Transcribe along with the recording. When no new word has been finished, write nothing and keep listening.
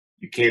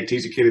can't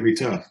teach a kid to be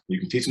tough. You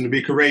can teach them to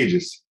be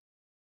courageous,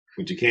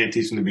 but you can't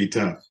teach them to be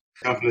tough.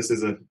 Toughness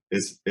is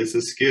it's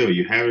a skill.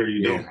 You have it or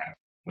you don't have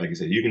it. Like I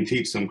said, you can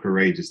teach some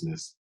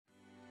courageousness.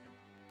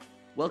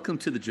 Welcome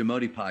to the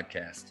Jamodi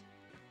Podcast.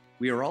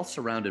 We are all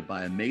surrounded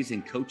by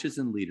amazing coaches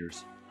and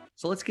leaders.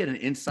 So let's get an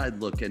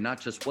inside look at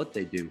not just what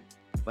they do,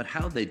 but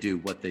how they do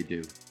what they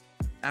do.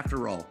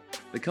 After all,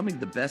 becoming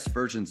the best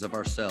versions of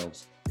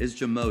ourselves is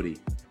Jamodi,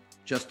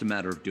 just a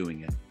matter of doing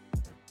it.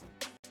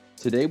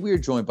 Today we are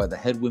joined by the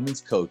head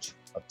women's coach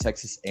of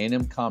Texas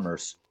A&M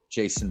Commerce,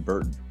 Jason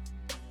Burton.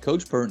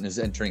 Coach Burton is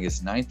entering his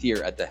 9th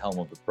year at the helm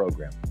of the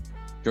program.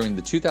 During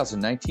the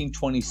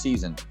 2019-20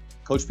 season,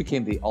 Coach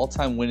became the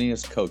all-time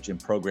winningest coach in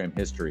program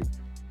history.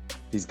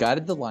 He's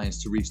guided the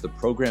Lions to reach the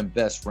program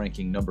best,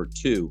 ranking number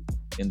 2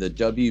 in the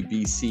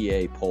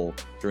WBCA poll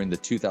during the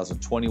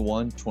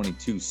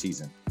 2021-22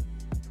 season.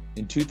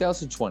 In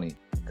 2020,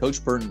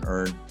 Coach Burton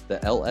earned the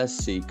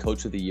LSC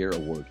Coach of the Year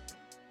award.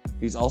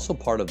 He's also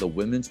part of the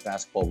Women's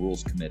Basketball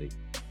Rules Committee.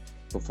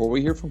 Before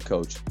we hear from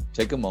Coach,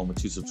 take a moment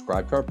to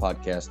subscribe to our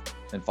podcast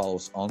and follow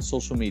us on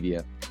social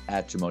media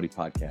at Jamodi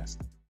Podcast.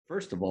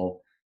 First of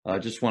all, I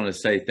just want to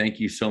say thank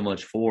you so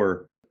much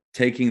for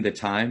taking the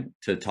time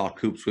to talk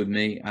hoops with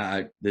me.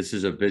 This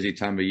is a busy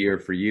time of year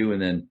for you,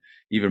 and then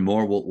even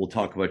more, we'll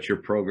talk about your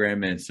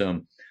program and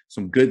some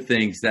good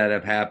things that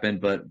have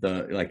happened. But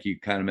like you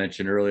kind of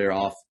mentioned earlier,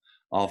 off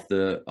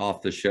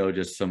the show,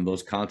 just some of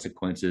those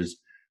consequences.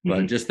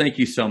 But just thank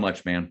you so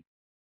much, man.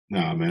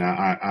 No, man,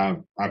 I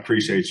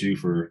appreciate you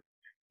for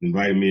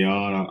inviting me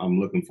on. I'm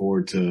looking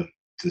forward to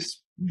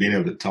being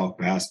able to talk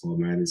basketball,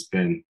 man. It's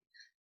been,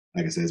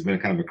 like I said, it's been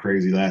kind of a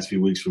crazy last few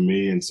weeks for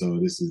me, and so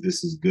this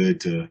is good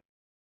to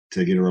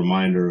get a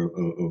reminder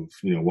of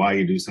why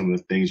you do some of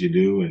the things you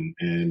do,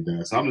 and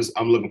so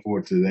I'm looking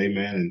forward to today,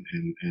 man,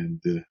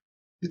 and the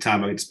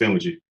time I get to spend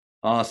with you.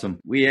 Awesome.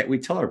 We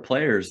tell our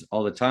players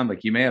all the time,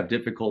 like, you may have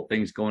difficult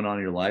things going on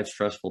in your life,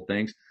 stressful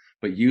things,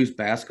 but use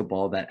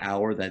basketball, that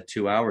hour, that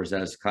 2 hours,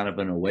 as kind of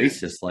an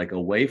oasis, like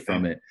away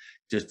from it,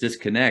 just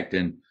disconnect.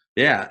 And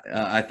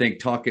I think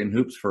talking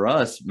hoops for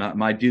us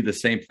might do the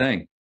same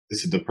thing.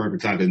 This is the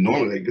perfect time. Because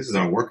normally this is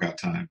our workout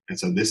time. And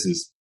so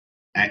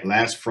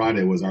last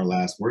Friday was our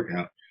last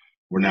workout.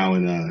 We're now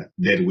in a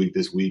dead week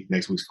this week,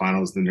 next week's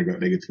finals. Then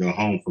they get to go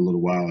home for a little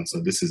while. And so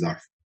this is our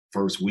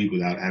first week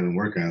without having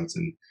workouts.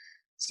 And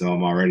so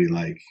I'm already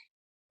like,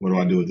 what do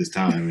I do at this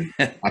time?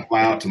 And I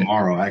fly out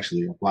tomorrow,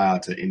 actually. I fly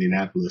out to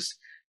Indianapolis.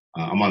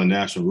 I'm on the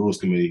National Rules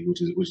Committee,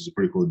 which is a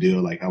pretty cool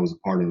deal. Like, I was a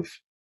part of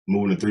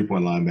moving the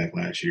 3-point line back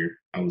last year.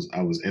 I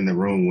was in the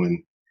room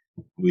when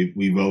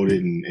we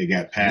voted and it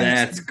got passed.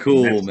 That's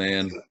cool,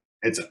 man.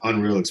 It's an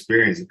unreal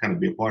experience to kind of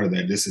be a part of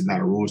that. This is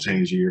not a rule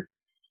change year,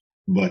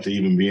 but to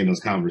even be in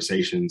those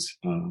conversations,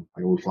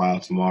 like, we fly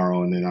out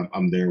tomorrow, and then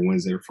I'm there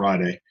Wednesday or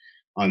Friday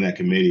on that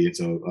committee. And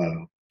so,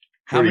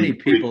 how many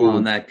people cool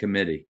on that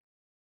committee?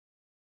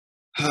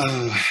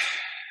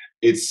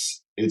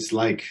 It's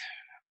like,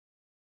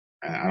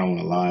 I don't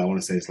want to lie. I want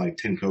to say it's like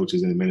 10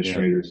 coaches and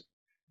administrators,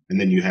 and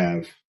then you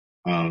have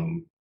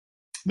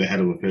the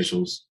head of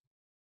officials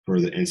for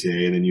the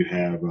NCAA, and then you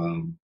have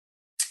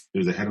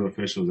there's a head of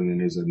officials, and then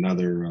there's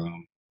another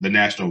the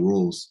national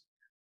rules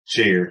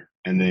chair,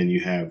 and then you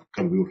have a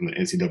couple people from the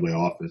NCAA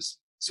office.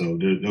 So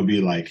there'll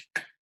be like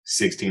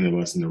 16 of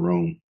us in the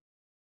room,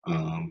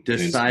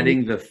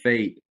 deciding the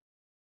fate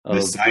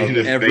of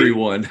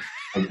everyone.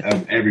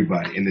 Of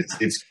everybody. And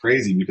it's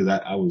crazy because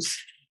I was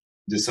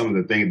just some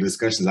of the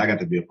discussions I got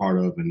to be a part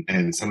of,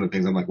 and some of the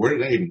things I'm like, where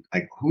did they even,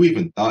 like, who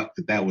even thought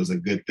that was a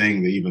good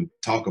thing to even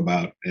talk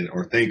about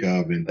or think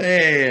of? And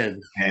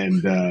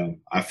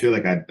I feel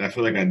like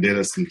I did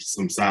us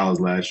some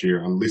solids last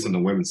year, at least on the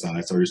women's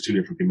side. So there's two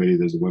different committees.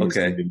 There's a women's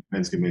committee, and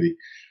men's committee.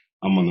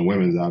 I'm on the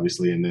women's,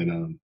 obviously, and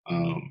then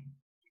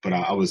but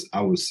I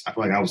feel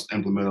like I was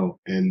instrumental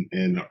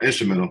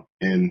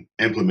in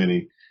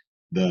implementing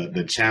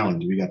the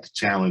challenge. We got to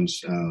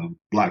challenge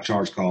block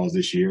charge calls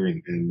this year,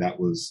 and that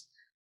was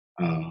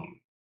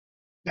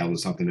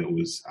something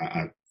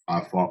that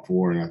I fought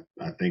for, and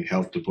I think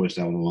helped to push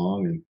that one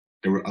along. And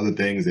there were other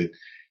things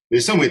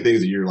there's so many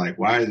things that you're like,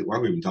 why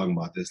are we even talking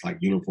about this? Like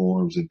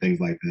uniforms and things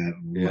like that.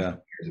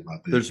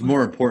 About this. There's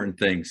more important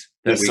things.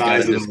 The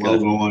size of the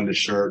logo on the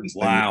shirt and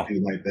stuff,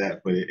 things like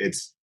that. But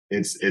it's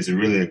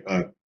really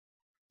out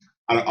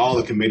of all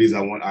the committees I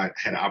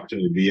had an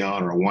opportunity to be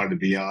on, or I wanted to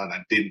be on, I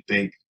didn't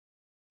think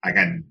I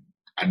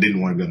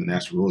didn't want to be on the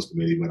National Rules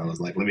Committee, but I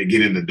was like, let me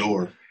get in the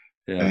door.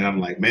 Yeah. And I'm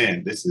like,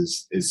 man, this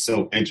is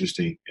so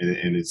interesting.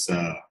 And it's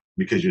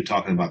because you're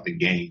talking about the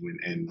game,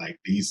 and like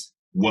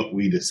what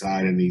we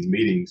decide in these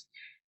meetings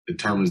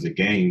determines the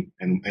game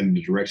and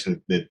the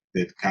direction that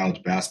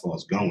college basketball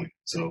is going.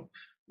 So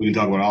we can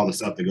talk about all the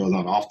stuff that goes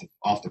on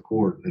off the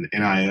court and the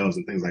NILs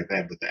and things like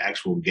that, but the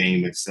actual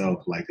game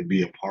itself, like, to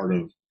be a part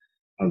of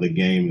the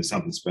game is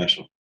something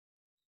special.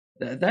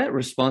 That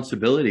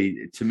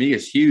responsibility to me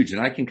is huge, and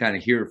I can kind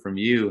of hear from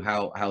you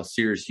how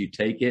serious you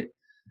take it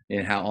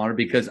and how honored,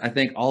 because I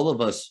think all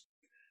of us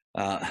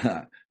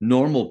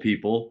normal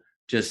people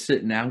just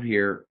sitting out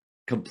here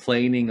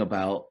complaining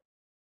about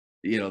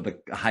the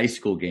high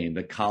school game,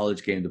 the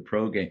college game, the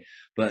pro game,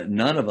 but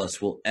none of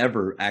us will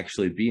ever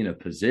actually be in a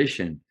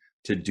position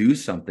to do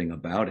something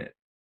about it.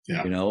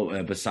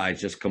 Yeah.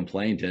 Besides just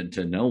complain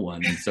to no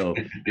one. And so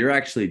you're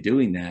actually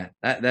doing that.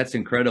 That's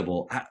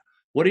incredible.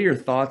 What are your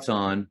thoughts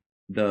on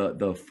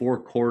the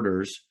 4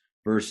 quarters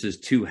versus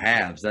 2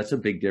 halves? That's a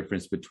big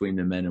difference between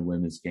the men and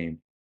women's game.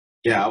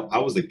 Yeah, I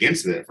was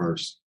against it at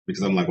first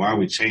because I'm like, why are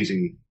we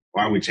changing?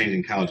 Why are we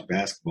changing college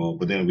basketball?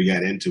 But then we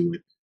got into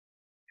it,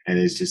 and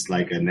it's just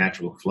like a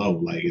natural flow.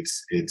 Like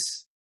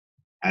it's.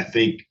 I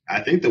think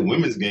the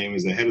women's game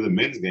is ahead of the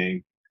men's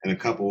game in a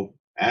couple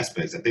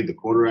aspects. I think the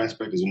quarter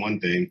aspect is one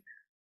thing,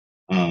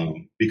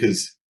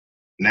 because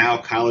now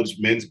college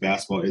men's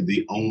basketball is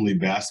the only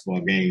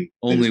basketball game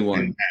Only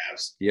one.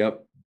 halves.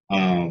 Yep.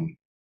 And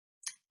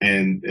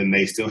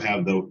they still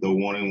have the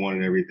 1-and-1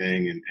 and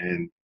everything,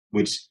 and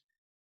which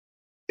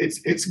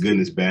it's good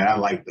and it's bad.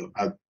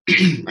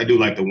 I do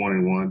like the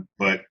 1-and-1,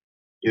 but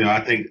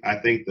I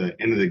think the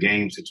end of the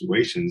game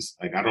situations,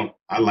 like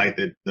I like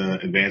that the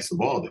advance the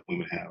ball that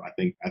women have. I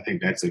think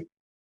that's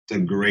a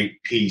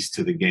great piece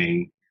to the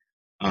game.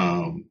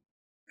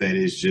 That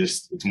is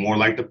just, it's more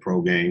like the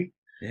pro game.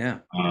 Yeah.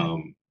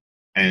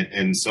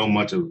 And so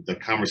much of the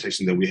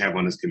conversation that we have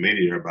on this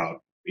committee are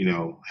about,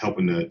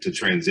 helping to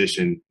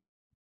transition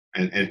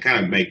and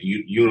kind of make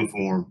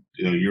uniform,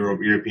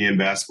 European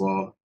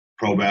basketball,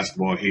 pro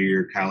basketball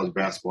here, college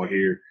basketball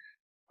here.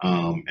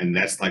 And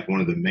that's like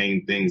one of the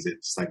main things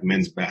that's like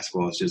men's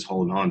basketball is just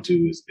holding on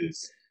to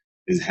is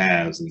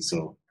halves. And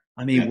so,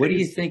 I mean, what do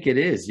you think it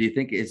is? Do you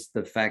think it's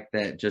the fact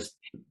that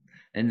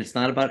and it's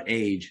not about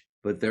age,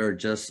 but there are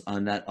just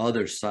on that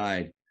other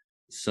side,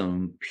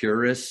 some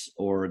purists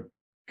or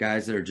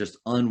guys that are just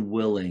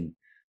unwilling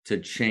to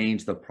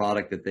change the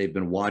product that they've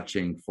been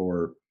watching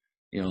for,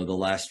 the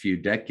last few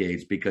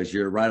decades, because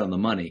you're right on the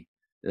money.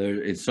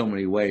 In so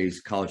many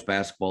ways, college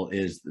basketball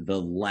is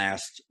the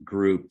last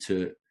group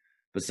to,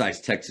 besides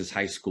Texas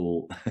high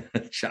school,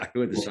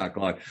 with the shot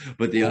clock,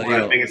 but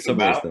some of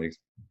those things.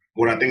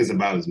 What I think it's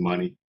about is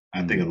money.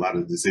 I think a lot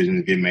of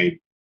decisions get made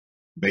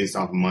based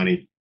off of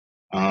money,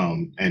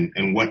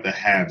 and what the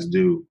halves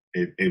do.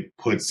 It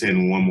puts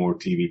in one more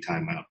TV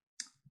timeout.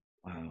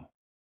 Wow.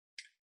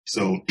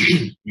 So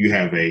you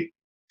have a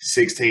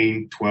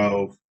 16,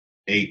 12,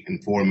 8,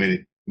 and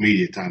 4-minute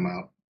media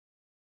timeout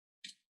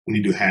when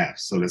you do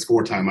halves. So that's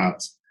 4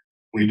 timeouts.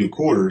 When you do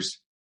quarters,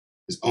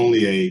 it's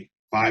only a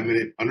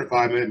under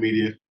 5-minute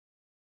media,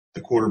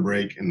 the quarter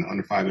break, and the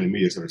under 5-minute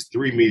media. So there's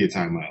 3 media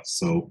timeouts.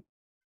 So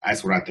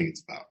that's what I think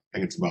it's about. I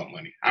think it's about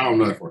money. I don't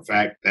know that for a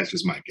fact. That's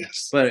just my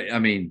guess. But I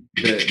mean,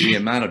 the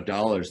amount of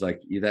dollars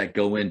like that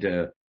go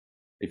into,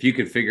 if you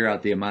could figure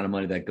out the amount of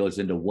money that goes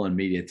into one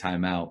media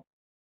timeout,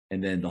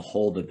 and then the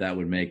hole that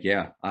would make,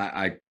 yeah,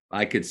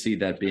 I could see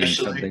that being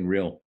something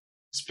real.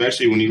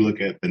 Especially when you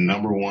look at the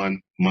number one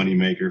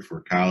moneymaker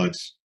for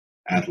college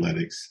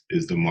athletics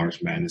is the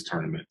March Madness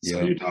tournament.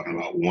 So you're talking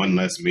about one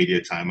less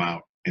media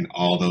timeout in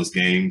all those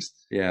games.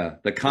 Yeah,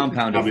 the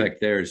compound effect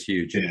there is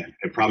huge. Yeah,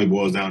 it probably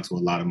boils down to a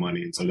lot of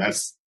money. And so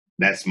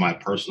that's my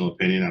personal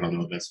opinion. I don't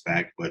know if that's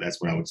fact, but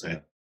that's what I would say.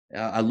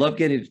 I love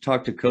getting to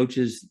talk to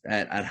coaches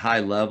at high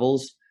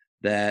levels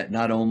that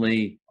not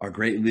only are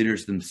great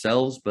leaders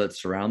themselves, but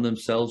surround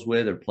themselves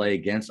with or play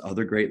against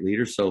other great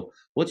leaders. So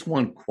what's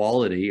one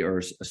quality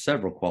or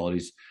several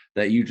qualities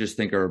that you just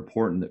think are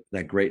important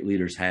that great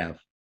leaders have?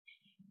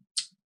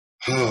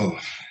 Oh,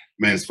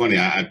 man, it's funny.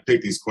 I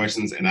picked these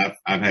questions, and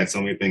I've had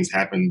so many things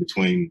happen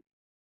between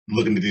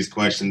looking at these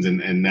questions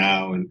and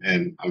now,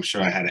 and I'm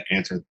sure I had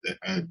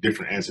a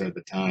different answer at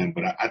the time.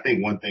 But I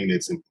think one thing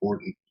that's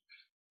important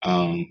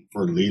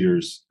for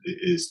leaders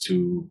is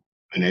to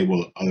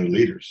enable other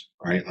leaders,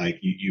 right? Like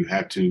you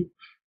have to,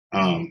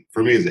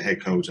 for me as a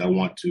head coach, I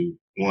want to,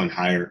 one,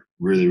 hire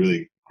really,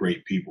 really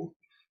great people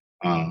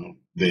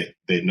that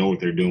know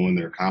what they're doing,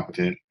 they're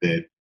competent,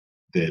 that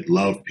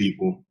love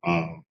people,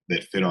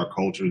 that fit our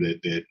culture,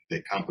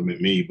 that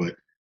compliment me. But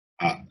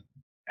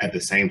at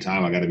the same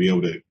time, I got to be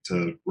able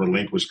to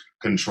relinquish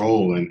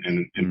control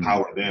and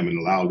empower them and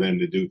allow them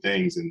to do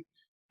things.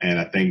 And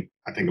I think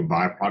a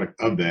byproduct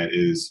of that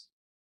is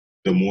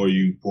the more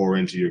you pour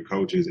into your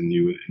coaches and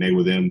you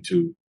enable them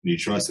you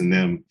trust in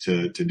them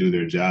to do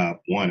their job.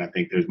 One, I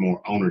think there's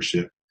more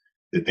ownership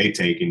that they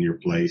take in your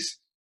place.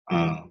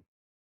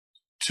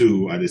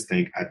 Two, I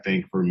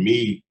think for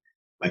me,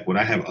 like when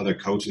I have other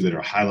coaches that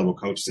are high level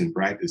coaches in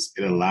practice,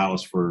 it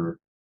allows for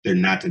there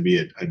not to be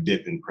a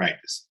dip in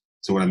practice.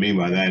 So what I mean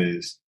by that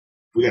is,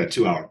 if we got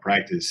a 2-hour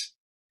practice,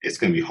 it's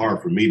going to be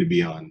hard for me to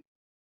be on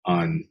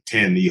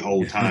 10 the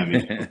whole time,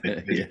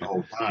 the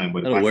whole time.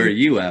 But it'll wear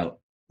you out.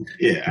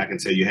 Yeah, I can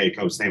tell you, hey,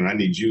 Coach Stamen, I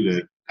need you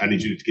to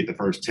get the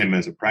first 10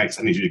 minutes of practice.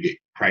 I need you to get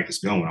practice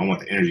going. I want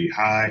the energy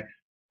high.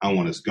 I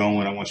want us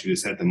going. I want you to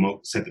set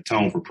the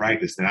tone for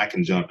practice. Then I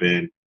can jump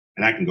in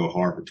and I can go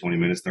hard for 20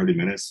 minutes, 30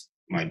 minutes.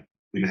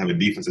 We can have a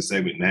defensive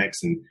segment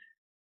next,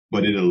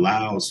 but it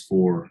allows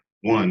for,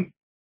 one,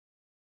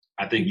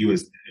 I think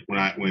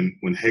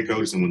when head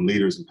coaches and when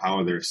leaders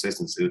empower their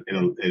assistants,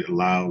 it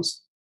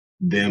allows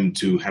them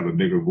to have a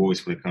bigger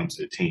voice when it comes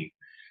to the team,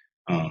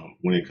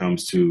 when it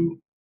comes to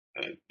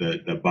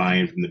the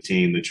buy-in from the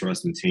team, the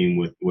trust in the team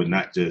with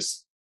not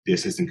just the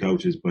assistant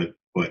coaches, but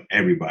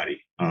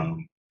everybody.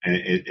 And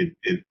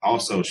it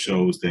also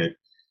shows that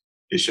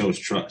it shows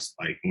trust.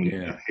 Like when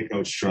a head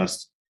coach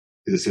trusts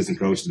his assistant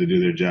coaches to do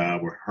their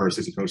job or her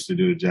assistant coach to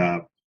do the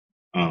job,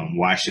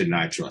 why shouldn't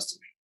I trust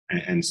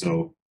him? And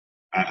so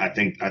I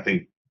think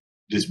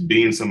just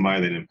being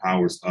somebody that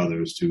empowers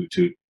others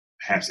to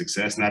have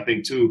success. And I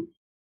think too,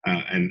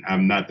 and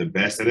I'm not the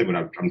best at it, but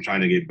I'm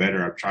trying to get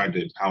better. I've tried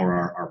to empower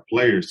our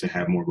players to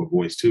have more of a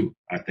voice too.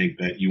 I think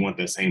that you want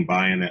that same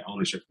buy-in, that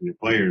ownership from your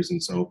players.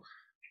 And so,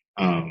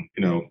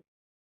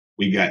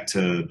 we got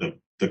to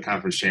the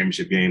conference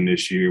championship game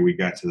this year. We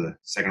got to the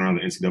second round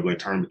of the NCAA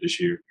tournament this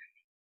year.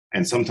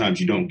 And sometimes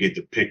you don't get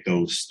to pick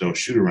those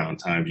shoot around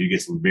times. You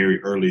get some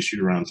very early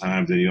shoot around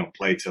times and you don't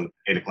play till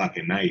 8 o'clock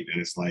at night. And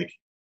it's like,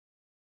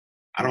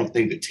 I don't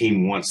think the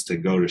team wants to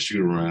go to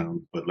shoot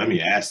around, but let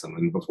me ask them.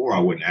 And before I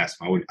wouldn't ask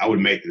them, I would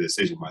make the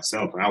decision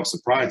myself. And I was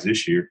surprised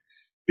this year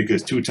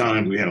because 2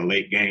 times we had a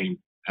late game,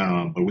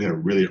 but we had a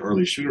really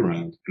early shoot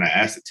around. And I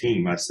asked the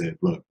team, I said,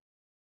 look,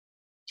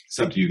 it's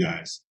up to you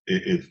guys.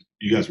 If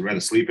you guys would rather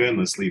sleep in,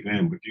 let's sleep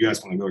in. But if you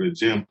guys want to go to the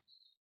gym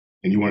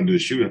and you want to do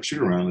the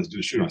shoot around, let's do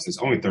the shoot around. So it's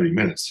only 30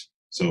 minutes.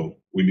 So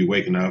we'd be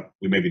waking up.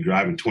 We may be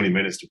driving 20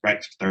 minutes to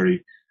practice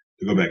 30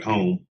 to go back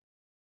home.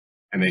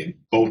 And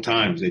both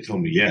times they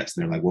told me yes.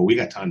 And they're like, well, we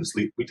got time to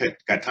sleep. We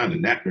got time to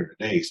nap during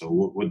the day. So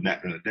we'll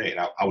nap during the day.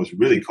 And I was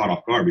really caught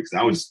off guard because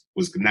I was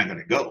not going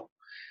to go.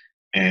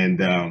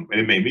 And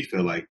it made me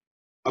feel like,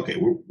 okay,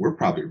 we're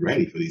probably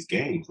ready for these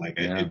games. Like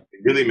it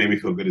really made me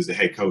feel good as a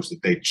head coach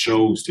that they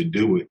chose to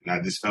do it. And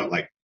I just felt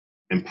like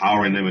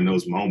empowering them in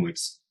those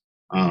moments.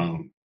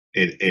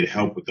 It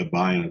helped with the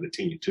buy-in of the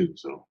team too.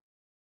 So,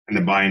 and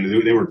the buy-in,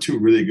 there were 2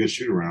 really good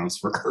shoot-arounds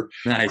for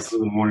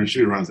early morning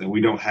shoot-arounds, and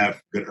we don't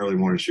have good early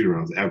morning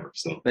shoot-arounds ever.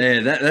 So,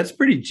 man, that's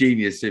pretty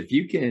genius. If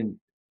you can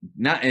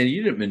and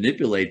you didn't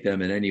manipulate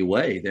them in any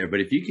way there,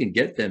 but if you can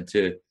get them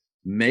to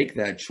make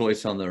that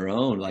choice on their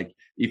own, like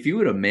if you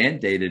would have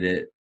mandated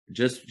it,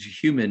 just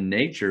human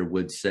nature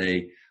would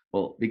say,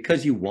 well,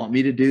 because you want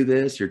me to do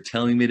this, you're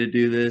telling me to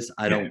do this,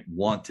 I don't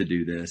want to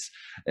do this.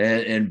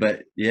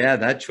 But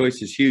that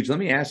choice is huge. Let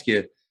me ask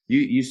you,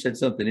 you said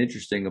something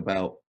interesting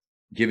about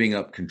giving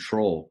up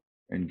control,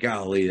 and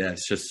golly,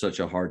 that's just such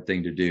a hard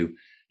thing to do.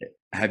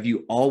 Have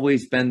you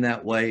always been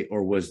that way,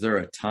 or was there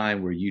a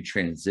time where you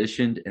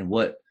transitioned, and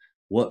what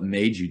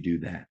made you do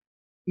that?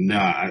 No,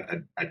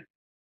 I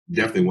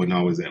definitely wasn't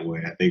always that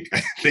way. I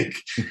think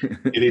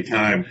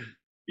anytime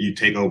you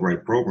take over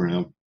a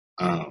program,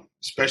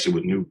 especially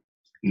with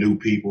new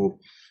people,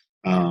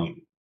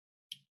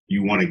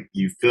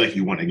 you feel like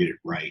you want to get it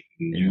right.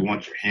 And you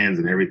want your hands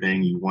in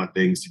everything. You want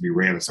things to be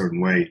ran a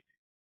certain way.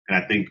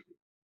 And I think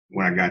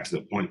when I got to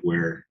the point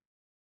where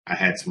I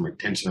had some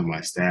retention of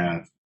my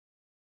staff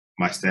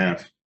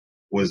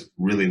was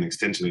really an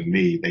extension of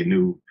me. They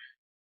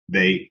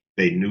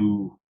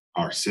knew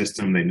our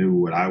system. They knew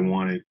what I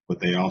wanted, but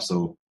they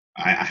also,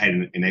 I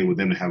had enabled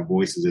them to have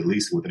voices, at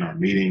least within our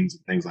meetings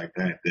and things like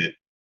that,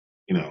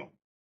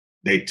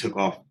 they took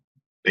off.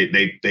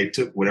 They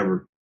took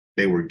whatever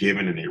they were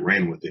given and they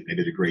ran with it. They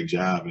did a great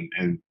job.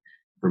 And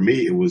for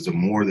me, it was the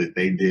more that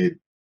they did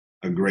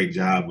a great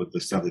job with the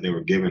stuff that they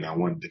were given, I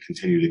wanted to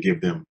continue to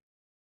give them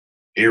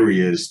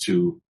areas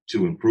to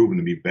improve and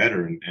to be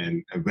better.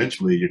 And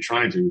eventually you're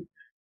trying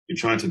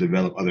to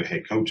develop other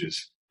head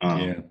coaches.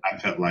 I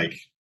felt like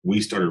we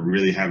started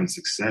really having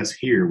success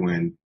here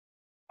when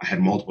I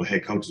had multiple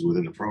head coaches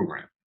within the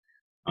program.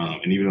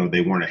 And even though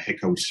they weren't a head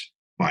coach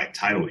by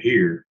title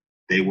here,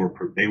 they were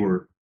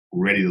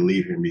ready to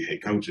leave here and be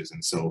head coaches.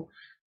 And so,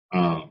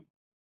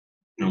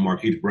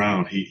 Marquise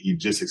Brown, he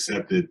just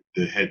accepted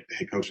the head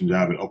coaching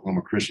job at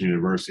Oklahoma Christian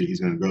University. He's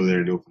going to go there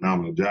and do a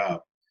phenomenal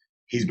job.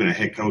 He's been a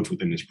head coach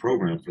within this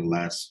program for the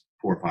last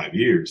 4 or 5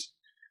 years.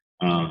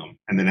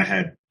 And then I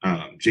had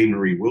Jean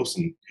Marie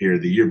Wilson here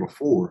the year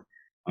before,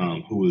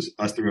 who was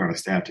us 3 on a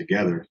staff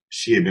together.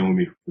 She had been with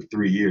me for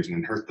 3 years. And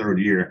in her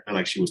 3rd year, I felt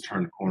like she was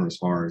turning the corner as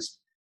far as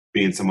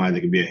being somebody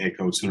that could be a head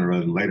coach sooner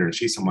rather than later. And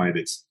she's somebody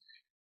that's,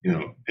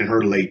 in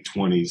her late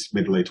 20s,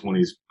 mid to late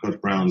 20s. Coach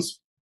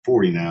Brown's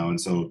 40 now. And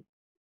so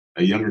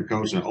a younger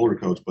coach and an older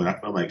coach, but I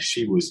felt like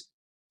she was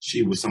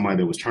somebody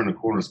that was turning the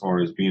corner as far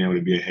as being able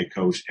to be a head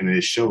coach. And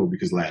it showed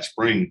because last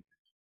spring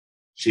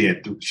she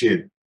had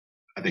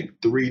I think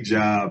 3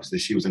 jobs that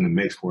she was in the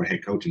mix for a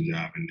head coaching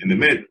job. And the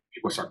minute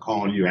people start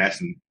calling you,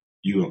 asking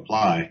you to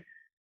apply,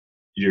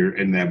 you're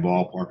in that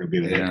ballpark of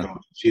being a head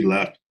coach. She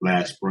left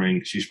last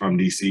spring. She's from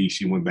DC.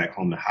 She went back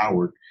home to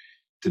Howard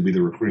to be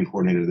the recruiting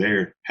coordinator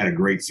there, had a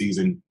great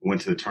season,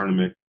 went to the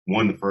tournament,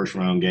 won the first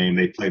round game.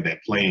 They played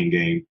that playing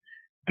game,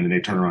 and then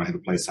they turned around and had to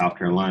play South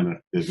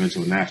Carolina, the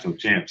eventual national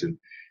champs, and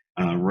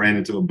ran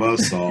into a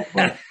buzzsaw.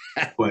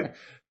 But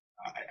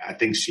I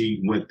think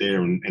she went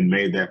there and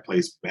made that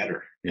place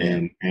better.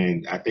 And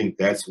I think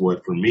that's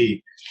what, for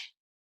me,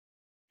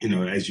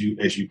 as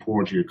you pour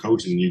into your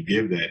coaches and you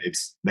give that,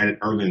 it's that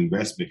early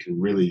investment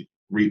can really,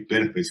 reap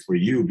benefits for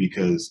you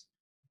because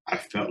I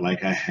felt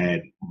like I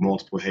had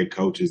multiple head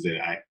coaches that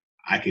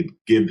I could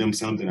give them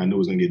something I knew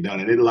was going to get done,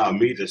 and it allowed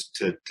me to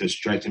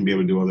stretch and be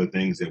able to do other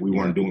things that we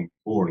weren't doing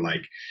before.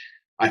 Like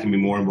I can be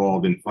more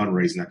involved in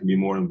fundraising. I can be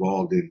more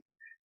involved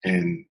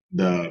in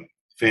the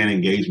fan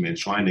engagement,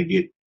 trying to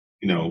get,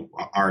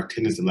 our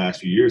attendance the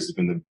last few years has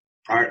been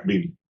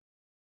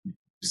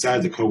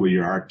besides the COVID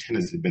year, our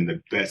attendance has been the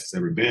best it's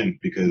ever been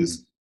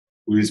because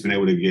we've just been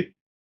able to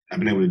I've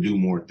been able to do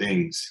more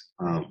things.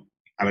 I've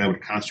been able to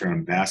concentrate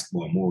on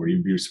basketball more.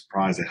 You'd be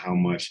surprised at how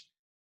much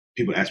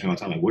people ask me all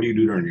the time, like, what do you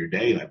do during your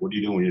day? Like, what do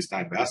you do when it's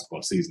not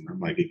basketball season? I'm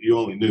like, if you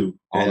only knew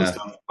all the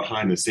stuff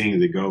behind the scenes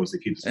that goes to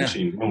keep this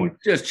machine going.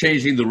 Just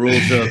changing the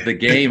rules of the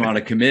game on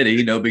a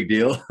committee, no big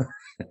deal.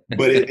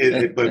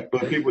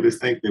 but people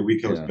just think that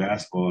we coach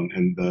basketball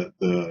and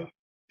the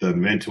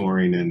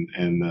mentoring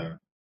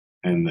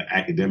and the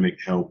academic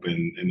help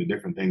and the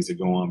different things that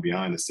go on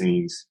behind the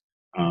scenes.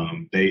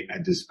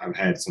 I've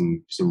had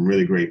some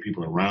really great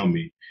people around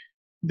me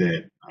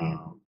that,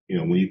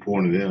 when you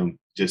pour into them,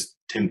 just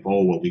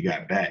tenfold what we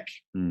got back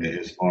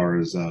as far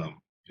as,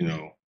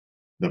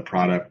 the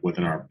product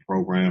within our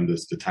program,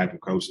 the type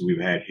of coaches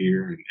we've had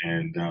here.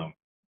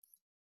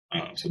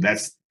 So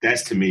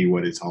that's to me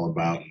what it's all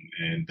about.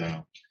 And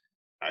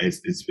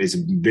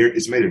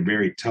it's made it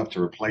very tough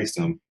to replace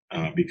them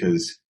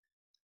because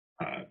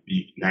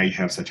now you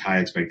have such high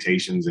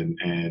expectations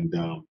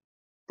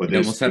but you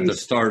almost have to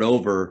start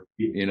over,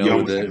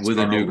 with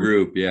a new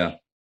group. Yeah.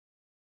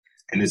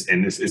 And it's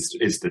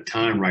the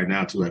time right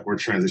now too. Like we're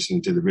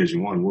transitioning to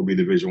Division I. We'll be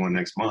Division I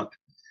next month.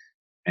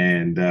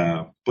 And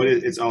but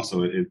it's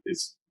also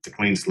it's a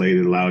clean slate.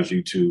 It allows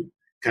you to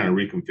kind of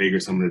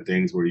reconfigure some of the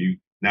things where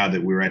now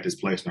that we're at this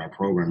place in our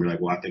program, you're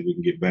like, well, I think we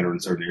can get better in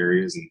certain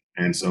areas.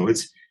 And so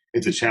it's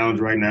a challenge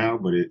right now,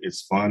 but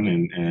it's fun.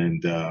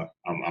 And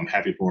I'm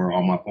happy for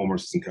all my former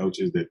assistant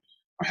coaches that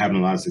are having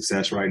a lot of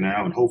success right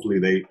now. And hopefully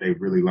they've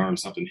really learned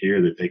something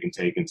here that they can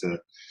take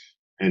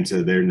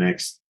into their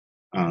next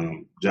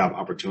job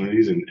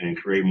opportunities and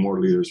create more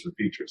leaders for the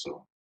future.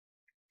 So.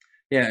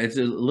 Yeah, it's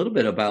a little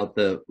bit about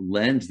the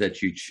lens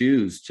that you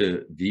choose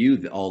to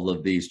view all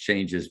of these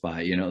changes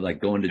by,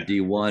 like going to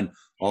D1,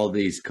 all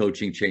these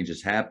coaching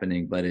changes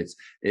happening. But if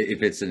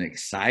it's an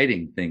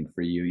exciting thing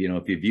for you,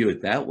 if you view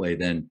it that way,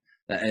 then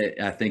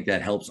I think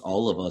that helps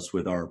all of us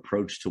with our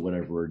approach to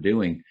whatever we're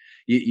doing.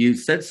 You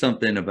said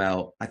something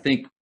about, I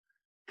think,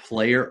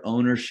 player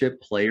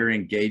ownership, player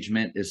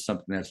engagement is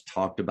something that's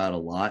talked about a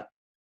lot.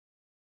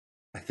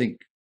 I think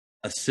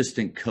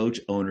assistant coach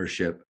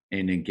ownership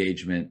and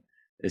engagement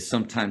is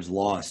sometimes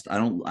lost.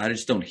 I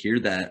just don't hear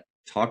that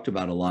talked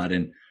about a lot.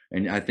 And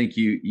I think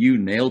you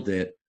nailed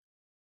it.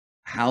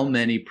 How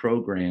many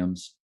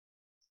programs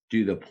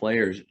do the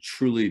players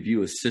truly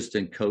view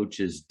assistant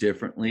coaches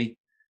differently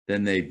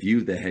than they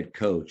view the head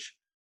coach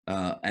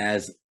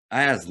as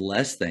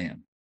less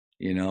than,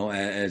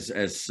 as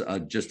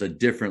just a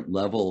different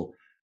level?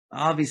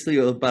 Obviously,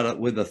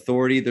 with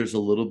authority, there's a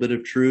little bit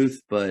of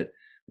truth, but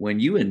when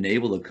you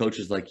enable the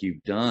coaches like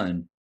you've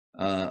done,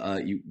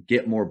 you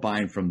get more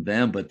buy-in from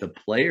them, but the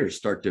players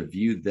start to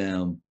view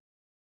them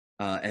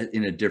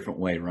in a different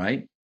way,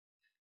 right?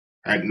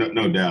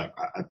 No doubt.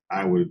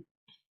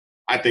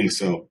 I think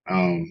so.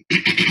 For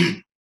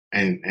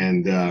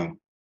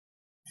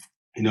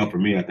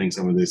me, I think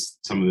some of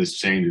this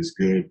change is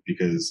good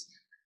because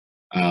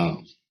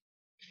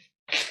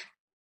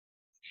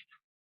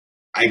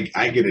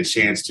I get a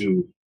chance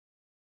to,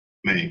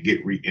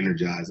 get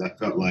re-energized. I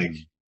felt like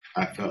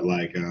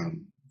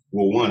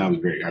well, one,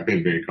 I've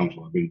been very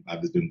comfortable.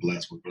 I've just been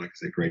blessed with, like I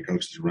said, great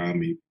coaches around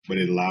me, but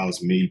it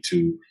allows me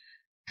to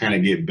kind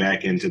of get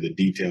back into the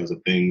details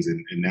of things.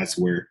 And that's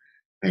where,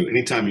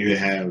 anytime you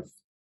have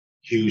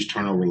huge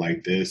turnover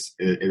like this,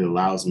 it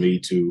allows me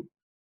to,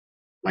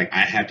 I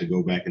have to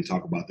go back and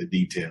talk about the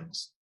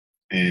details,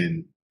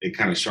 and it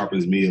kind of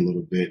sharpens me a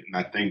little bit. And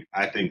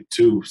I think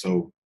too,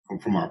 so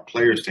from our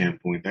player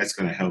standpoint, that's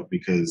going to help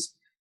because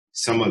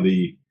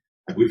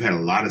we've had a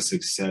lot of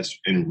success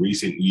in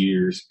recent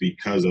years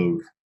because of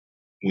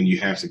when you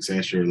have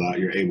success,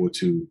 you're able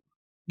to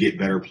get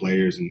better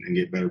players and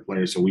get better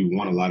players. So we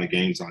won a lot of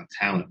games on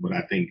talent, but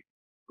I think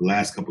the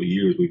last couple of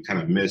years we've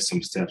kind of missed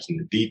some steps in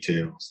the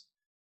details.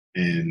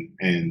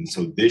 And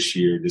so this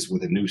year, just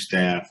with a new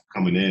staff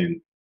coming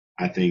in,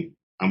 I think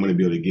I'm going to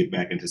be able to get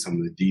back into some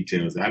of the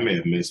details that I may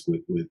have missed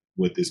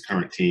with this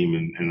current team.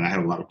 And I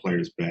have a lot of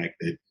players back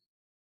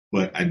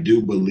but I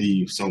do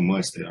believe so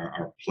much that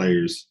our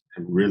players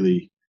have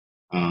really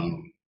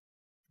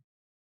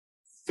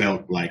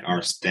felt like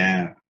our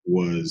staff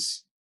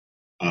was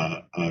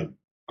a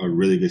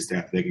really good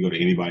staff. They could go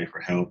to anybody for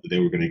help, that they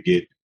were going to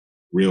get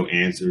real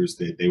answers,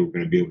 that they were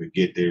going to be able to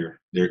get their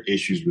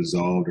issues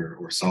resolved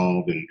or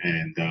solved.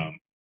 And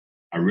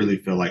I really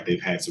feel like they've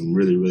had some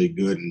really, really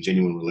good and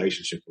genuine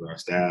relationships with our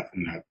staff.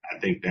 And I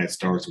think that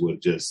starts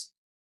with just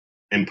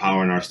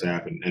empowering our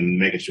staff and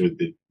making sure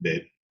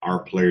that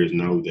our players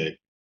know that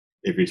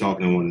if you're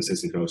talking to one of the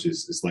assistant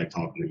coaches, it's like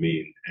talking to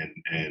me.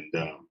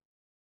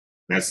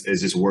 it's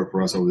just worked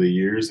for us over the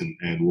years,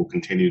 and we'll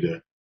continue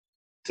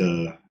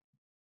to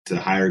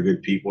hire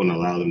good people and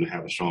allow them to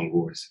have a strong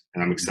voice.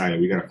 And I'm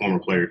excited. We got a former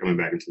player coming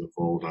back into the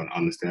fold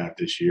on the staff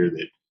this year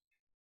that,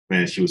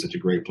 man, she was such a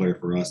great player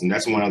for us. And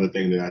that's one other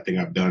thing that I think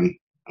I've done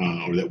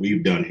or that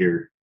we've done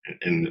here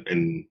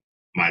in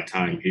my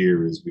time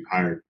here is we've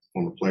hired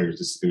former players.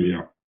 This is going to be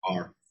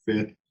our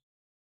fifth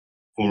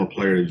former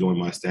player to join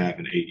my staff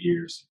in 8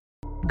 years.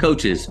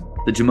 Coaches,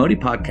 the Jamodi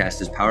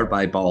podcast is powered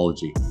by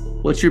Ballogy.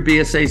 What's your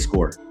BSA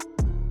score?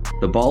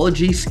 The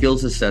Ballogy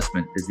Skills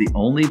Assessment is the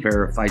only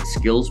verified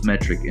skills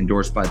metric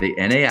endorsed by the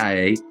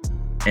NAIA,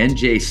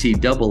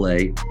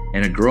 NJCAA,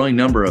 and a growing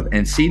number of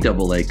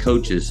NCAA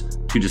coaches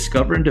to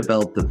discover and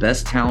develop the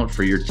best talent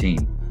for your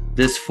team.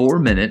 This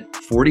 4-minute,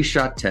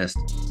 40-shot test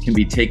can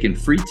be taken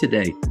free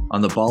today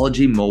on the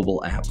Ballogy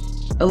mobile app.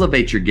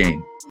 Elevate your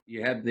game.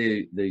 You have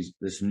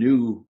this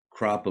new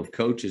crop of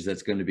coaches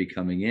that's going to be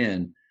coming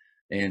in.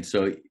 And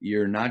so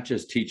you're not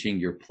just teaching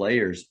your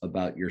players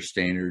about your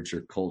standards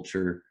or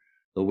culture,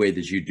 the way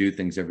that you do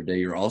things every day.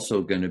 You're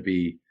also going to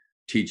be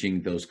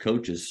teaching those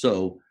coaches.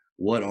 So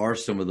what are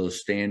some of those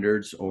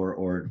standards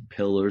or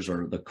pillars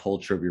or the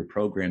culture of your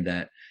program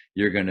that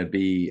you're going to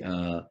be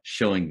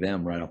showing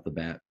them right off the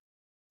bat?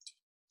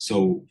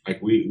 So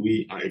like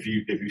we if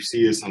you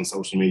see us on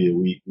social media,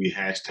 we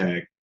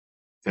hashtag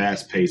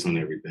fast pace on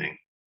everything.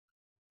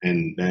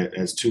 And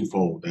that's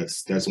twofold.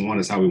 That's one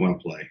is how we want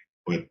to play,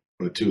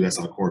 but two, that's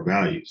our core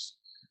values.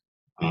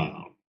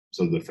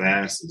 So the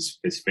fast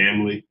is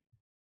family,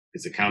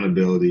 it's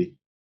accountability,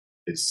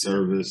 it's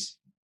service,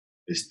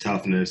 it's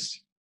toughness,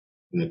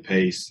 and the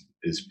pace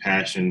is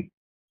passion,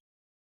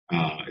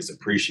 it's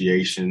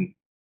appreciation,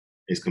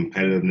 it's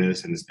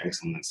competitiveness, and it's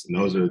excellence. And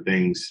those are the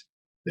things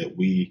that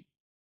we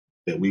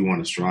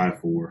want to strive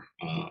for.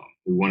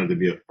 We want it to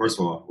be first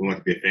of all, we want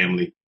it to be a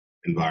family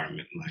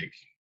environment. Like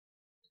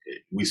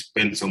we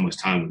spend so much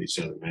time with each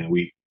other, man.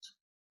 We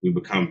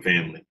become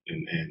family,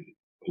 and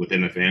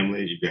within the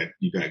family,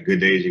 you got good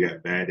days, you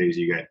got bad days,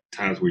 you got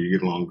times where you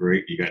get along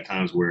great, you got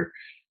times where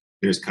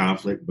there's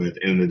conflict, but at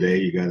the end of the day,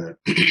 you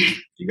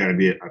gotta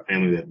be a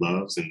family that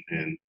loves, and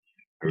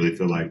I really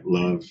feel like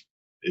love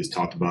is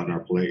talked about in our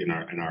play,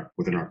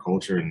 within our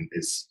culture, and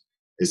it's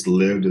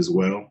lived as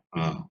well.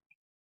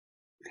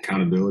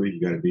 Accountability,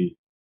 you got to be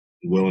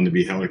willing to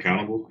be held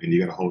accountable, and you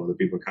got to hold other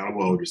people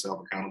accountable, hold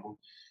yourself accountable.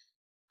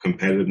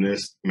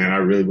 Competitiveness, man, I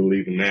really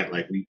believe in that.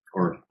 I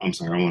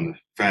want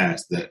to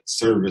fast that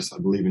service. I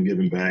believe in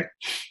giving back,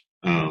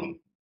 and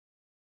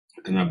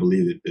I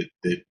believe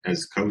that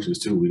as coaches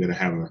too, we got to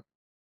have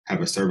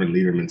a servant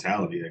leader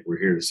mentality. Like we're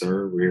here to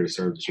serve. We're here to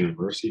serve this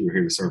university. We're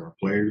here to serve our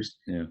players.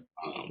 Yeah,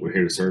 we're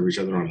here to serve each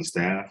other on the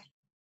staff.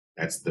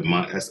 That's the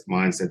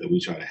mindset that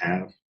we try to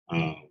have.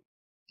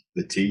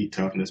 The T,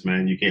 toughness,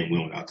 man. You can't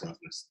win without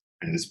toughness,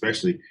 and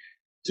especially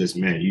just,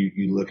 man,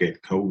 you look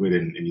at COVID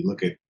and you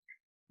look at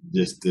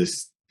just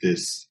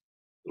this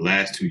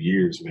last 2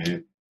 years,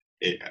 man.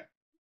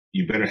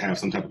 You better have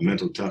some type of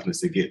mental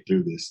toughness to get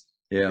through this.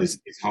 Yeah,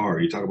 it's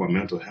hard. You talk about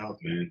mental health,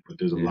 man, but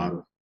there's a lot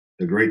of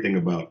the great thing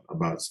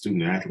about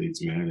student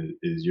athletes, man,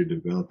 is you're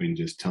developing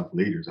just tough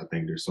leaders. I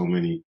think there's so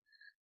many,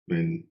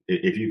 man.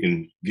 If you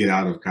can get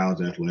out of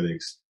college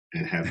athletics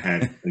and have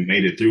had and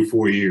made it through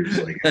 4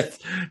 years, like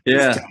yeah,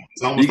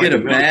 it's almost you get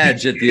a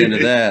badge at the end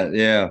of that.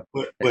 Yeah,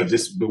 but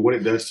what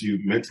it does to you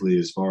mentally,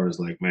 as far as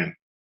like, man,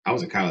 I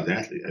was a college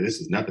athlete.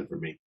 This is nothing for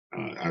me.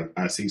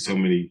 I see so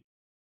many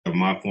of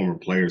my former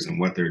players and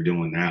what they're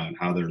doing now and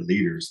how they're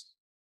leaders.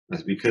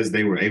 That's because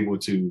they were able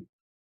to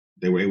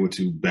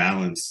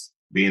balance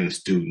being a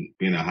student,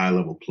 being a high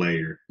level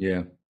player,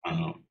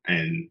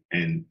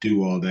 and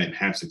do all that and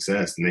have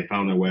success. And they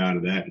found their way out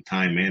of that and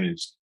time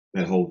managed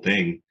that whole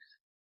thing.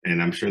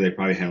 And I'm sure they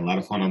probably had a lot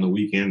of fun on the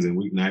weekends and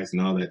weeknights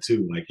and all that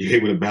too. Like you're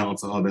able to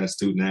balance all that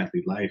student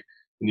athlete life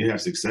and you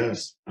have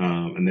success.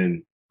 And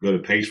then go to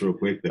pace real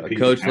quick.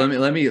 Coach,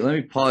 let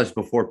me pause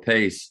before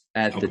pace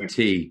at the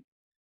T.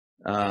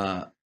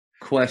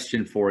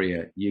 Question for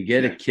you. You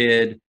get a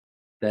kid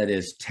that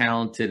is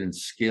talented and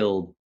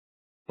skilled,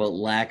 but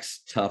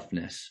lacks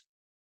toughness.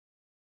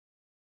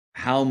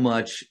 How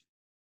much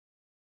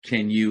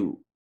can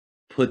you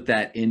put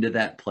that into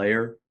that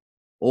player?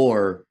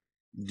 Or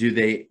do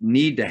they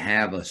need to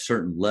have a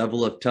certain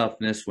level of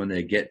toughness when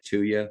they get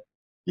to you?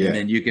 Yeah. And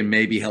then you can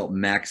maybe help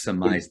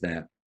maximize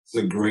that. It's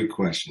a great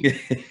question.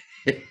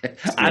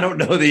 I don't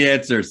know the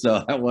answer,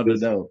 so I want to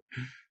know.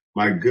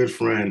 My good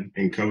friend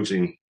in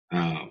coaching,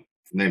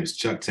 his name is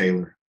Chuck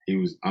Taylor. He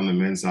was on the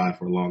men's side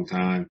for a long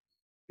time.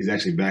 He's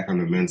actually back on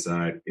the men's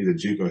side. He's a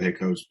JUCO head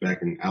coach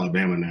back in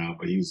Alabama now,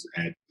 but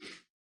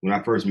when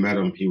I first met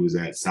him, he was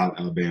at South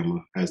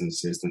Alabama as an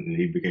assistant, and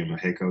he became a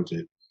head coach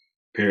at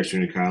Paris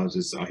Junior College.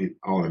 So he's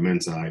all on the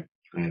men's side.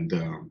 And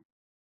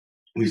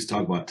we used to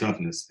talk about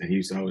toughness, and he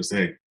used to always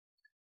say,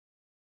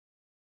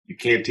 you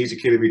can't teach a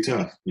kid to be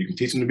tough. You can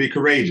teach him to be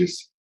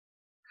courageous,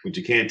 but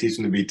you can't teach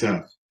him to be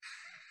tough.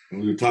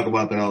 And we would talk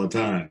about that all the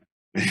time.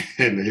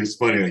 And it was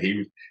funny.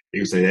 He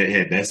would say,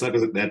 hey, that sucker,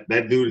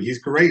 that dude,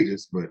 he's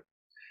courageous, but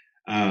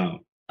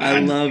I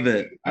love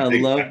it. I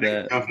love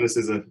that. Toughness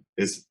is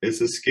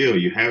it's a skill.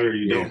 You have it or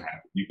you don't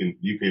have it.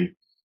 You can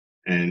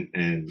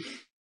and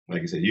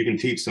like I said, you can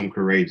teach some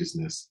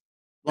courageousness.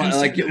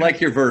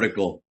 Like your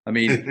vertical. I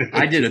mean,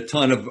 I did a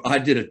ton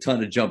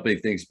of jumping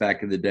things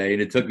back in the day,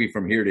 and it took me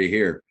from here to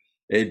here.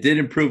 It did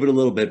improve it a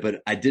little bit,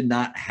 but I did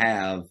not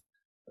have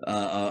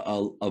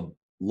a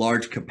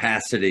large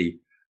capacity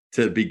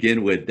to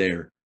begin with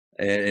there.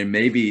 And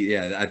maybe,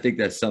 I think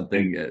that's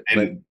something.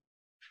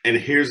 And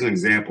here's an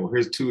example.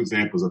 Here's two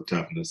examples of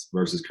toughness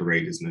versus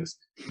courageousness.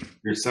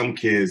 There's some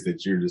kids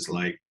that you're just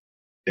like,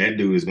 that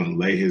dude is going to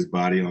lay his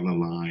body on the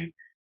line.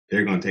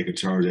 They're going to take a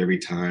charge every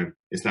time.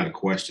 It's not a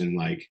question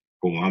like,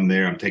 oh, I'm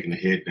there, I'm taking a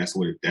hit. That's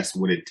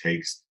what it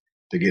takes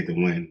to get the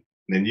win.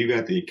 And then you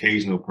got the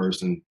occasional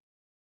person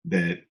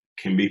that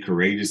can be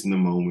courageous in the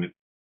moment.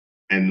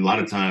 And a lot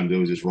of times it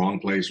was just wrong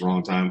place,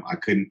 wrong time. I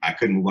couldn't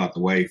move out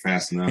the way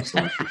fast enough.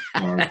 So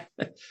got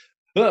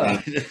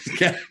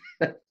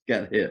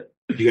hit.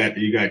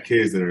 You got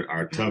kids that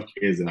are tough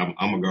kids that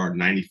I'm a guard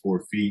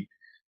 94 feet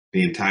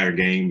the entire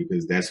game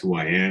because that's who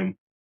I am.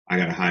 I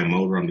got a high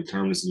motor. I'm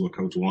determined this is what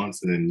coach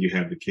wants. And then you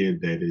have the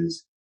kid that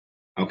is,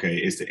 okay,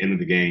 it's the end of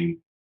the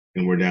game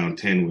and we're down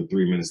 10 with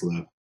 3 minutes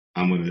left.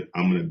 I'm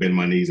gonna bend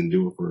my knees and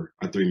do it for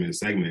a 3-minute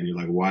segment. And you're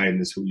like, why isn't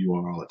this who you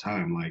are all the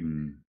time? Like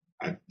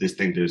I just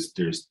think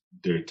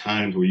there are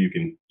times where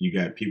you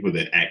got people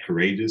that act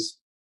courageous,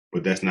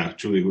 but that's not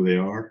truly who they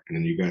are. And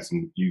then you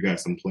got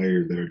some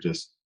players that are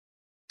just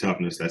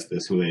toughness.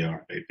 That's who they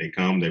are. They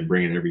come, they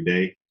bring it every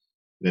day.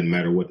 Doesn't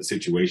matter what the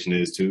situation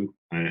is too.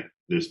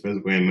 There's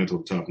physical and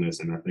mental toughness.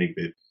 And I think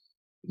that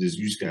you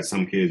just got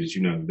some kids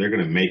that they're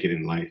gonna make it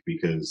in life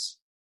because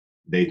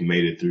they've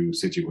made it through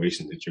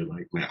situations that you're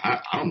like, man, I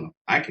don't know,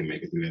 I can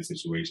make it through that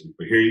situation.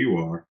 But here you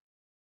are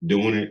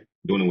doing it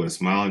with a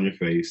smile on your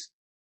face,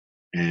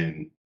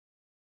 and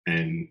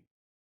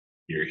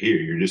you're here.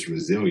 You're just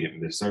resilient.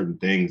 There's certain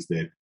things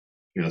that,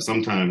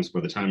 sometimes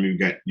by the time you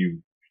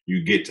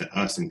get to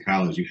us in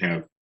college, you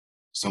have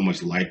so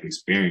much life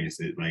experience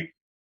that like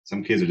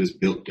some kids are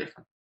just built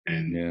different,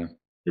 and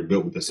they're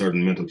built with a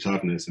certain mental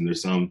toughness, and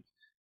there's some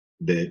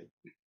that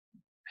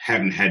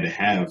haven't had to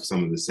have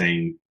some of the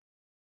same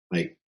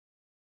like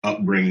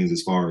upbringings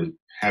as far as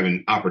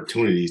having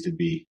opportunities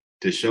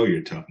to show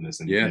your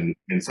toughness. And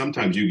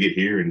sometimes you get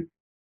here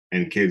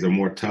and kids are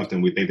more tough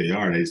than we think they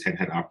are. They just haven't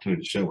had the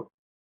opportunity to show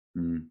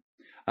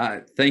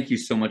it. Thank you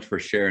so much for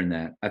sharing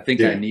that. I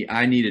think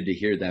I needed to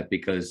hear that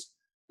because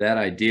that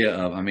idea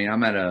of, I mean,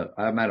 I'm at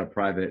a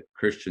private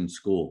Christian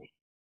school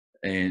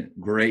and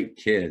great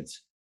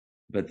kids,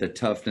 but the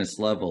toughness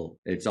level,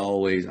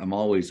 I'm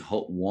always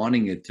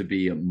wanting it to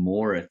be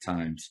more at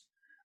times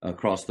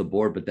across the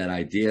board. But that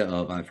idea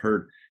of, I've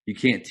heard you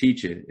can't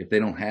teach it. If they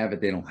don't have it,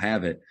 they don't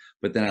have it.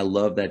 But then I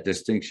love that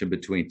distinction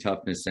between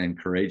toughness and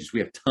courageous. We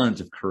have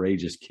tons of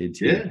courageous kids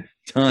here. Yeah.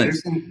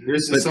 Tons.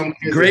 There's some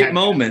kids great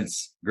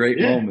moments.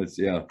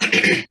 Yeah.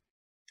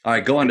 All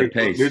right, go on to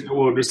pace.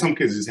 There's some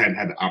kids that just hadn't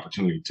had the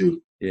opportunity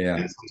to. Yeah.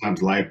 And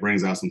sometimes life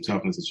brings out some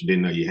toughness that you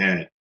didn't know you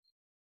had.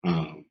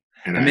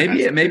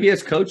 And maybe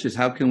as coaches,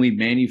 how can we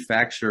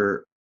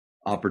manufacture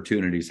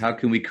opportunities? How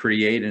can we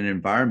create an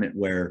environment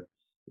where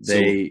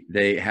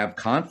they have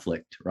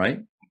conflict, right?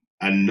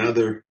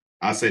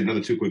 I'll say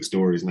another 2 quick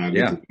stories now.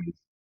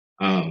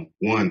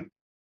 One,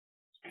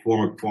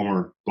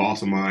 former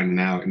boss of mine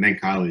now and then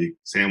colleague,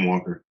 Sam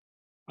Walker.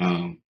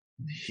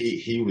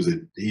 He was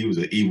an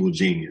evil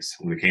genius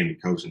when it came to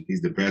coaching.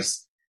 He's the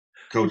best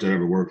coach I've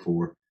ever worked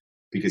for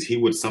because he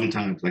would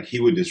sometimes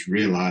just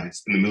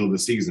realize in the middle of the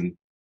season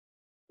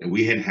that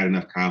we hadn't had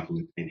enough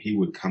conflict, and he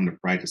would come to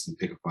practice and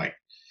pick a fight.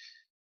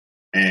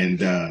 And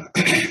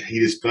he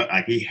just felt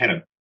like he had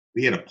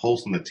a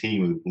pulse on the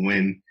team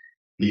when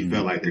he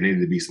felt like there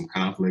needed to be some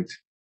conflict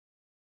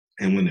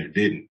and when there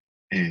didn't.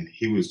 And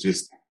he was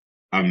just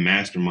a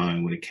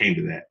mastermind when it came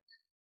to that.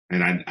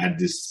 And I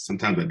just,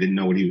 sometimes I didn't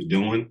know what he was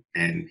doing,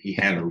 and he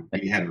had a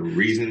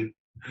reason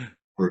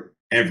for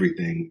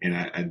everything. And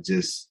I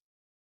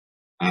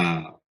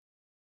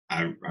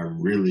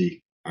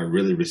really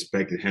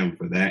respected him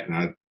for that. And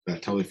I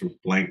totally drew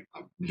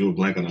a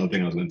blank on the other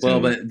thing I was going to tell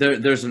you. Well, but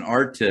there's an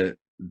art to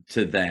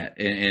that,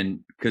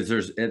 and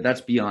because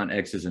that's beyond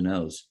X's and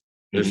O's.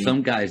 There's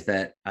some guys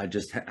that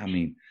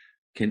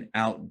can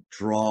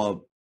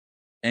outdraw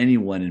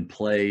anyone in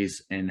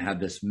plays and have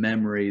this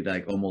memory,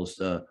 like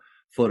almost a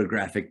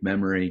photographic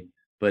memory.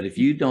 But if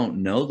you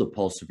don't know the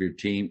pulse of your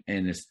team,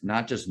 and it's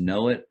not just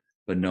know it,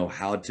 but know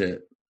how to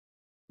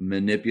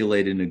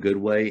manipulate in a good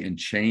way and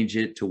change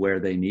it to where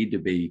they need to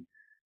be,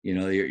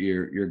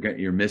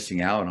 you're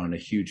missing out on a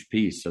huge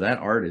piece. So that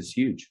art is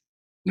huge.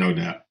 No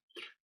doubt.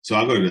 So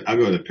I'll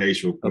go to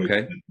pace real quick.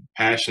 Okay.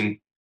 Passion.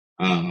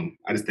 I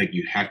just think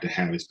you have to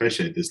have,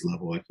 especially at this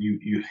level, like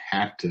you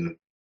have to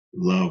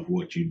love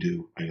what you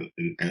do. And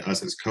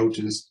us as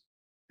coaches,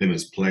 them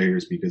as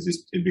players, because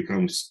it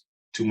becomes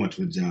too much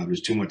of a job.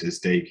 There's too much at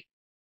stake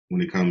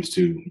when it comes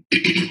to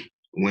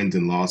wins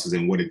and losses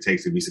and what it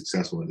takes to be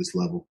successful at this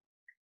level.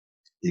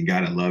 You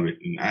gotta love it.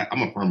 And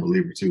I'm a firm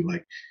believer too.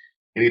 Like,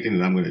 anything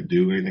that I'm going to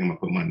do, anything I'm going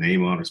to put my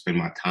name on or spend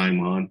my time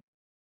on,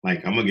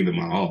 like I'm going to give it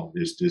my all.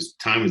 There's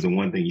time is the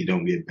one thing you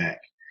don't get back.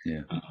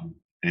 Yeah.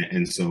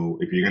 And so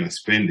if you're going to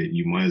spend it,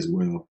 you might as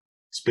well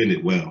spend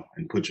it well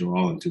and put your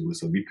all into it.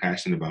 So be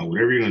passionate about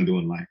whatever you're going to do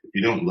in life. If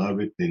you don't love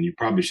it, then you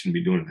probably shouldn't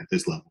be doing it at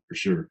this level for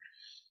sure.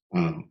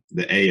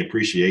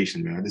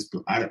 Appreciation, man.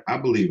 I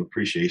believe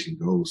appreciation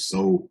goes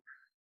so,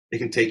 it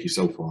can take you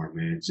so far,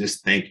 man.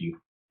 Just thank you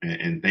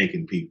and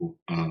thanking people.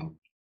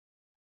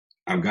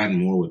 I've gotten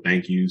more with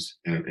thank yous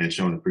and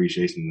showing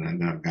appreciation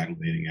than I've gotten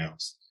with anything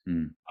else.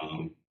 Mm.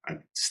 I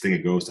just think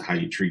it goes to how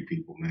you treat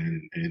people,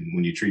 man. And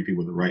when you treat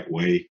people the right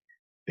way,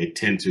 they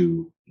tend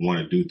to want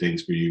to do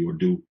things for you or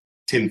do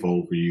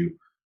tenfold for you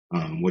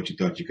what you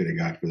thought you could have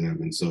got for them.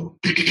 And so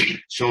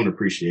showing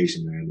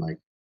appreciation, man, like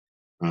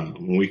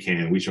when we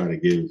can, we try to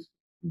give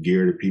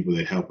gear to people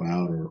that help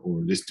out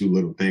or just do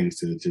little things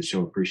to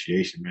show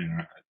appreciation,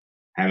 man.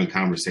 Having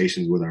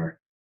conversations with our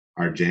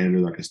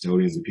janitors, our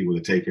custodians, the people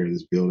that take care of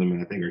this building,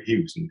 man, I think are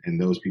huge. And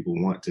those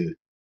people want to,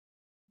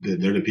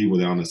 they're the people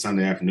that on a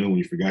Sunday afternoon when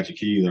you forgot your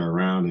keys are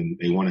around and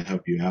they want to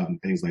help you out and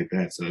things like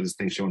that. So I just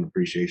think showing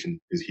appreciation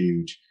is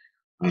huge.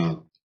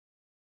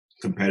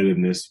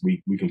 Competitiveness,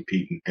 we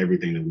compete in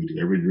everything that we do.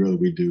 Every drill that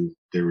we do,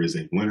 there is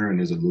a winner and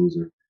there's a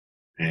loser.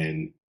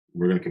 And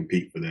we're going to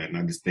compete for that. And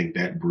I just think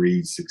that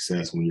breeds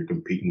success when you're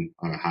competing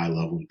on a high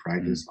level in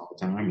practice all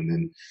the time. And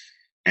then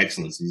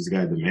excellence, you just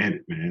got to demand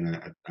it,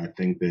 man. I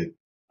think that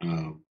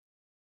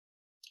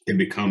it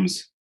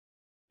becomes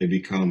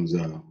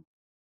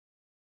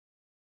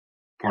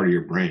part of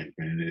your brand,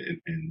 man.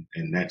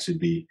 And that should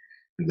be,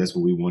 and that's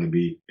what we want to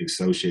be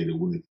associated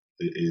with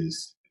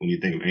is when you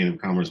think of A&M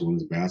Commerce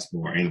women's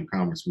basketball or A&M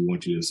Commerce, we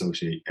want you to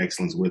associate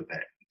excellence with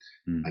that.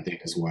 I think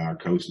that's why our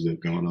coaches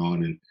have gone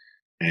on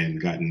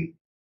and gotten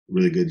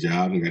really good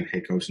jobs and gotten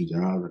head coaching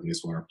jobs. I think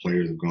that's why our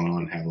players have gone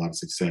on and had a lot of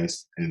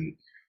success in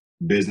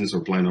business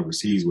or playing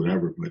overseas,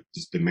 whatever, but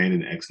just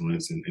demanding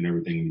excellence in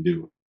everything we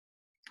do.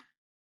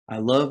 I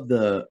love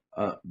the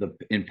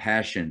in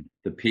passion,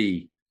 the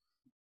P.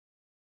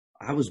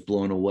 I was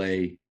blown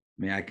away.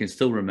 I mean, I can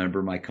still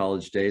remember my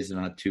college days,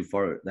 and not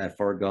that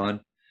far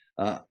gone.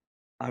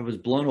 I was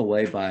blown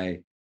away by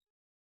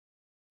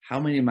how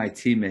many of my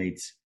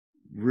teammates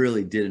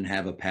really didn't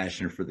have a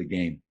passion for the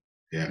game.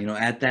 Yeah. You know,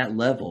 at that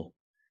level,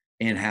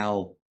 and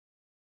how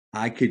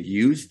I could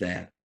use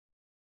that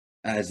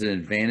as an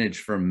advantage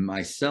for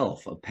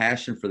myself, a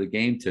passion for the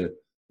game to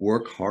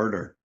work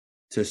harder,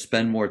 to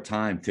spend more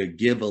time, to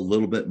give a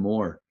little bit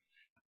more.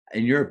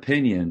 In your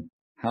opinion,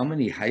 how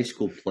many high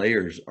school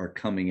players are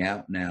coming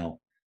out now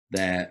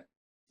that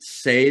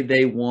say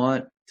they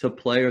want to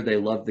play or they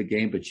love the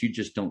game, but you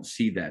just don't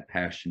see that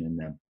passion in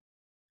them?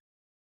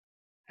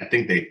 I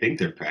think they think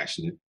they're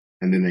passionate,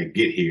 and then they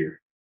get here,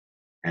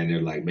 and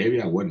they're like,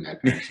 maybe I wasn't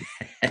that passionate.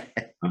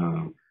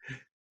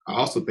 I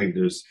also think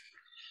there's,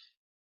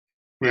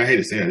 I mean, I hate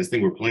to say it, I just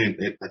think we're playing,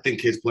 I think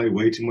kids play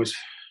way too much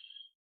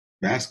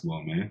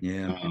basketball, man.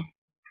 Yeah.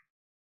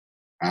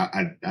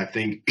 I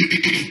think,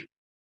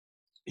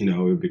 you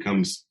know, it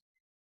becomes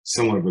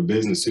somewhat of a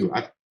business too.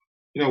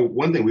 You know,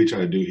 one thing we try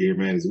to do here,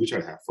 man, is we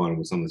try to have fun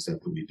with some of the stuff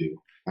that we do.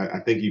 I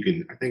think you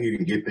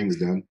can get things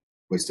done,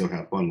 but still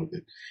have fun with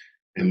it.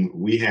 And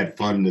we had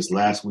fun this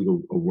last week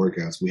of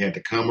workouts. We had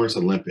the Commerce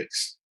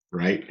Olympics,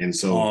 right? And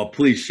so,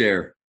 please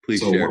share.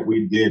 Please share. What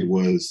we did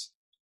was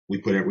we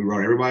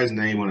wrote everybody's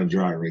name on a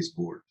dry erase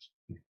board,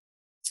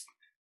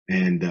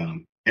 and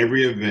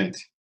every event,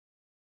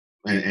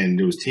 and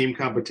there was team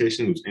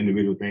competition, there was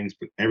individual things,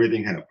 but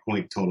everything had a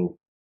point total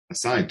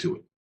assigned to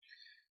it.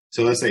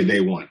 So let's say day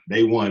one.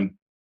 Day one,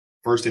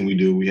 first thing we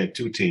do, we had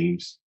two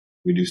teams.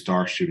 We do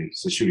star shooting.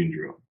 It's a shooting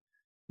drill.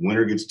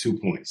 Winner gets 2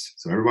 points.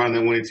 So everybody on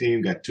that winning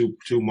team got two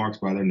marks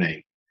by their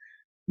name.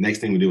 Next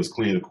thing we do is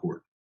clean the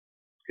court.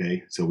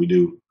 Okay, so we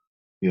do,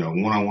 you know,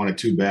 1-on-1 and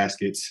 2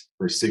 baskets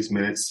for 6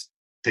 minutes.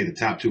 Take the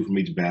top 2 from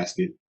each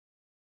basket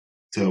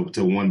to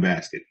 1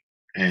 basket.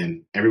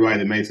 And everybody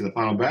that made it to the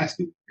final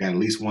basket got at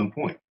least 1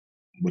 point.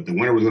 But the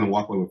winner was going to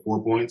walk away with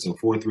 4 points. So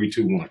 4, 3,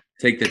 2, 1.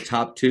 Take the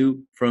top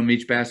 2 from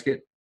each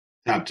basket?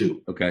 Top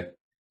 2. Okay.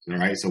 All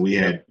right. So we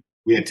had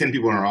 10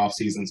 people in our off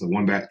season. So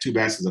 2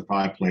 baskets of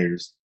 5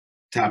 players.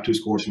 Top 2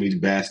 scores from each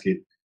basket.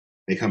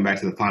 They come back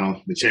to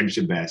the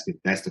championship basket.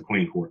 That's the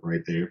queen court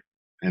right there.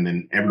 And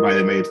then everybody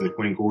that made it to the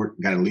queen court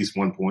got at least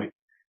 1 point.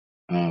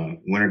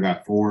 Winner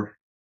got 4.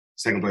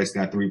 Second place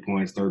got 3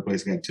 points. Third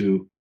place got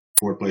 2.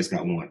 Fourth place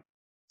got 1.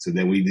 So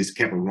then we just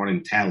kept a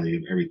running tally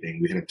of everything.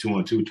 We had a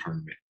 2-on-2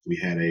 tournament. We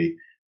had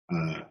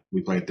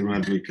we played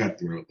 3-on-3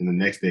 cutthroat. And the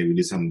next day we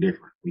did something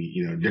different.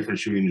 Different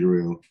shooting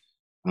drill.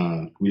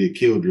 We did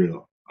kill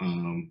drill.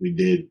 We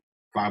did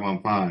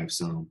 5-on-5.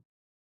 So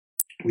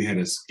we had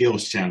a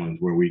skills challenge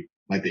where we,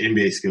 like the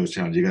NBA skills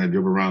challenge, you got to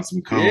dribble around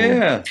some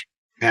cone,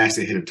 pass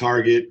it, hit a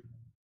target.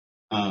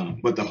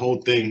 But the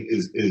whole thing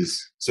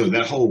is so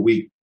that whole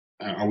week,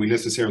 are we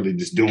necessarily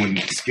just doing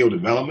skill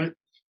development?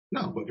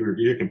 No, but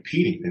you're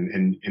competing,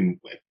 and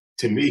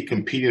to me,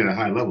 competing at a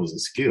high level is a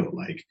skill.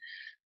 Like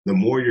the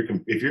more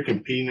if you're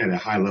competing at a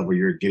high level,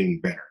 you're getting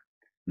better,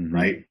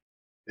 right?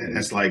 And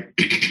that's like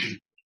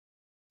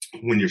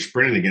when you're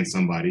sprinting against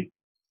somebody,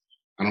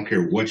 I don't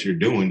care what you're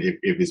doing. If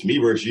it's me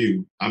versus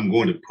you, I'm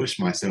going to push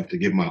myself to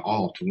give my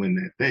all to win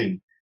that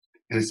thing.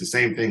 And it's the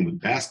same thing with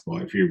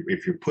basketball. If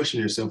you're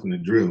pushing yourself in a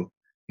drill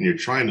and you're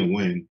trying to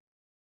win,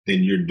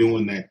 then you're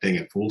doing that thing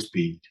at full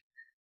speed.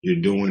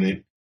 You're doing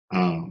it.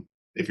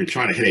 If you're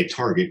trying to hit a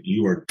target,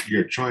 you're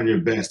trying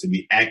your best to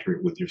be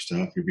accurate with your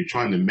stuff. If you're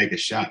trying to make a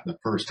shot the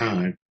first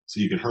time, so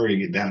you can hurry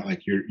and get down,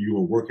 like you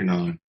were working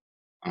on.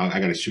 I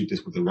got to shoot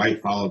this with the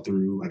right follow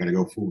through. I got to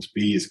go full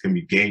speed. It's going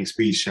to be game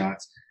speed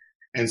shots.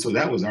 And so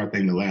that was our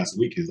thing the last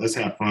week is let's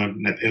have fun.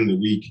 And at the end of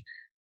the week,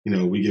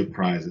 we give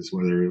prizes,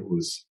 whether it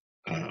was,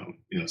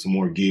 some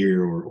more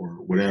gear or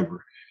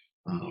whatever.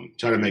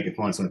 Try to make it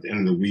fun. So at the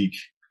end of the week,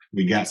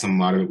 we got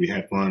some out of it. We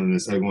had fun. And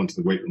instead of going to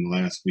the weight room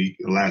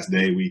the last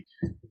day, we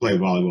played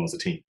volleyball as a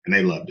team and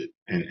they loved it.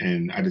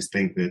 And I just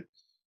think that,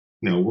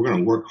 we're going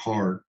to work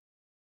hard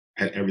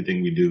at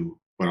everything we do,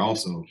 but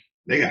also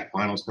they got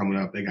finals coming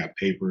up. They got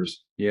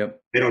papers. Yep.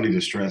 They don't need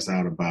to stress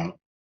out about,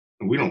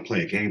 and we don't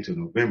play a game till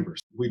November.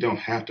 So we don't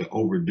have to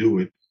overdo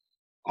it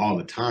all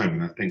the time.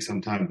 And I think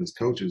sometimes as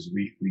coaches,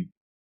 we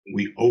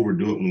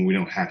overdo it when we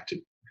don't have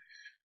to.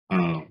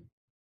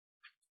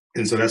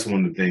 And so that's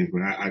one of the things.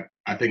 But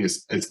I think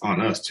it's on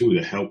us too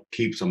to help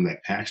keep some of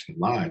that passion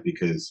alive,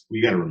 because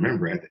we got to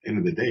remember at the end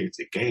of the day, it's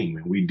a game,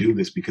 and we do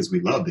this because we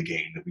love the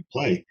game that we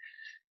play.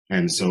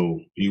 And so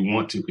you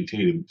want to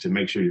continue to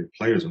make sure your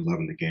players are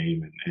loving the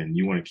game, and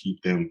you want to keep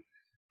them.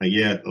 Like,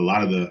 yeah, a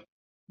lot of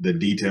the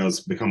details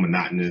become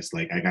monotonous.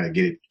 Like, I got to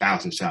get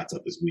 1,000 shots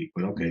up this week,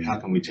 but okay, how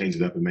can we change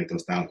it up and make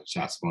those 1,000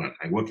 shots fun?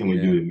 Like, what can we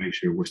do to make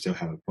sure we're still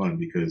having fun?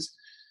 Because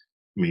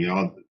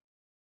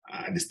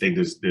I just think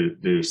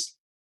there's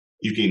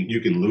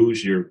you can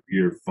lose your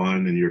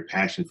fun and your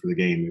passion for the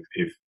game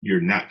if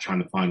you're not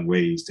trying to find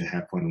ways to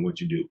have fun in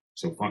what you do.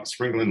 So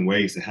sprinkling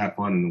ways to have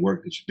fun in the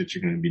work that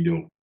you're going to be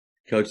doing.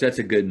 Coach, that's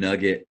a good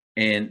nugget.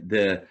 And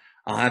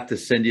I'll have to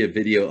send you a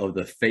video of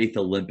the Faith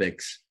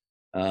Olympics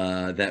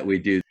that we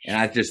do. And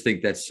I just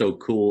think that's so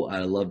cool. I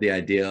love the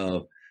idea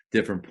of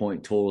different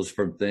point totals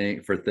for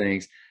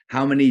things.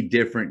 How many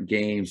different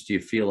games do you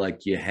feel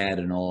like you had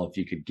in all, if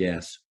you could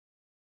guess?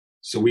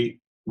 So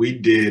we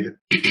did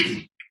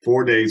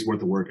 4 days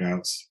worth of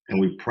workouts, and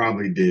we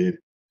probably did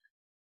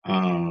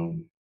 4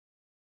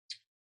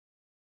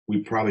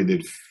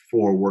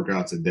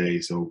 workouts a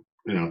day. So,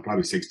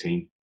 probably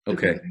 16.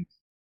 Okay.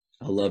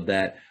 I love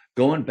that.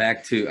 Going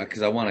back to,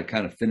 because I want to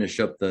kind of finish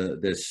up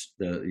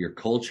your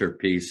culture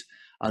piece.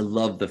 I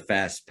love the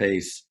fast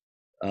pace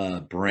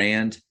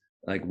brand.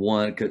 Like,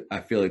 one, I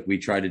feel like we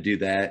try to do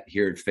that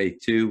here at Faith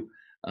too.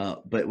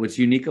 But what's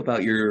unique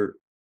about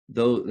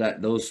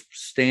those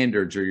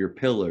standards or your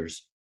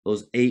pillars,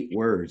 those 8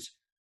 words,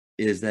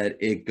 is that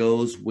it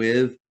goes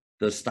with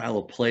the style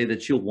of play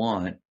that you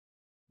want,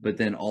 but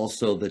then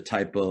also the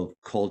type of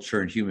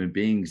culture and human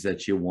beings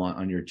that you want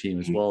on your team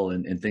as well,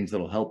 and things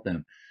that'll help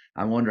them.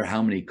 I wonder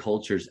how many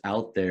cultures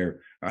out there,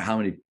 or how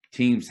many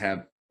teams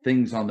have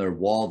things on their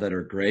wall that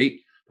are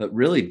great, but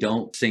really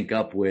don't sync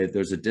up with,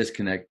 there's a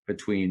disconnect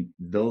between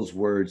those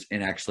words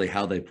and actually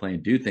how they play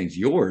and do things.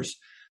 Yours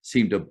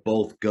seem to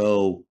both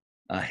go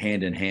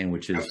hand in hand,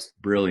 which is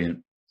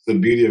brilliant. The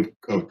beauty of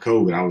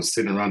COVID, I was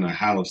sitting around the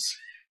house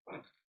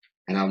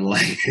and I'm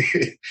like,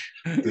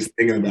 just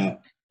thinking about,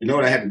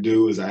 what I had to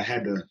do is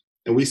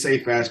and we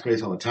say fast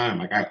pace all the time.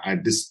 Like,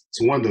 it's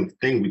one of the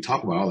things we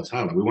talk about all the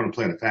time. Like, we want to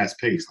play at a fast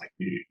pace. Like,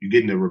 you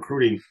get into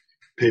recruiting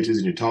pitches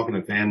and you're talking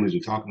to families,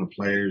 you're talking to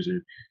players.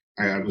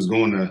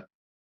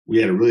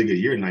 We had a really good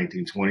year in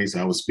 1920, so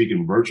I was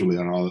speaking virtually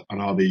on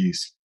all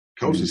these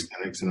coaches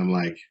clinics, and I'm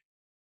like,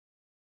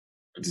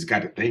 I just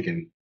got to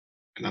thinking,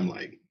 and I'm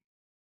like,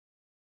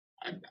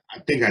 I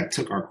think I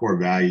took our core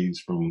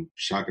values from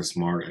Shaka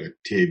Smart at a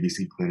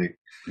TABC clinic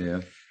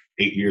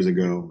 8 years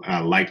ago. And I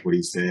liked what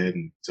he said,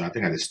 and so I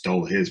think I just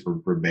stole his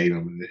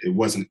verbatim. And it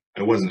wasn't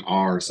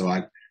ours, so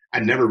I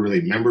never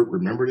really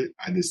remembered it.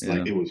 I just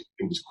like it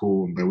was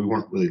cool, but we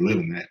weren't really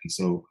living that. And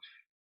so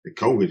the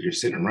COVID, you're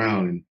sitting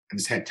around, and I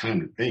just had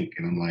time to think,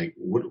 and I'm like,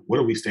 what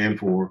do we stand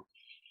for?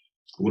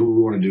 What do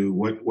we want to do?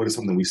 What is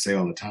something we say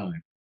all the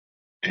time?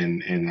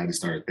 And I just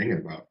started thinking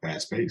about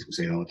fast pace. We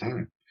say it all the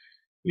time.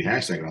 We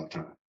hashtag it all the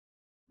time.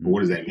 But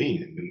what does that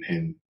mean?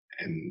 And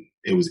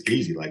it was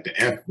easy. Like, the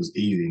F was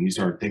easy. And you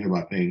start thinking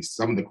about things.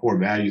 Some of the core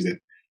values that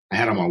I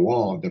had on my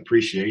wall, the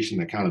appreciation,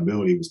 the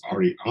accountability, was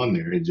already on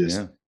there. It just,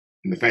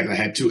 and the fact that I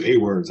had 2 A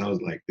words, I was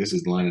like, this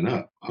is lining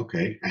up.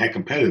 Okay. I had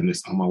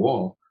competitiveness on my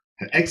wall,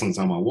 had excellence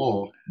on my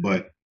wall,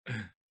 but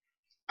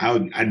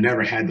I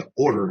never had the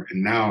order.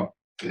 And now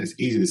it's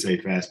easy to say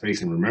fast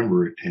pace and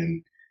remember it.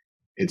 And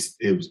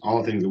it was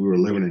all things that we were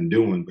living and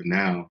doing, but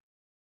now,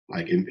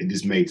 like, it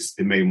just made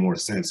more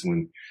sense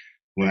when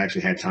I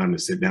actually had time to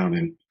sit down,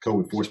 and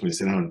COVID forced me to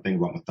sit down and think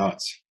about my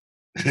thoughts,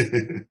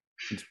 think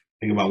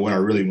about what I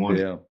really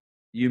wanted. Yeah.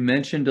 You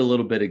mentioned a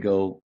little bit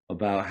ago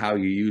about how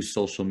you use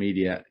social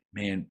media.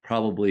 Man,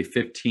 probably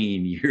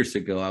 15 years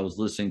ago, I was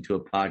listening to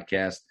a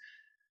podcast.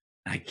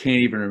 I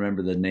can't even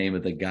remember the name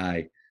of the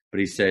guy, but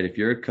he said, if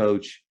you're a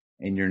coach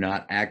and you're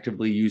not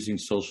actively using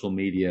social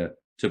media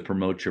to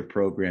promote your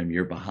program,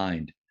 you're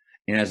behind.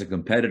 And as a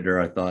competitor,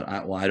 I thought,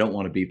 I don't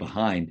want to be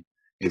behind.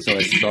 And so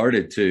I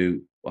started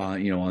to,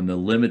 on the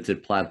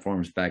limited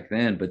platforms back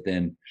then, but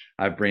then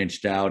I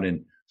branched out.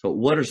 And so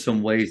what are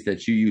some ways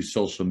that you use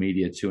social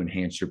media to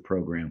enhance your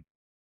program?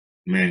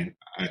 Man,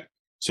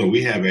 so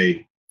we have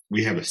a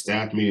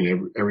staff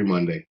meeting every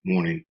Monday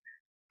morning,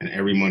 and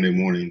every Monday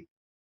morning,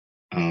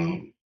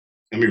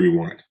 let me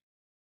rewind.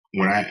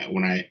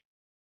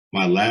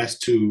 My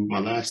last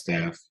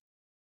staff,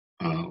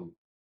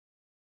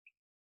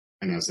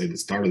 and I say the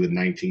start of the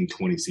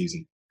 1920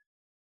 season,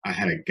 I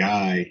had a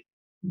guy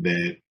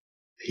that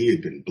he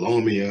had been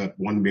blowing me up,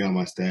 wanted to be on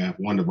my staff,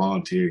 wanted to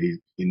volunteer. He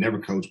never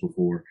coached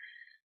before,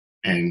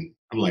 and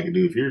I'm like,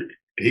 dude,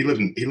 he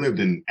lived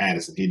in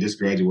Addison. He just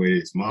graduated.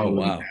 His mom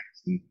lived in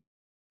Addison,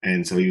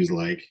 and so he was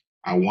like,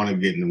 I want to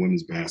get into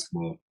women's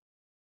basketball.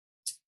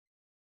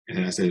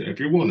 And I said, if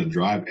you're willing to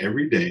drive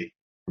every day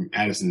from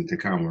Addison to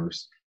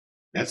Commerce,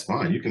 that's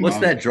fine. You can. What's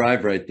that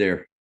drive right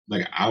there?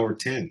 Like an hour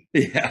 10.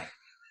 Yeah.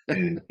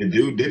 And the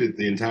dude did it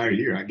the entire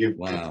year. I give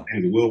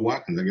Will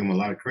Watkins, I give him a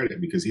lot of credit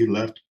because he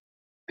left,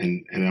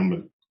 and I'm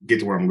gonna get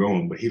to where I'm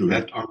going, but he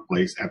left our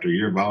place after a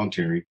year of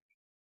volunteering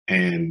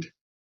and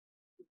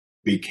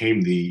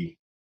became the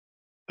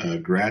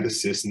grad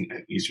assistant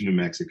at Eastern New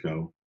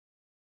Mexico.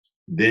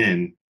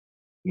 Then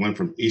went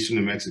from Eastern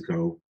New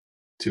Mexico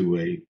to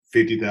a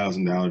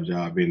 $50,000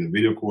 job being the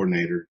video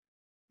coordinator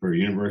for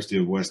University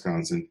of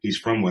Wisconsin. He's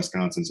from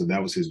Wisconsin, so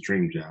that was his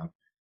dream job.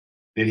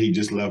 Then he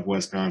just left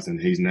Wisconsin.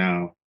 He's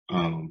now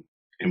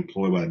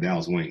employed by the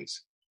Dallas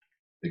Wings.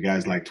 The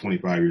guy's like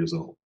 25 years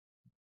old.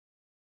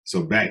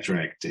 So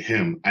backtrack to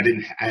him.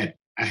 I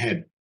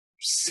had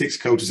 6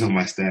 coaches on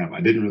my staff. I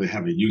didn't really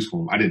have a use for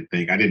them. I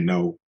didn't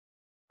know.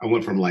 I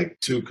went from like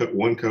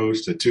 1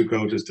 coach to 2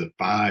 coaches to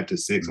 5 to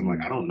 6. I'm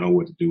like, I don't know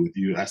what to do with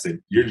you. I said,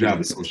 your job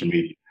is social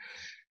media.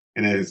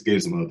 And I just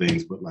gave some other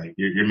things, but like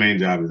your main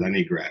job is I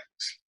need graphics.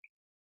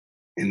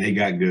 And they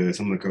got good.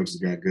 Some of the coaches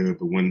got good.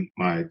 But when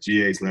my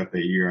GAs left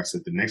that year, I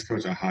said, the next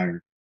coach I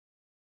hire,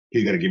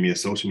 he's got to give me a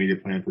social media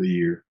plan for the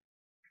year.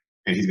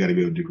 And he's got to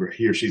be able to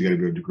he or she's got to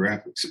be able to do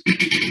graphics.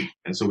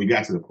 And so we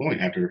got to the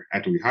point after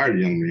we hired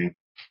a young man,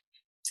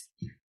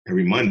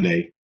 every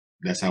Monday,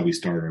 that's how we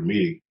started our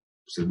meeting.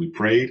 So we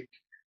prayed,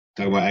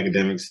 talk about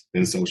academics,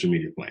 then social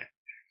media plan.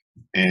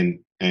 And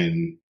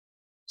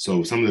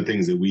so some of the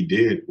things that we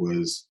did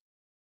was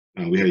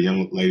we had a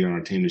young lady on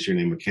our team this year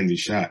named Mackenzie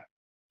Schott,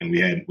 and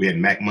we had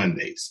Mac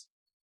Mondays,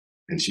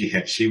 and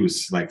she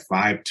was like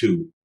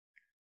 5'2",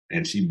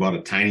 and she bought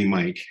a tiny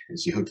mic and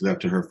she hooked it up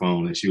to her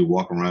phone, and she would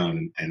walk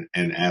around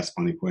and ask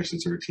funny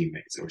questions to her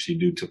teammates, or she'd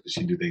do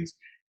things.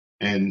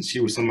 And she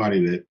was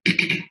somebody that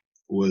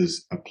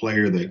was a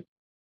player that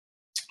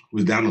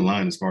was down the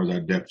line as far as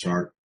our depth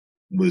chart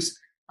was.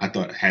 I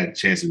thought had a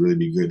chance to really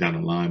be good down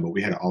the line, but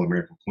we had an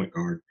All-American point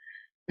guard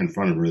in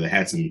front of her that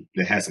had some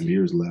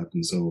years left,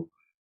 and so.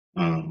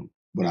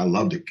 But I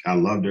loved it. I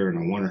loved her, and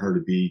I wanted her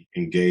to be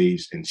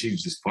engaged, and she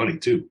was just funny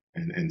too.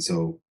 And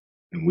so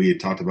we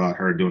had talked about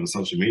her doing a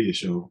social media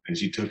show, and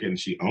she took it and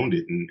she owned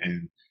it,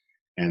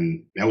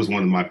 and that was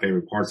one of my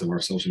favorite parts of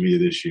our social media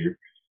this year.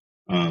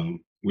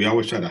 We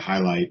always try to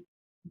highlight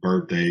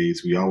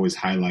birthdays. We always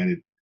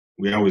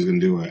gonna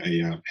do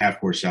a half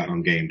court shot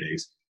on game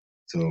days,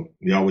 so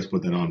we always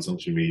put that on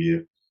social media.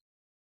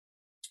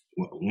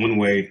 One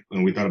way,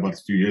 and we thought about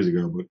this a few years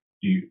ago, but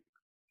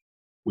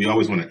we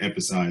always want to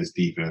emphasize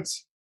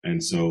defense.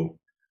 And so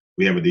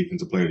we have a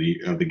defensive player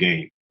of the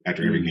game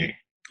after every game.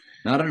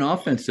 Not an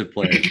offensive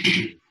player.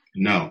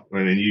 No. I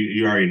mean,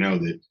 you already know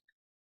that,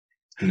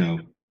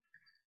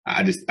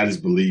 I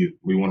just believe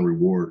we want to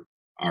reward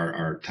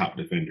our top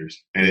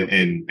defenders.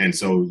 And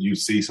so you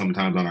see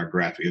sometimes on our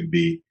graphic, it'd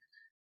be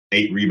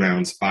 8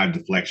 rebounds, 5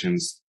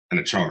 deflections, and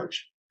a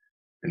charge.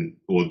 And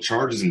well,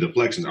 charges and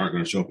deflections aren't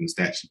going to show up in the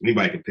stat sheet.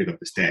 Anybody can pick up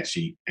the stat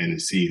sheet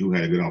and see who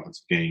had a good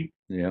offensive game.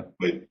 Yeah.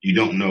 But you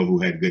don't know who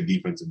had good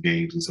defensive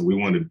games. And so we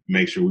wanted to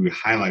make sure we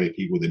highlighted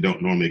people that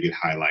don't normally get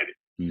highlighted.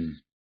 Mm.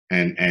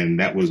 And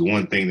that was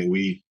one thing that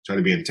we try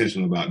to be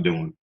intentional about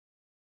doing.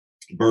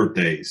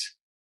 Birthdays.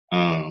 We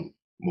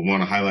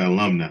want to highlight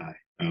alumni,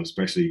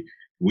 especially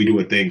we do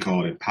a thing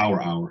called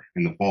Empower Hour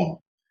in the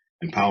fall.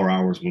 Empower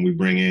Hours when we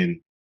bring in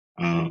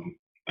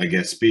a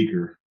guest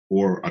speaker,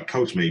 or a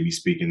coach may be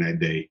speaking that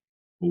day,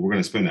 but we're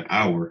going to spend an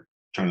hour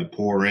trying to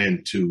pour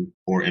into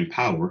or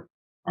empower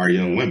our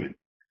young women.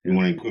 We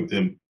want to equip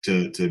them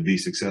to be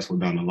successful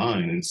down the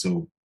line. And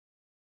so,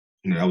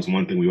 that was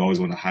one thing we always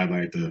want to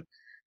highlight, the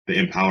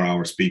Empower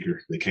Hour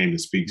speaker that came to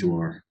speak to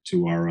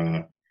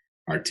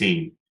our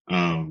team.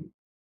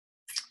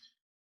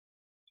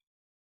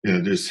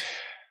 There's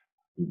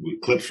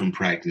clips from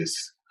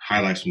practice,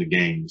 highlights from the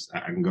games. I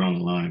can go on the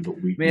line, but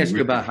let me ask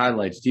you about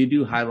highlights. Do you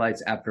do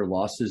highlights after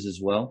losses as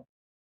well?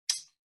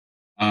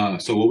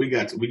 So what we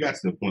got to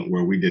the point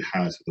where we did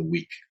highlights of the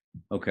week.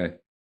 Okay.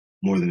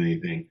 More than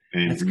anything.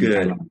 And that's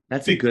good.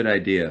 That's a good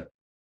idea.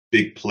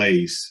 Big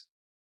plays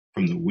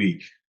from the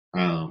week.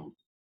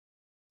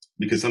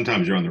 Because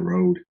sometimes you're on the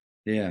road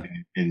Yeah.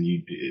 and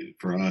you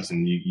for us,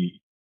 and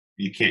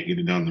you can't get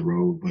it down the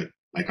road. But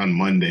like on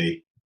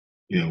Monday,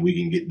 we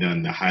can get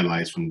done the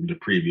highlights from the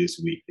previous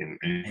week,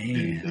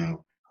 Man, I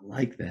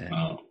like that.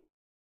 uh,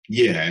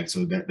 yeah, and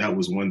so that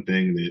was one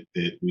thing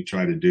that we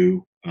try to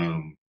do.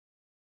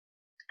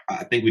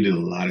 I think we did a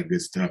lot of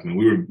good stuff, and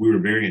we were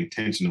very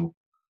intentional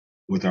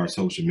with our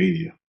social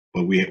media,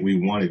 but we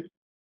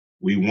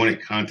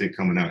wanted content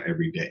coming out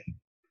every day.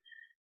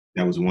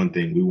 That was one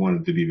thing. We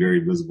wanted to be very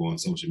visible on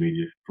social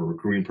media for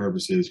recruiting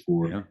purposes.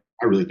 Yeah.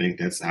 I really think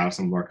that's how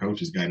some of our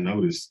coaches got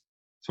noticed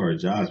as far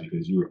as jobs,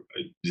 because you were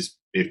just,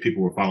 if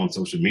people were following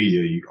social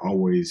media, you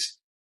always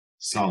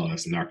saw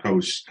us. And our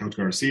Coach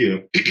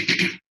Garcia,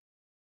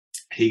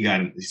 he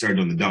started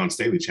doing the Don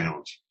Staley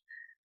challenge.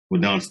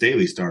 When Don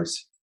Staley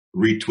starts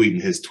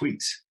retweeting his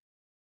tweets,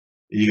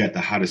 you got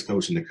the hottest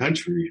coach in the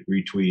country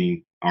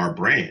retweeting our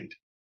brand,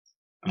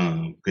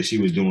 because she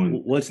was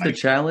doing, What's the like,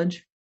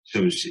 challenge?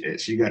 so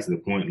she got to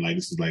the point, like,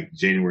 this is like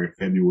January,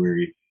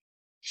 February.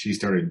 She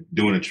started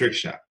doing a trick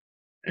shot.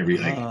 She'd be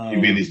in Oh,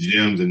 these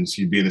gyms and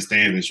she'd be in the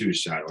stands and shoot a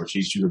shot, or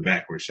she'd shoot a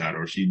backward shot,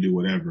 or she'd do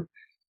whatever.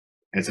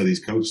 And so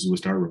these coaches would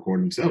start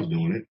recording themselves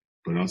doing it,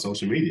 put it on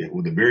social media.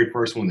 Well, the very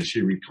first one that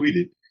she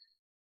retweeted,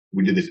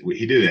 we did this.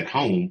 He did it at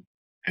home,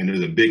 and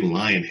there's a big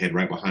lion head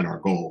right behind our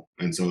goal.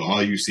 And so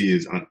all you see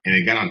is, and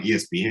it got on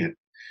ESPN.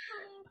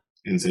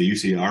 And so you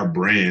see our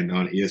brand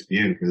on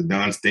ESPN because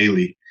Don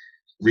Staley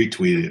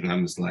retweeted it, and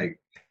I'm just like,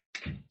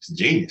 it's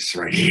genius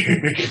right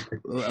here.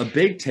 a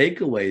big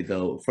takeaway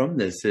though from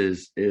this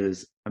is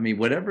I mean,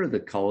 whatever the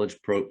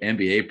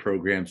NBA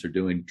programs are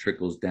doing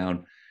trickles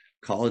down,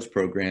 college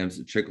programs,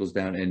 it trickles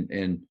down,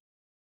 and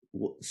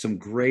some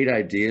great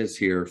ideas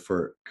here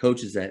for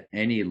coaches at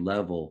any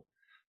level.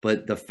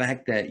 But the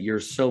fact that you're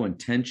so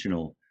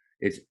intentional,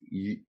 it's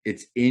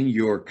in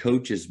your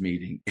coaches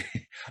meeting,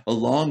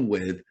 along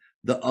with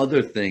the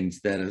other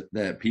things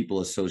that people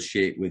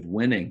associate with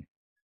winning.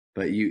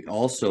 But you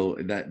also,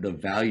 that the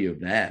value of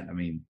that, I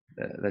mean,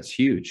 that's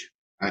huge.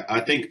 I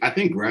think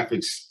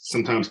graphics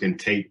sometimes can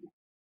take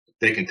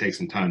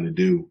some time to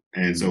do.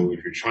 And so Mhm.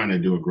 if you're trying to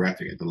do a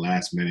graphic at the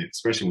last minute,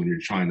 especially when you're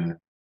trying to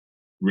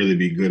really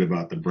be good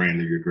about the brand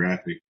of your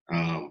graphic,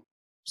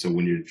 so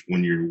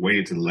when you're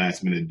waiting to the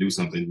last minute to do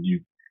something,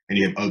 you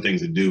have other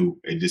things to do,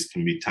 it just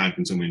can be time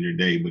consuming in your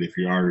day. But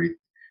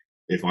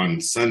if on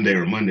Sunday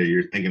or Monday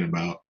you're thinking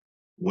about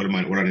what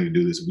I need to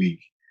do this week,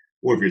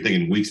 or if you're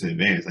thinking weeks in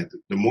advance, like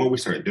the more we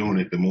started doing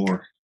it, the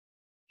more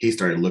he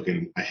started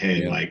looking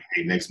ahead. Yeah. Like,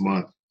 hey, next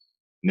month,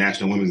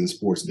 National Women's and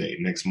Sports Day.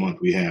 Next month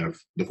we have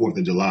the 4th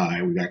of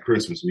July. We got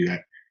Christmas.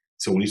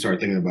 So when you start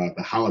thinking about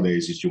the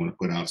holidays that you want to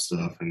put out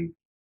stuff, and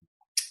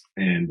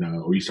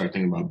or you start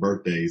thinking about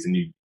birthdays, and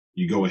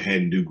you go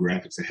ahead and do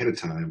graphics ahead of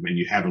time, and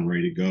you have them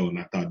ready to go. And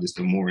I thought just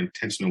the more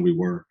intentional we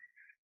were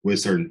with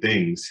certain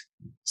things,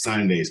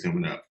 signing day is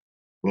coming up,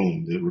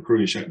 boom, the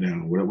recruiting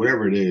shutdown,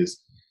 whatever it is,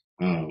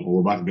 or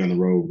we're about to be on the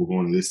road, we're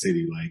going to this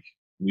city, like,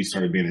 we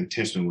started being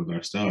intentional with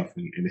our stuff,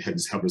 and it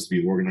just helped us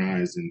be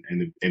organized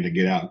and to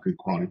get out good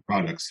quality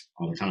products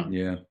all the time.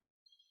 Yeah.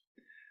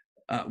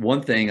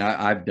 One thing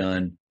I've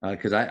done,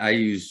 because I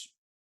use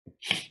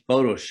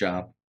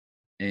Photoshop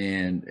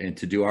and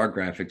to do our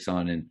graphics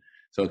on, and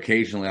so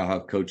occasionally I'll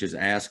have coaches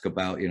ask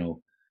about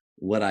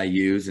what I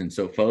use, and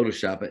so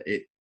Photoshop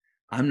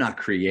I'm not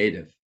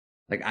creative.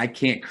 Like, I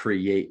can't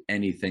create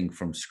anything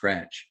from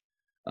scratch.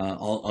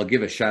 I'll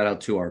give a shout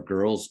out to our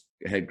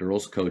head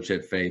girls coach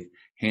at Faith,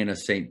 Hannah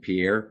St.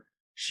 Pierre.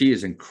 She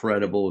is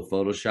incredible with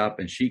Photoshop,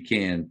 and she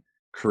can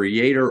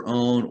create her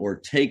own or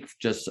take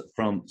just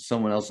from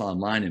someone else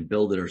online and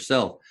build it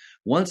herself.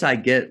 Once I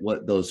get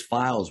what those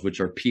files, which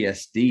are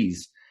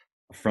PSDs,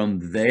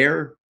 from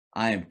there,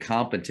 I am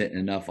competent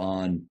enough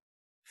on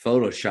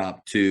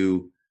Photoshop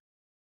to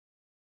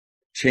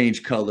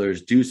change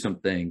colors, do some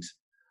things.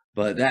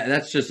 But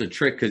that's just a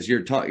trick, because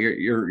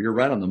you're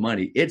right on the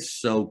money. It's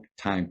so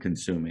time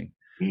consuming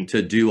Mm.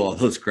 to do all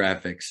those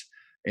graphics.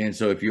 And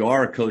so if you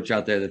are a coach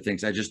out there that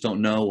thinks, I just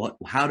don't know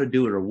how to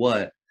do it or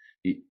what,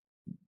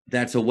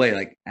 that's a way.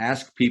 Like,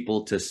 ask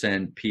people to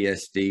send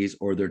PSDs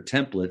or their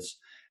templates,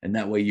 and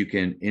that way you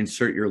can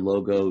insert your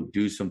logo,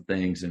 do some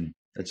things, and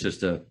that's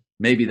just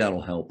maybe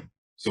that'll help.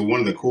 So one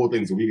of the cool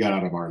things that we got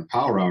out of our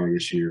Empower Hour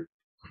this year,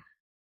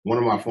 one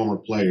of my former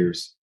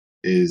players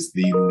is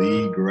the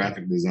lead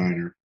graphic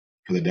designer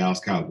for the Dallas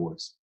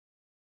Cowboys.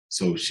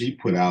 So she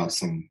put out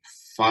some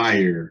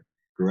fire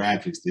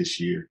graphics this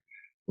year.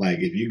 Like,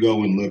 if you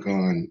go and look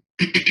on,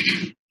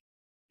 I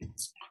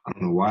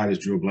don't know why I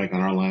just drew a blank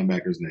on our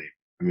linebacker's name.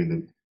 I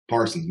mean,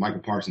 Michael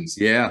Parsons.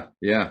 Yeah,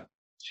 yeah.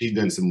 She's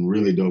done some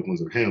really dope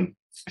ones with him.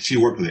 She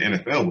worked with the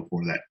NFL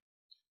before that.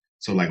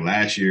 So like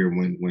last year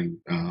when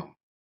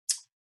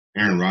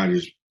Aaron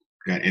Rodgers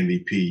got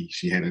MVP,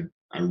 she had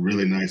a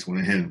really nice one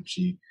of him.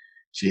 She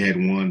had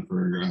one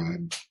for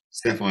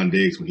Stephon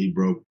Diggs when he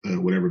broke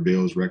whatever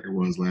Bill's record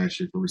was last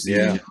year for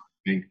receiving. Yeah.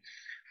 I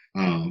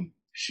think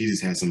she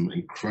just has some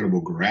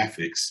incredible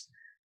graphics.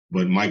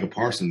 But Micah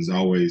Parsons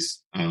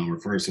always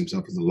refers to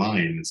himself as a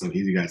lion, and so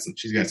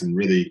she's got some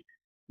really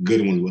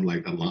good ones with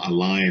like a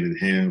lion and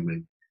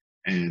him,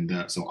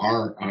 so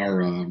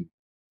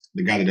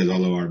the guy that does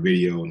all of our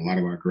video and a lot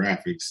of our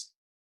graphics,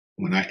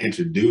 when I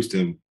introduced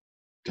him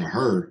to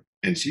her,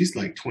 and she's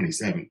like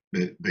 27,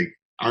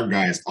 our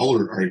guy is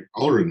older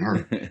than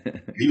her.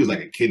 He was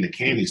like a kid in a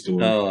candy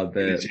store. Oh, I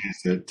bet. A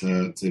chance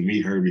to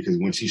meet her, because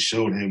when she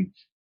showed him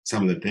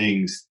some of the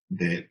things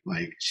that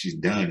like she's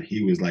done,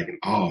 he was like in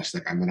awe. She's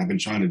like, I mean, I've been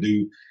trying to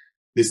do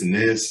this and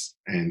this,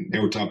 and they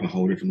were talking a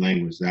whole different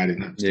language that I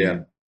didn't understand. Yeah.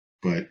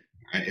 But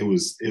it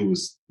was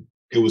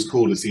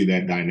cool to see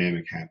that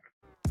dynamic happen.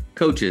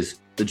 Coaches,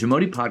 the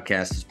Jamodi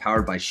podcast is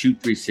powered by Shoot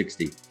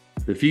 360.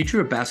 The future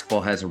of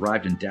basketball has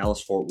arrived in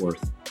Dallas-Fort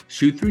Worth.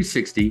 Shoot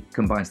 360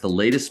 combines the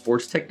latest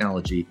sports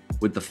technology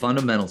with the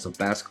fundamentals of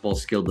basketball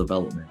skill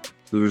development.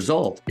 The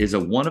result is a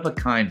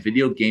one-of-a-kind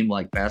video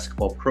game-like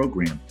basketball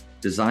program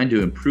designed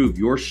to improve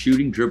your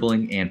shooting,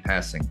 dribbling, and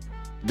passing.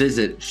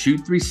 Visit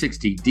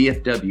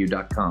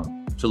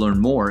shoot360dfw.com to learn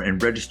more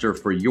and register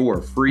for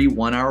your free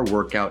 1-hour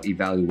workout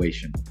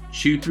evaluation.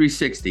 Shoot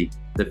 360,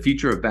 the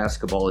future of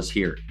basketball is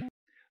here.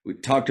 We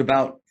talked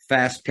about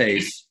fast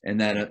pace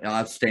and that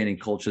outstanding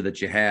culture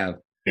that you have.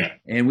 Yeah.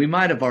 And we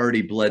might have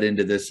already bled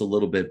into this a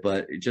little bit,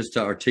 but just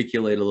to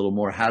articulate a little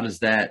more, how does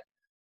that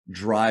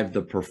drive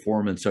the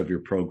performance of your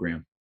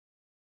program?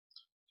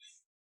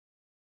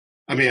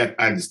 I mean,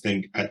 I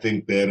think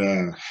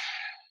that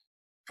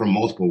from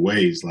multiple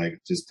ways,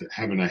 like just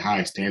having a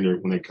high standard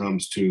when it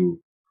comes to,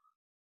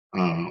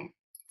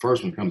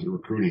 first when it comes to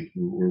recruiting,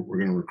 we're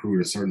going to recruit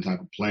a certain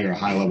type of player, a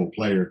high level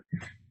player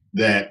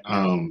that,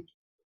 I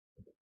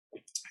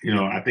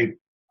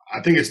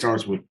think it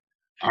starts with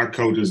our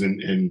coaches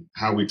and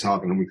how we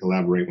talk and how we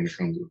collaborate when it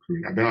comes to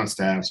recruiting. I've been on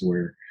staffs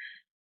where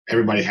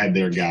everybody had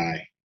their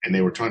guy and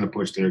they were trying to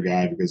push their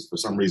guy because for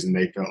some reason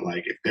they felt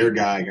like if their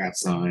guy got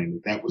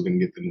signed, that was going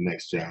to get them the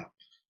next job.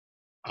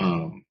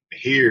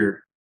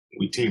 Here,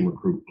 we team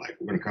recruit. Like,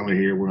 we're going to come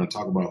in here, we're going to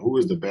talk about who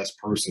is the best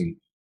person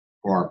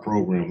for our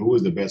program, who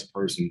is the best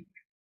person.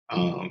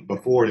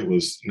 Before it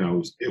was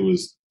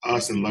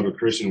us and Lubbock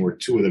Christian were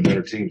two of the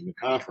better teams in the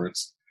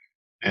conference.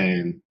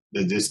 And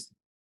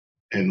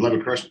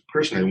Lubbock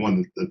Christian had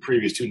won the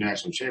previous 2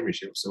 national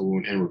championships. So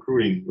when in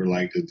recruiting, we're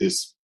like, did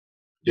this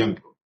young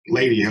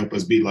lady help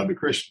us beat Lubbock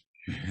Christian?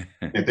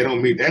 If they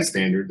don't meet that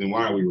standard, then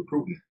why are we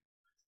recruiting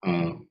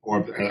them? Or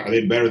are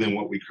they better than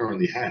what we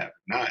currently have?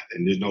 Not,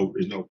 and there's no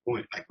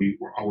point. Like,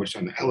 we're always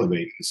trying to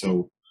elevate. And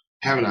so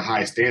having a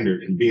high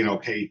standard and being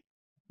okay,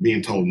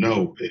 being told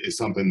no is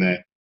something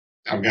that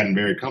I've gotten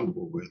very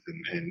comfortable with,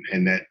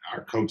 and that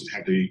our coaches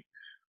have to be.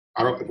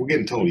 If we're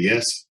getting told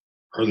yes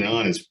early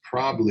on,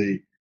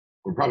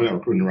 we're probably not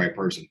recruiting the right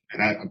person.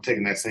 And I'm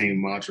taking that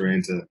same mantra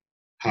into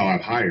how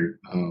I've hired.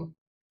 I'm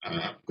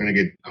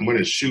going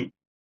to shoot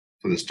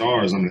for the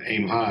stars. I'm going to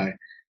aim high.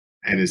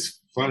 And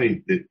it's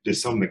funny that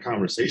just some of the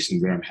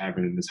conversations that I'm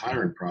having in this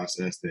hiring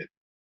process that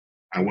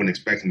I wasn't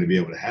expecting to be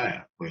able to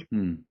have. But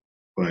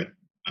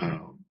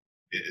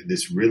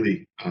this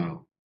really,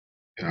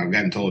 I've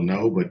gotten told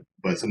no,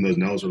 but some of those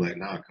no's are like,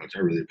 nah, coach, I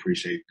really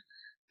appreciate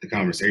the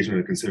conversation or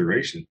the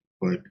consideration.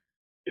 But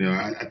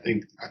I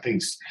think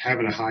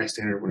having a high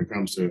standard when it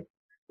comes to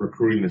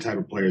recruiting the type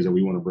of players that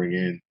we want to bring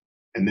in,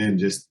 and then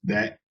just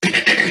that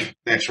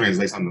that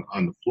translates on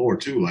the floor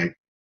too. Like,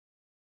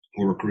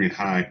 we're recruiting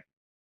high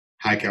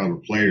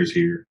caliber players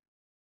here,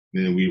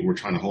 and then we're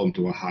trying to hold them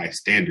to a high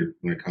standard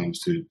when it comes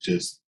to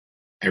just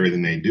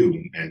everything they do.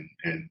 And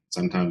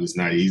sometimes it's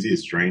not easy;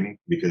 it's draining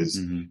because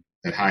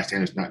that high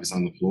standard is not just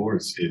on the floor;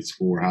 it's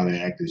for how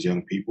they act as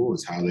young people,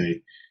 it's how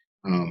they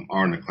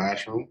are in the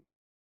classroom.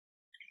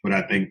 But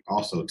I think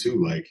also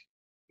too, like,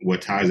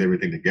 what ties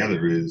everything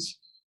together is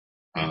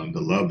the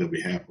love that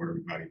we have for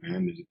everybody,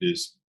 man. It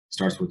just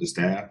starts with the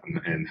staff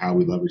and how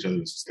we love each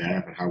other as a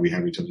staff and how we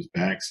have each other's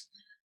backs.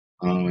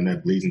 And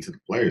that bleeds into the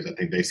players. I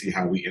think they see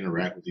how we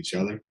interact with each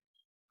other,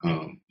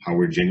 how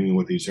we're genuine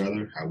with each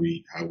other, how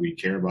we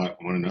care about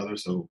one another.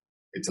 So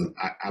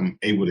I'm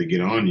able to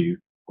get on you,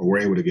 or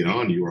we're able to get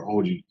on you, or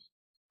hold you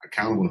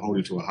accountable and hold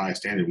you to a high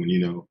standard when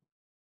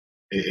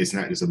it's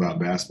not just about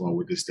basketball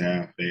with the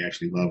staff. They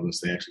actually love us.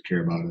 They actually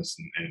care about us.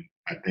 And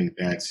I think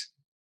that's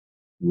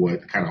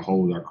what kind of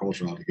holds our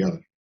culture all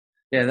together.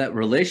 Yeah, that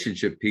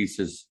relationship piece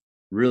is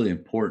really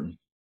important,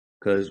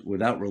 because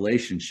without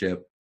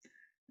relationship,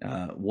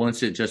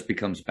 once it just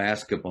becomes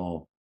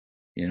basketball,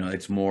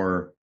 it's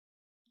more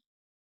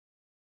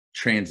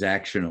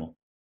transactional.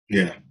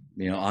 Yeah.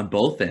 On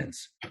both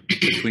ends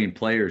between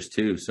players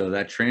too. So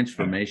that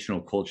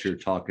transformational culture you're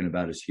talking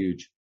about is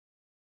huge.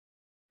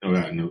 Oh,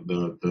 yeah, no,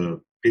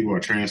 the people are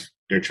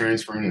they're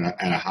transferring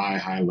at a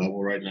high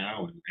level right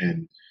now,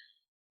 and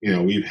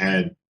we've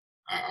had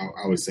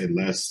I would say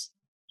less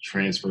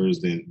transfers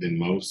than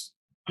most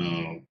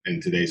in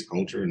today's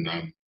culture, and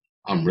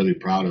I'm really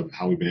proud of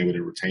how we've been able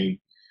to retain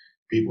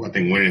people. I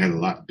think winning has a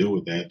lot to do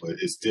with that, but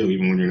it's still,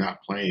 even when you're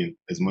not playing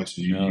as much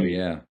as you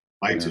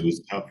like to,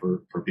 it's tough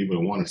for people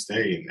to want to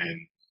stay,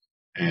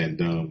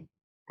 and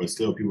but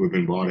still people have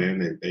been bought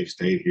in. They've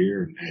stayed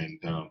here, and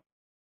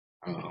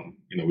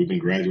we've been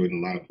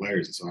graduating a lot of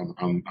players, so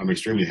I'm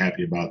extremely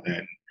happy about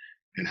that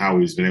and how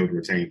we've been able to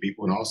retain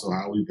people, and also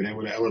how we've been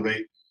able to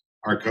elevate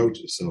our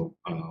coaches. So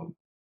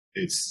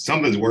it's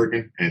something's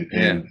working, and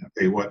I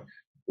tell you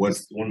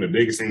what's one of the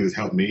biggest things that's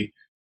helped me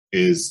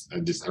is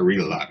I read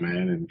a lot,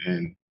 man,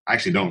 and I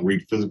actually don't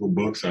read physical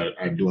books.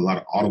 I do a lot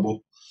of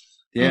Audible.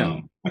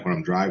 Like when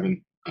I'm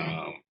driving,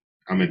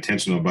 I'm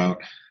intentional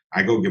about.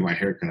 I go get my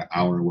hair cut an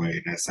hour away,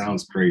 and that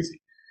sounds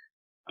crazy.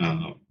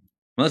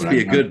 Must be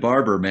a good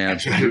barber, man.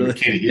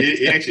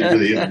 He actually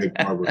really is a good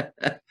barber.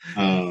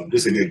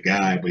 Just a good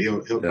guy, but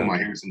he'll come out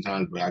here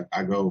sometimes. But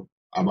I go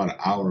about an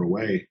hour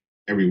away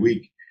every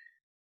week,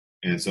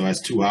 and so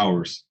that's 2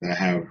 hours that I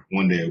have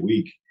one day a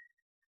week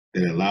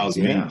that allows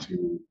me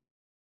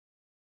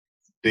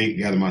to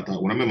gather my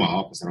thought. When I'm in my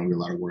office, I don't get a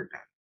lot of work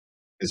done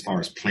as far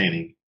as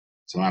planning.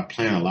 So I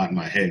plan a lot in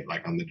my head,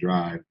 like on the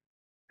drive,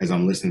 as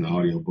I'm listening to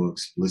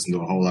audiobooks, listen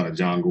to a whole lot of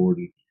John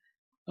Gordon.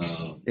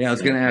 I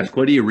was going to ask,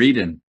 what are you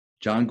reading?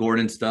 John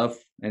Gordon stuff?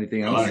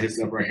 Anything else? A lot of his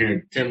stuff right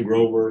here. Tim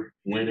Grover,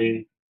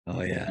 Winning.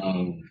 Oh, yeah.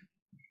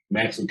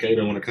 Max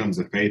Lucado when it comes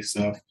to faith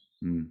stuff.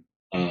 But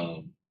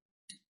I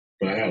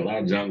got a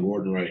lot of John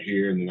Gordon right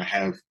here. And then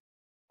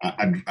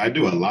I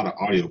do a lot of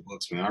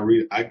audiobooks,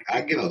 man.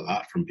 I get a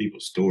lot from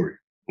people's story.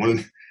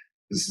 This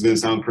is going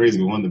to sound crazy,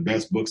 but one of the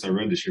best books I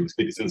read this year was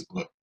 50 Cent's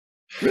book.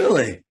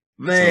 Really?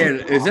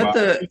 Man, so,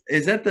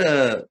 is that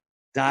the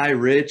Die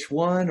Rich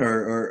one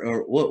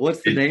or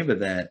what's the name of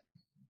that?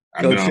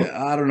 Coach,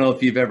 I don't know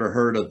if you've ever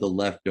heard of The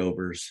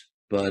Leftovers,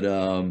 but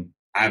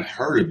I've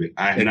heard of it.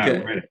 I have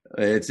not read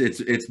it.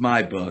 It's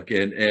my book,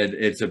 and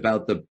it's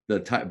about the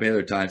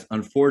Baylor Times.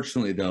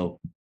 Unfortunately,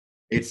 though,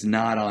 it's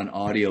not on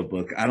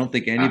audiobook. I don't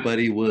think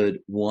anybody would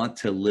want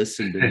to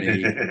listen to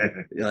me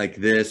like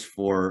this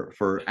for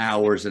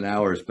hours and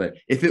hours. But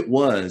if it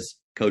was,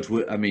 Coach,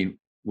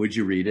 would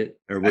you read it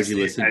or would you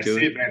listen to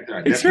it? it back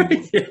there. It's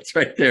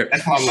right there.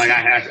 That's why I'm like,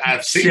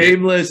 I've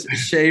seen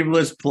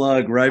shameless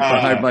plug right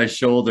behind my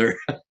shoulder.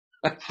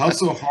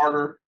 Hustle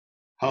Harder,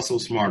 Hustle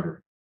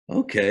Smarter.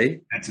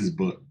 Okay. That's his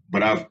book.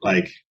 But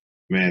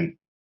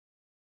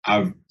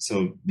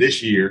so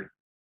this year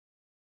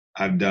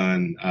I've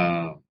done,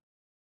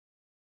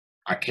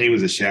 I Came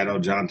as a Shadow,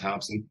 John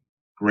Thompson.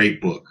 Great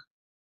book.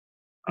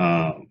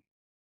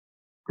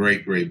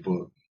 Great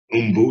book.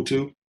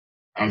 Ubuntu.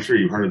 I'm sure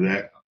you've heard of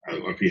that.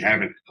 If you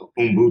haven't,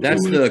 Ubuntu.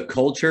 That's the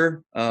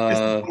culture. It's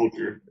the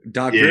culture.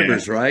 Doc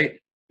Rivers, right?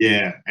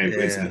 Yeah, and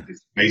it's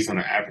based on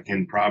an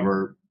African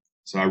proverb.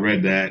 So I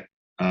read that.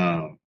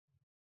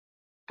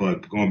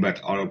 But going back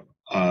to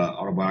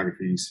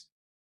autobiographies,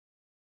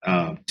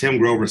 Tim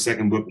Grover's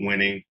second book,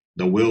 Winning,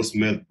 the Will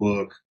Smith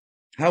book.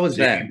 How was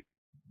that?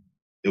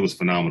 It was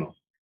phenomenal.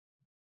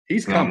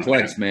 He's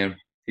complex, man.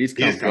 He's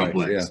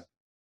complex. Yeah.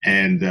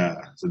 And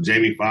so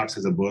Jamie Foxx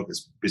has a book.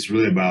 It's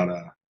really about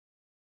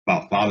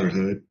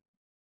fatherhood.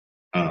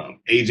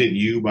 Agent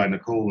U by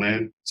Nicole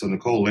Lynn. So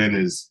Nicole Lynn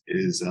is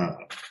a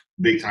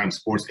big time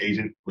sports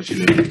agent, but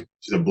she's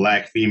a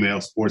Black female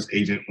sports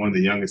agent, one of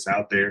the youngest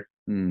out there,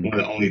 one of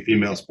the only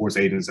female sports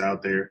agents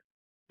out there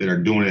that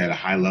are doing it at a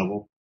high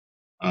level.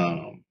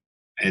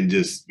 And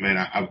just, man,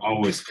 I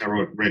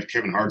read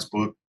Kevin Hart's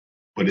book,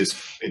 but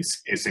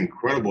it's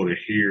incredible to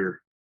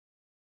hear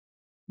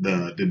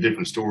the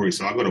different stories.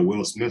 So I go to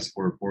Will Smith's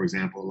for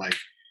example, like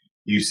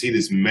you see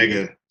this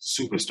mega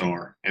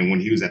superstar, and when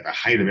he was at the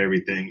height of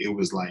everything, it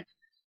was like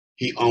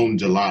he owned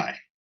July,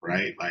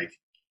 right? Like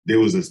there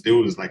was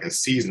like a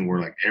season where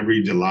like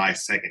every July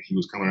 2nd he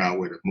was coming out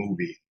with a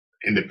movie,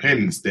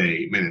 Independence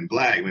Day, Men in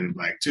Black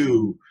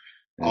 2,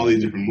 all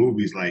these different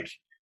movies, like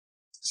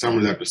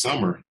summers after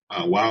summer.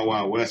 Wild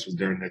Wild West was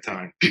during that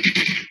time.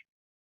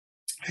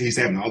 He's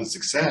having all the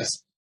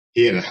success.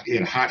 He had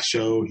a hot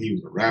show. He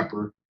was a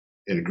rapper.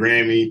 He had a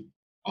Grammy.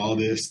 All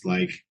this,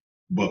 like,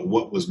 but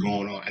what was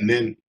going on? And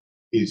then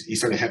he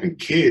started having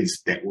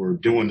kids that were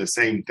doing the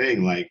same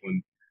thing. Like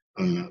when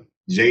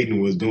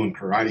Jaden was doing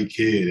Karate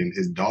Kid, and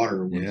his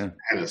daughter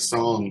had a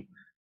song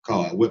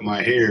called "Whip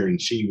My Hair,"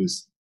 and she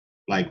was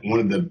like one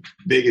of the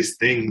biggest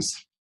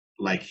things.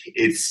 Like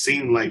it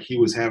seemed like he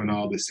was having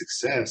all this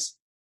success,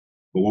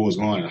 but what was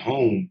going on at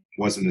home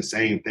wasn't the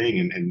same thing,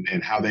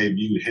 and how they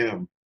viewed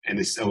him. And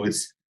I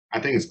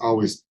think it's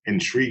always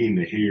intriguing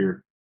to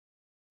hear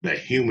the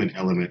human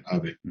element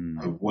of it,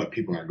 of what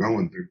people are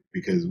going through,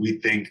 because we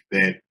think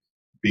that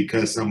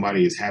because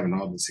somebody is having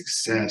all the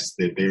success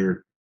that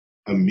they're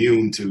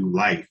immune to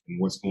life and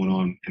what's going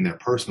on in their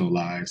personal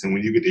lives. And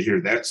when you get to hear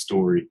that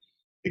story,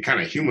 it kind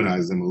of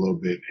humanizes them a little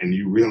bit, and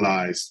you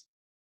realize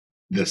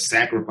the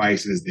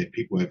sacrifices that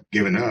people have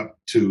given up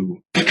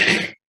to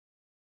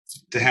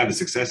have the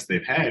success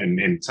they've had.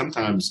 And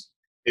sometimes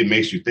it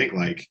makes you think,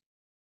 like,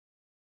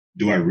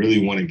 do I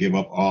really want to give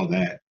up all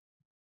that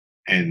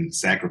and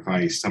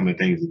sacrifice some of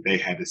the things that they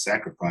had to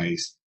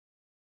sacrifice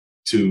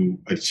to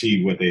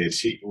achieve what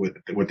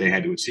they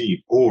had to achieve,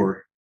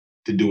 or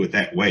to do it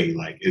that way?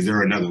 Like, is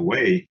there another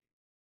way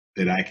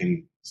that I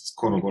can,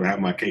 quote unquote, have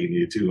my cake and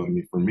eat it too? I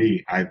mean, for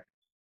me, I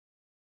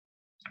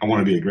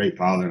want to be a great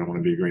father, and I want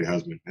to be a great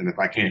husband. And if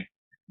I can't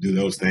do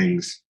those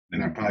things,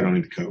 then I probably don't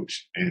need to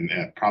coach. And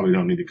I probably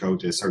don't need to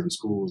coach at certain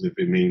schools if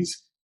it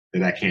means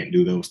that I can't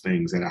do those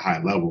things at a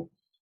high level.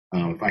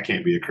 If I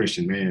can't be a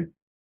Christian man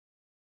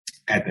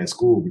at that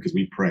school, because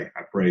we pray.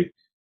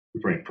 We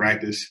pray in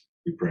practice,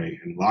 we pray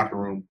in the locker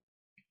room,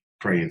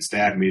 pray in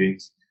staff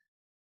meetings.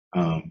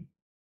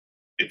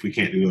 If we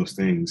can't do those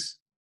things,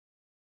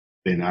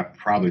 then I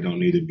probably don't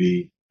need to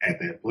be at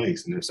that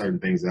place. And there's certain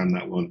things that I'm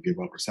not willing to give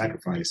up or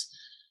sacrifice.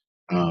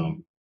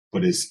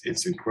 But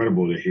it's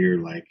incredible to hear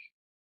like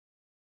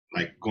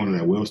going to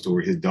that Will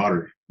story, his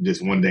daughter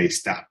just one day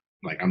stopped,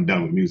 like, I'm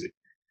done with music.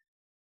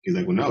 He's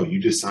like, well, no, you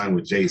just signed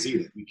with Jay-Z.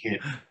 Like,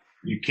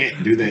 you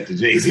can't do that to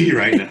Jay-Z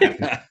right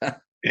now.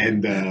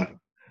 And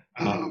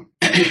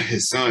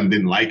his son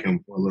didn't like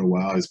him for a little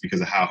while. It's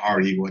because of how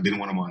hard he was, didn't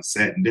want him on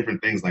set and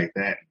different things like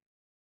that.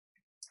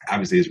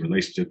 Obviously his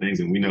relationship things,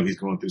 and we know he's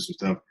going through some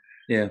stuff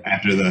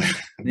after the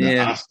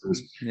Oscars.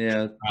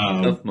 Yeah,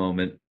 tough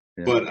moment.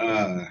 Yeah.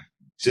 But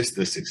just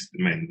this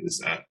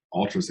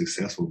ultra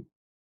successful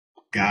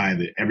guy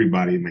that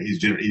everybody,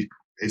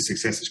 his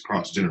success has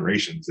crossed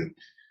generations,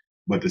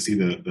 but to see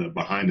the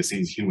behind the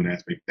scenes human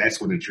aspect, that's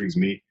what intrigues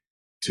me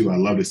too. I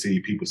love to see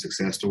people's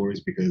success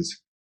stories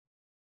because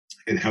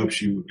it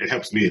helps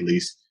me at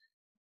least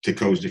to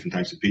coach different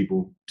types of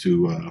people,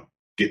 to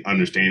get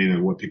understanding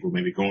of what people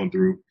may be going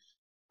through.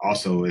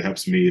 Also, it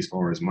helps me as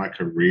far as my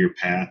career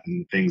path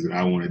and the things that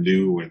I want to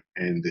do,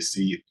 and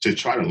to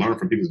try to learn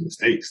from people's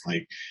mistakes.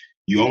 Like,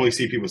 you only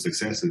see people's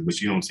successes, but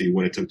you don't see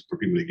what it took for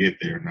people to get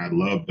there. And I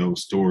love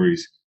those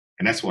stories.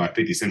 And that's why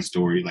 50 Cent's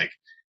story, like,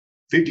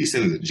 50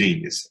 Cent is a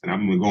genius. And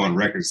I'm going to go on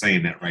record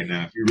saying that right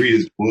now. If you read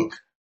his book,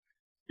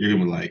 you're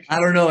going to be like, I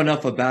don't know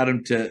enough about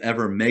him to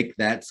ever make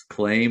that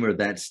claim or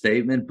that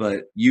statement,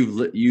 but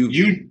you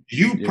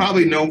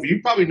probably know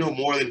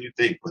more than you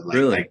think. But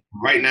really? Like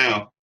right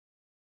now,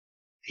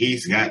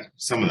 he's got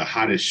some of the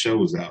hottest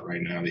shows out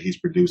right now that he's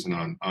producing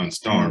on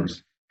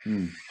Starz.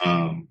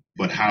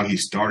 But how he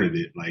started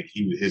it, like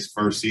his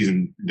first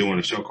season doing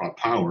a show called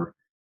Power,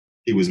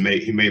 he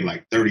made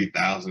like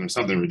 30,000 or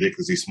something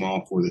ridiculously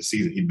small for the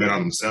season. He bet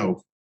on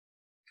himself,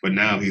 but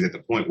now he's at the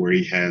point where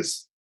he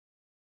has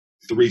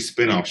 3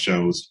 spinoff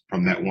shows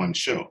from that one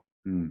show,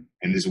 and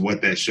this is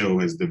what that show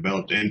has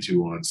developed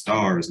into on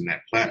Starz and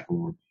that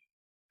platform,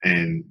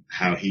 and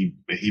how he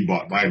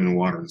bought Vitamin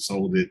Water and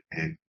sold it,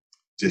 and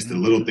just the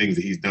little things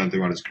that he's done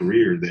throughout his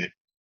career. That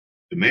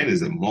the man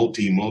is a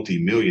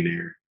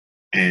multi-millionaire,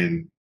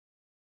 and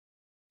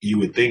you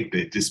would think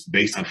that just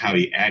based on how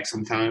he acts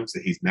sometimes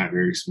that he's not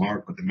very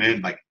smart, but the man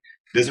like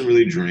doesn't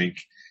really drink.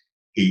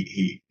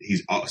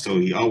 He's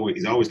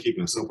always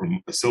keeping a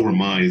sober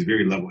mind. He's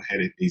very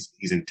level-headed.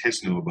 He's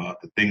intentional about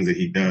the things that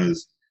he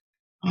does.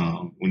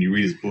 When you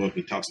read his book,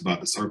 he talks about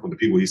the circle, the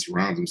people he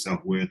surrounds himself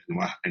with,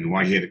 and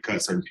why he had to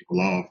cut certain people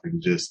off,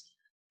 and just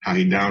how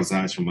he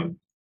downsized from a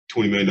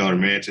 $20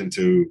 million mansion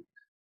to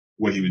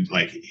what he would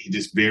like.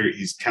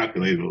 He's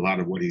calculated a lot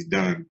of what he's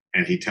done,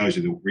 and he tells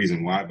you the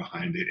reason why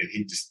behind it. And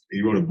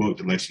he wrote a book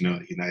to let you know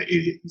that he's not an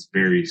idiot. He's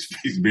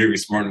very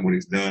smart in what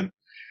he's done.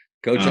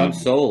 Coach, I'm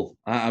sold.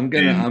 I'm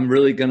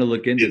really gonna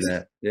look into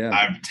that. Yeah,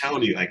 I'm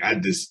telling you, like,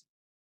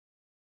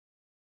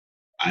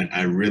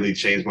 I really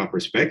changed my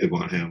perspective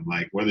on him.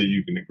 Like, whether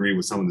you can agree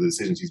with some of the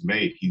decisions he's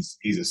made, he's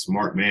a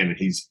smart man, and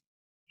he's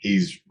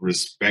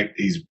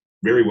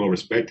very well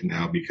respected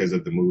now because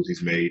of the moves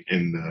he's made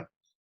in the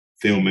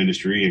film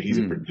industry, and he's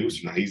a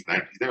producer now. He's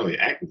not really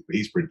active, but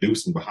he's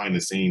producing behind the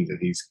scenes, and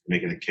he's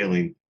making a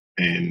killing,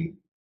 and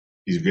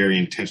he's very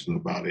intentional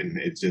about it. And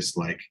it's just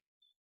like,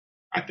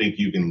 I think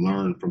you can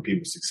learn from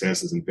people's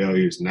successes and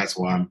failures, and that's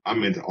why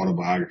I'm into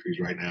autobiographies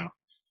right now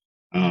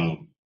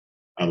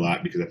a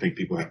lot, because I think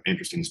people have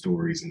interesting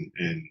stories,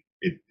 and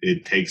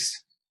it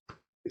takes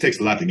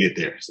a lot to get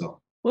there.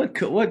 So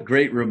what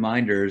great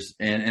reminders,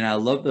 and I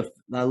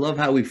love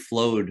how we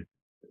flowed,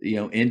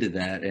 into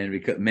that, and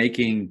because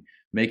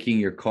making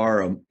your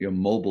car your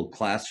mobile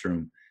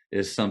classroom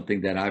is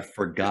something that I've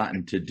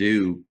forgotten to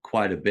do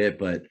quite a bit,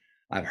 but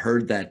I've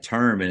heard that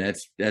term, and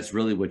that's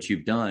really what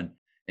you've done.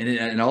 And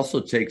it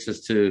also takes us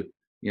to,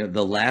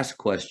 the last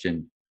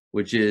question,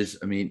 which is,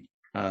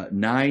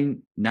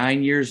 9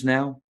 years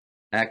now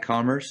at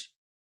Commerce.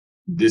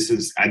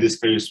 I just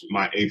finished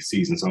my 8th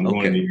season, so I'm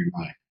going into year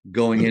 9.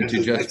 Going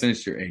into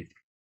finished your 8th.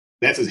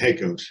 That's as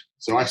head coach.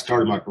 So I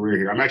started my career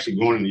here. I'm actually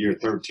going into year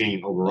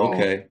 13 overall.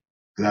 Okay.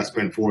 Because I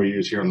spent 4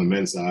 years here on the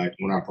men's side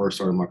when I first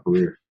started my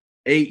career.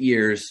 8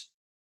 years,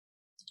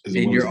 and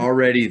you're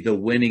already the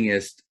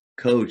winningest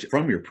coach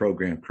from your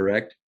program,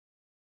 correct?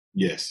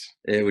 Yes.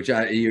 Which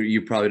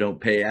you probably don't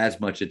pay as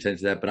much attention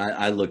to that, but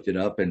I looked it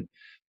up,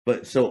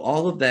 but so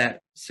all of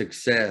that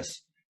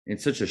success in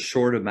such a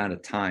short amount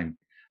of time.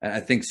 I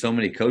think so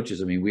many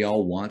coaches, we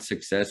all want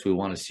success. We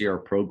want to see our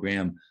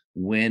program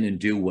win and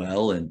do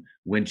well and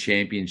win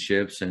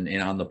championships, and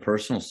on the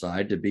personal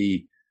side, to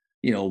be,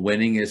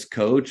 winning as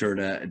coach or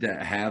to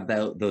have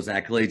those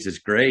accolades is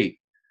great.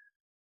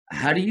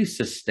 How do you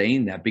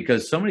sustain that?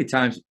 Because so many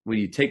times when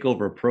you take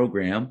over a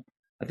program,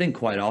 I think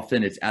quite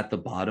often it's at the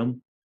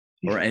bottom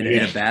or in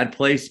a bad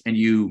place, and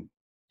you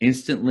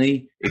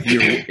instantly.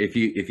 If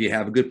you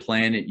have a good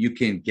plan, you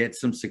can get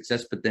some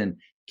success, but then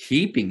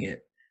keeping it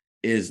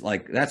is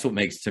like, that's what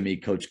makes, to me,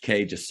 Coach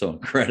K just so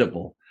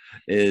incredible,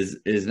 is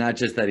not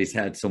just that he's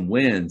had some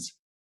wins,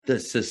 the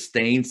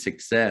sustained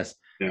success.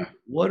 Yeah.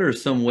 What are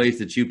some ways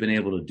that you've been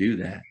able to do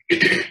that?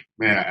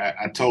 Man,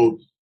 I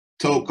told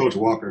Coach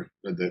Walker,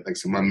 that, like,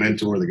 so my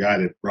mentor, the guy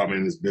that brought me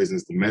in this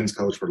business, the men's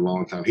coach for a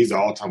long time. He's the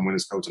all-time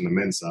winners coach on the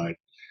men's side.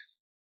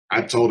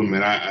 I told him,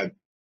 man, I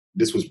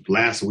this was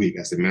last week.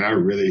 I said, man, I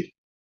really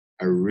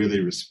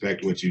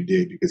respect what you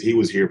did, because he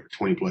was here for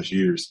 20 plus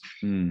years.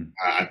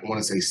 I want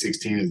to say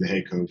 16 as the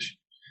head coach.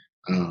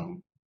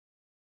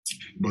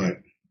 But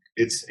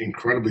it's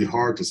incredibly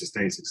hard to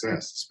sustain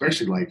success,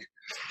 especially like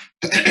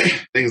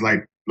things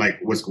like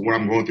what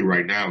I'm going through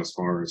right now, as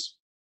far as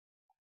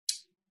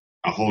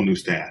a whole new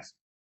staff.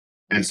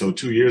 And so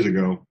 2 years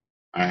ago,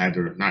 I had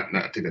to not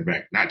take that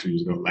back. Not 2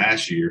 years ago,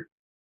 last year,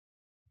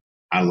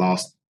 I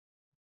lost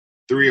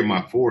 3 of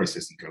my 4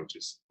 assistant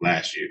coaches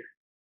last year,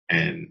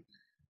 and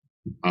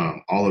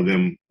all of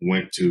them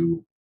went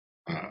to.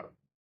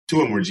 2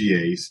 of them were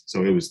GAs,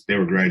 so they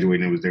were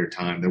graduating. It was their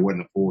time. There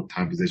wasn't a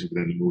full-time position for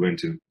them to move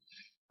into,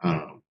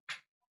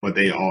 but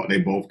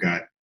they both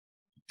got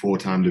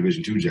full-time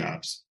Division II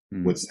jobs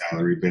with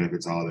salary,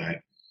 benefits, all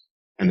that.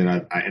 And then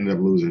I ended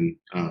up losing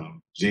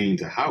Gene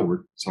to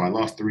Howard, so I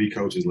lost 3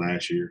 coaches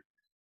last year.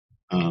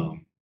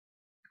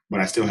 But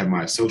I still have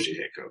my associate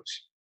head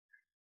coach.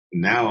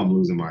 Now I'm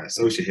losing my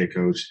associate head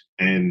coach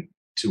and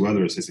 2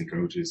 other assistant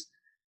coaches,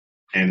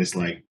 and it's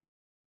like,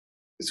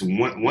 it's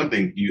one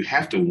thing, you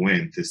have to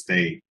win to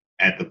stay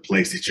at the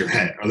place that you're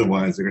at.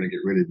 Otherwise, they're going to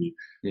get rid of you.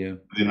 Yeah.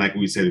 And like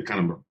we said,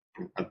 kind of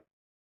a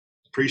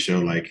pre-show,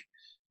 like,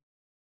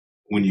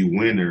 when you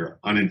win, there are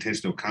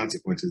unintentional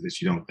consequences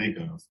that you don't think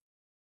of.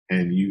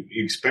 And you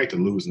expect to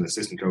lose an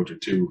assistant coach or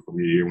 2 from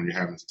your year when you're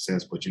having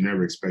success, but you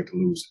never expect to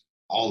lose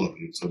all of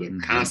them. So to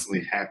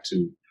constantly have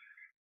to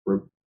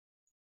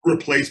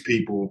replace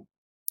people,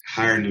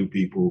 hire new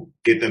people,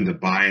 get them to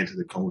buy into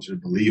the culture,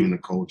 believe in the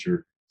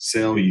culture,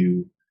 sell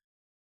you,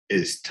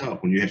 is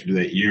tough when you have to do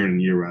that year in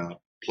and year out.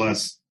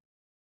 Plus,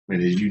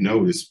 man, as you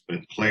notice,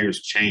 when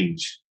players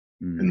change,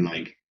 and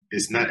like,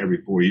 it's not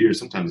every 4 years,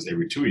 sometimes it's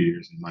every 2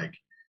 years. And like,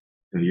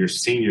 your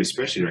seniors,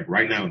 especially like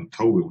right now in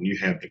COVID, when you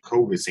have the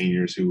COVID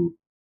seniors who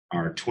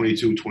are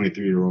 22,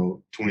 23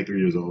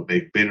 years old,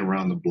 they've been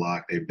around the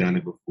block, they've done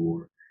it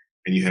before,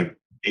 and you have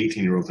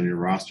 18-year-olds on your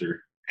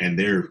roster, and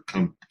they're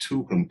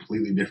 2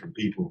 completely different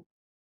people.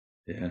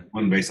 Yeah.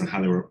 One, based on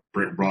how they were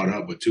brought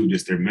up, but 2,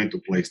 just their mental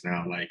place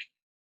now. Like,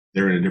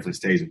 they're in a different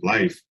stage of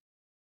life,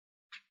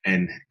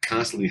 and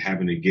constantly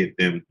having to get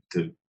them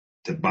to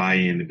buy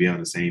in, to be on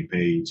the same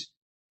page,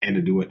 and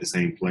to do it at the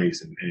same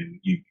place. And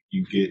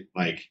you get,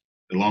 like,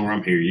 the longer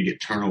I'm here, you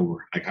get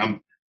turnover. Like,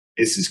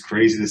 it's just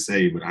crazy to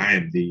say, but I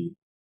am the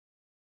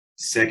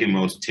second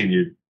most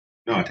tenured.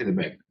 No, I take it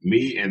back.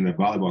 Me and the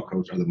volleyball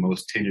coach are the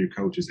most tenured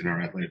coaches in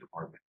our athletic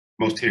department.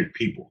 Most tenured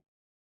people.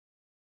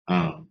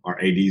 Our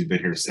AD's been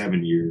here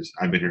 7 years.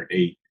 I've been here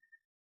 8.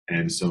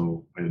 And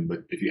so, but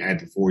if you add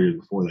the 4 years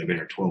before, they've been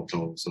here 12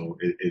 total. So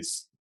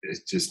it's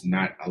just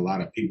not a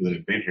lot of people that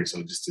have been here.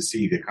 So just to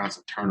see the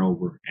constant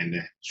turnover and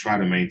to try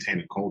to maintain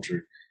a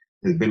culture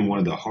has been one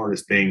of the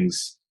hardest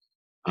things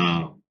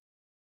that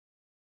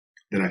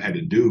I've had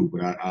to do.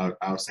 But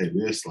I'll say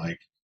this, like,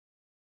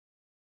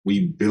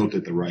 we built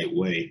it the right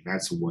way.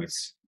 That's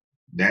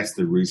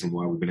the reason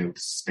why we've been able to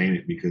sustain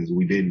it, because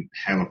we didn't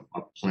have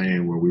a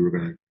plan where we were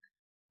going to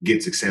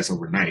get success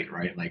overnight,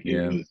 right? Like,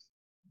 it was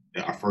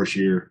our first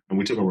year, and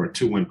we took over a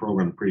 2-win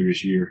program the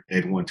previous year. They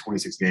had won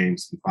 26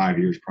 games in 5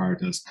 years prior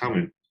to us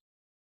coming,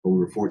 but we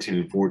were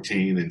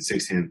 14-14, and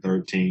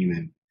 16-13,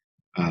 and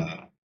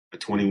a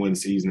 21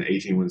 season, an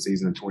 18-win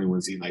season, a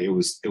 21 season. Like, it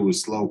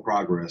was slow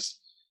progress,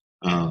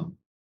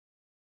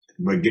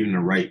 but getting the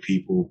right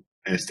people,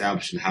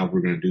 establishing how we're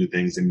going to do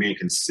things, and being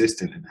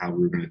consistent in how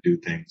we're going to do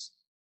things.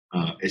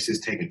 It's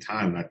just taking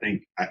time. And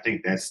I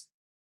think that's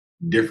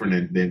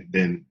different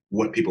than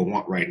what people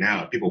want right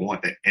now. People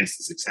want that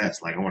instant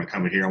success. Like, I want to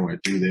come in here, I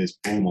want to do this,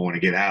 boom, I want to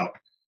get out.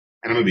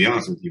 And I'm gonna be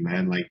honest with you,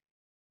 man. Like,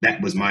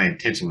 that was my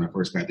intention when I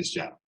first got this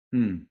job.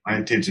 My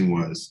intention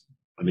was,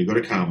 let me go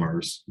to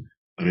Commerce,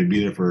 let me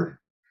be there for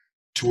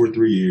 2 or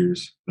 3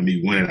 years, let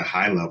me win at a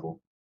high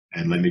level,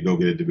 and let me go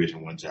get a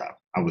Division I job.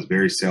 I was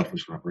very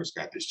selfish when I first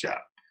got this job,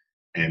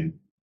 and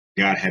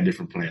God had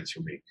different plans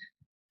for me.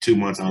 2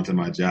 months onto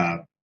my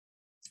job,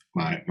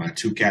 my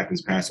 2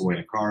 captains passed away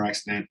in a car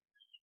accident.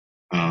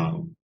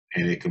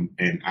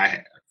 And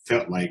I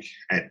felt like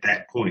at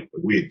that point,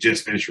 we had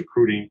just finished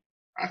recruiting.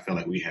 I felt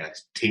like we had a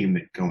team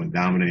that could go and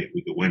dominate.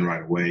 We could win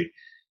right away,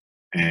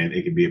 and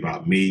it could be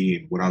about me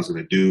and what I was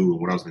going to do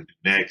and what I was going to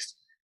do next.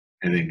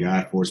 And then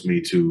God forced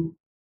me to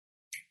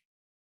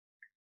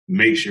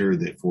make sure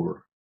that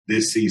for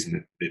this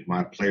season that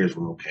my players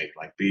were okay.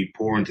 Like,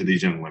 pour into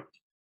these young women,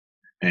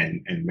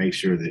 and make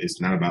sure that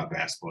it's not about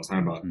basketball. It's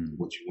not about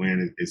what you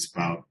win. It's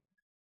about,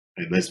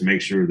 let's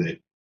make sure that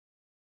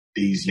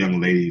these young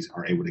ladies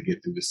are able to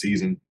get through the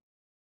season,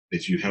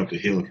 that you help to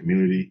heal a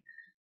community,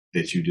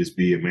 that you just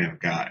be a man of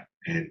God.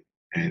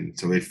 And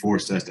so it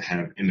forced us to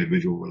have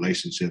individual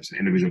relationships and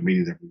individual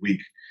meetings every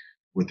week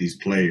with these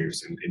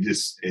players. And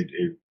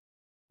it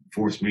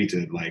forced me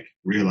to like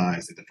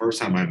realize that the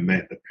first time I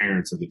met the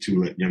parents of the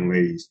two young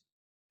ladies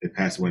that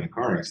passed away in a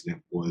car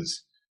accident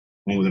was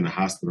one was in the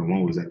hospital,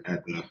 one was at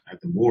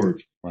the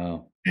morgue.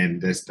 Wow.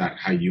 And that's not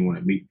how you want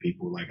to meet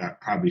people. Like I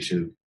probably should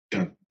have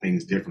done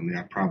things differently.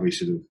 I probably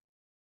should have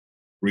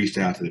reached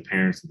out to the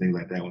parents and things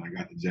like that when I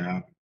got the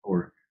job.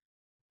 Or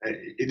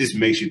it just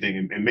makes you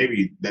think, and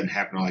maybe it doesn't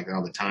happen like that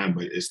all the time,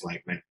 but it's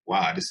like, man,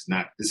 wow, this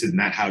is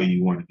not how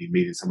you want to be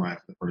meeting somebody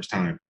for the first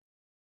time.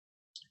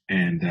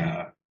 And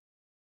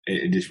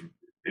it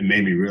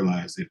made me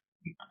realize that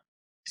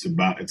it's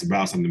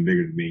about something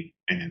bigger than me,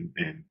 and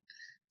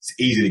it's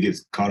easy to get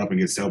caught up and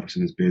get selfish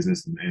in this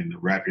business and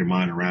wrap your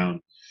mind around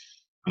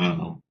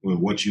with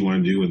what you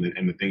want to do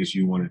and the things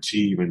you want to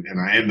achieve. And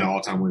I am the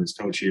all-time winners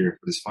coach here.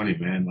 But it's funny,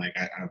 man. Like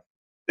I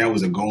that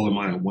was a goal of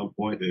mine at one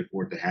point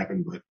for it to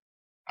happen, but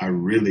I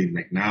really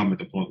like now I'm at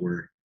the point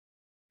where,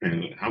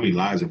 man, how many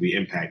lives have we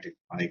impacted?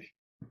 Like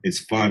it's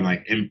fun.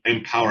 Like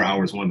Empower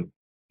Hour is one of the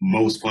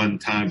most fun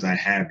times I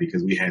have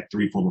because we had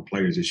 3 former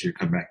players this year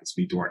come back and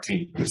speak to our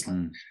team. It's like,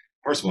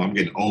 first of all, I'm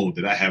getting old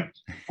that I have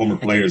former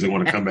players that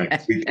want to come back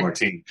and speak to our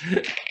team.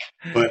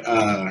 But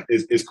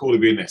it's cool to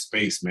be in that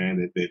space,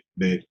 man.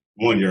 That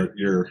one, your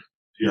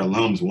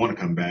alums want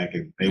to come back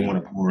and they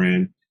want to pour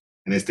in,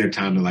 and it's their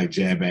time to like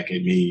jab back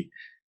at me,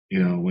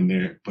 you know, when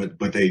they're but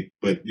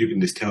you can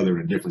just tell they're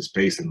in a different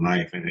space in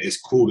life, and it's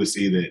cool to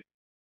see that,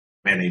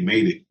 man, they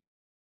made it,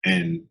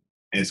 and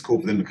it's cool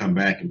for them to come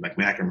back and like,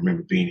 man, I can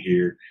remember being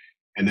here,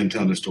 and them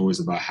telling the stories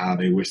about how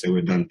they wish they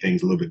would have done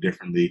things a little bit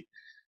differently.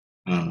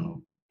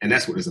 And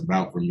that's what it's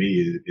about for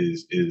me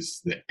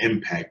is the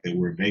impact that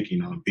we're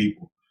making on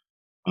people.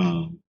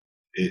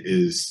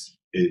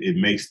 It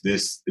makes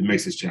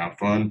this job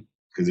fun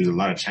because there's a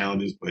lot of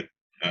challenges, but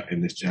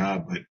in this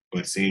job,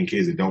 but seeing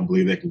kids that don't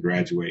believe they can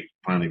graduate,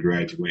 finally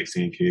graduate,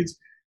 seeing kids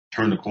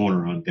turn the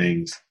corner on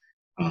things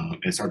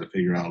and start to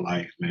figure out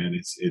life, man.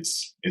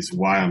 It's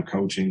why I'm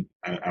coaching.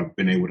 I've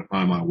been able to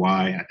find my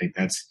why. I think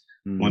that's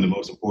one of the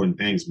most important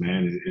things,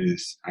 man.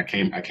 Is I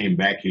came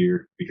back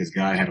here because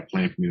God had a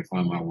plan for me to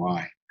find my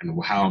why and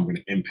how I'm going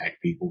to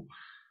impact people.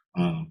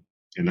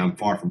 And I'm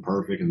far from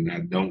perfect, and I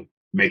don't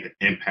make an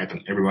impact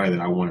on everybody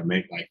that I want to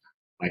make like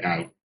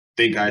I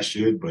think I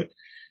should. But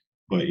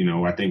you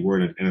know, I think we're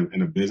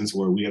in a business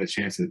where we got a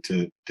chance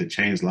to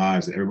change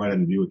lives. Everybody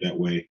doesn't view it that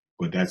way,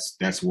 but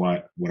that's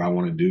what I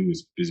want to do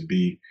is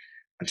be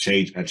a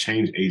change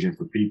agent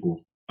for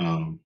people,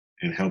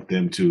 and help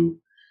them to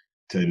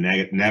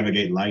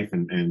navigate life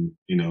and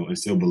you know,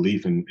 instill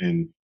belief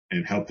and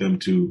help them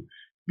to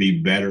be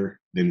better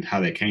than how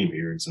they came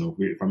here. And so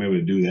if I'm able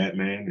to do that,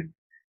 man,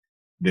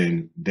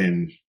 then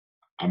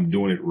I'm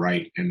doing it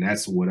right. And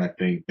that's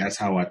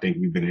how I think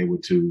we've been able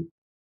to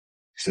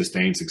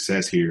sustain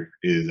success here.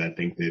 Is I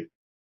think that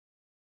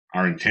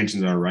our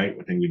intentions are right.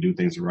 I think we do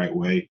things the right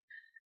way.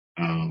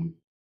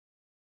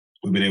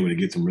 We've been able to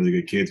get some really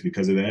good kids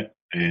because of that.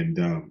 And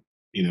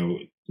you know,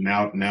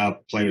 now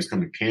players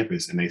come to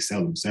campus and they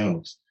sell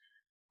themselves,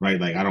 right?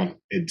 Like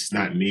it's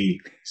not me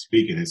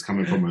speaking. It's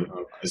coming from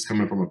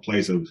a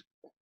place of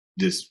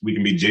just, we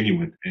can be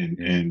genuine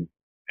and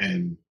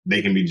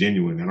they can be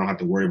genuine. I don't have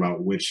to worry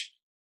about which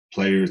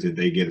players that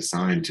they get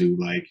assigned to.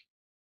 Like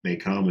they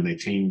come and they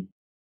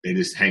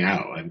just hang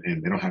out and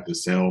they don't have to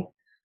sell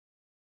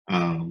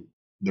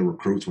the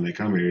recruits when they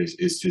come here.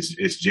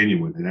 It's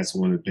genuine. And that's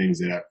one of the things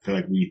that I feel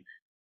like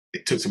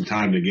it took some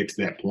time to get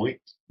to that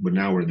point, but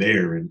now we're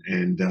there and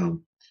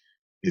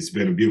it's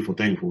been a beautiful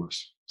thing for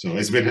us. So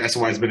that's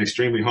why it's been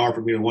extremely hard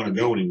for me to want to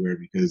go anywhere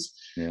because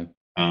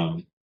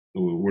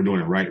we're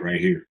doing it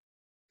right here.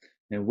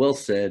 And well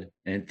said.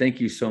 And thank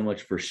you so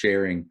much for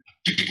sharing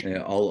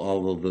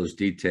all of those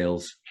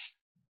details.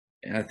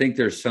 And I think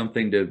there's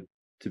something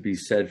to be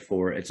said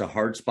for, it's a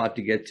hard spot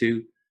to get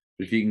to,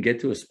 but if you can get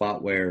to a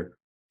spot where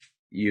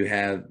you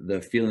have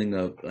the feeling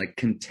of like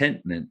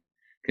contentment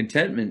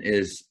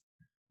is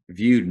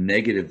viewed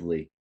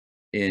negatively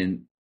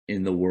in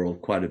the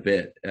world quite a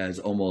bit as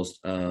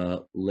almost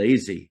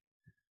lazy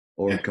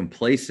or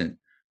complacent,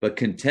 but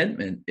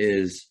contentment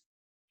is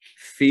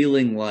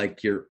feeling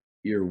like you're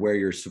where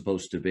you're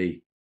supposed to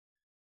be.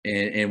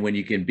 And when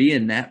you can be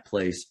in that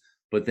place,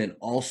 but then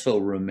also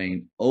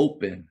remain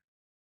open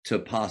to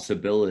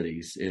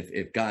possibilities.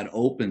 If God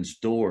opens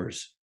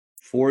doors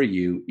for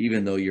you,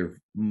 even though you're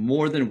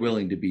more than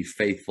willing to be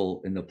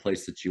faithful in the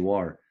place that you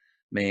are,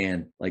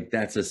 man, like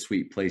that's a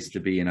sweet place to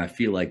be. And I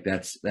feel like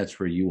that's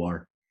where you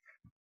are.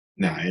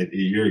 No,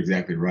 you're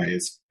exactly right.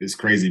 It's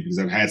crazy because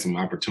I've had some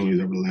opportunities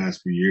over the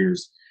last few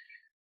years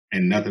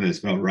and nothing has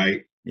felt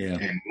right. Yeah.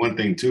 And one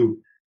thing too,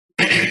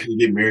 you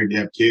get married, you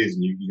have kids,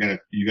 and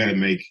you gotta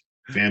make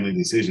family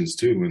decisions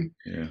too. And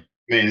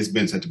man, it's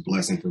been such a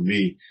blessing for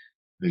me.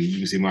 And you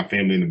can see my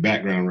family in the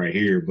background right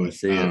here. But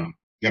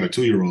got a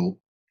 2-year-old.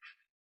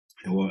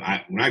 And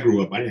when I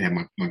grew up, I didn't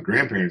have my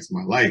grandparents in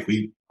my life.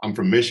 I'm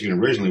from Michigan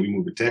originally. We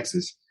moved to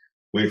Texas,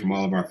 away from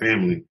all of our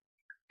family.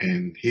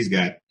 And he's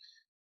got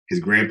his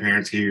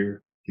grandparents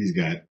here. He's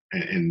got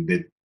and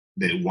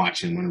that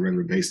watch him on a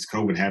regular basis.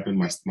 COVID happened.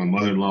 My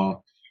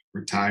mother-in-law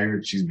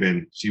retired.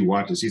 She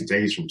watches. She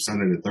stays from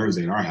Sunday to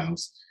Thursday at our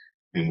house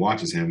and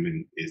watches him.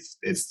 And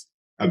it's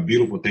a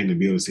beautiful thing to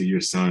be able to see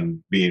your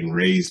son being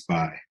raised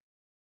by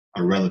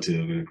a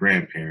relative and a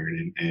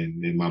grandparent.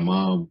 And my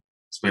mom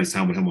spends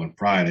time with him on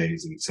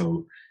Fridays, and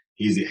so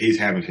he's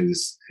having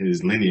his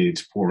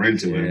lineage pour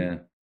into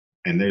him.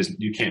 And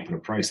you can't put a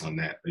price on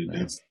that.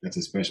 That's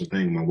a special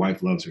thing. My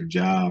wife loves her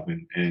job,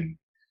 and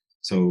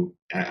so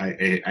I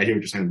hear what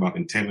you're saying about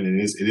contentment. And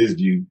it is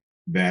viewed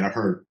bad. I've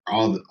heard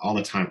all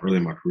the time early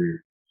in my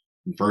career.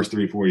 The first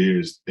 3-4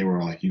 years, they were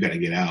all like, "You got to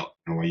get out."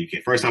 And why you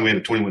can't? First time we had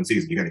a 21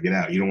 season, you got to get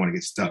out. You don't want to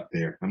get stuck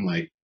there. I'm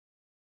like,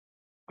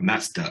 I'm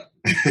not stuck.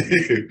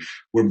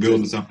 We're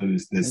building something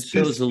that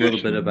shows a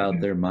little bit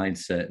about their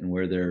mindset and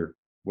where they're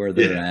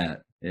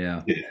at.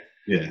 Yeah.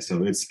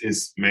 So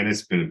it's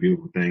been a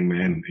beautiful thing,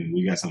 man, and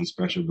we got something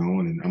special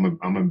going. And I'm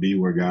gonna be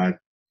where God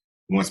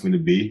wants me to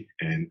be,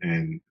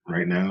 and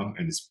right now,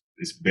 and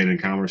it's been in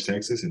Commerce,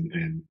 Texas,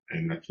 and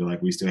I feel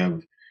like we still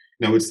have.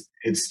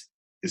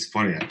 It's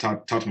funny. I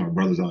talk to my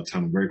brothers all the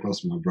time. I'm very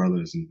close to my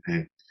brothers,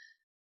 and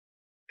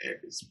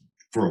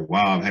for a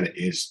while I've had an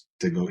itch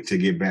to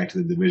get back to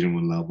the Division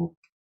I level,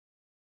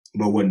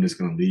 but wasn't just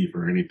going to leave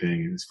or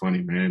anything. And it's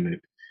funny, man,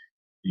 that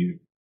you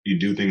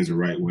do things the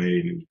right way,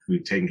 and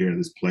we've taken care of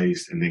this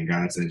place, and then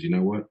God says, you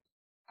know what?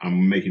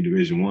 I'm making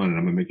Division I, and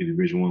I'm gonna make a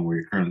Division I where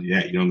you're currently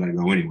at. You don't got to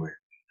go anywhere.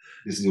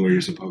 This is where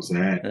you're supposed to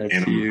at,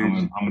 and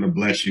I'm going to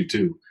bless you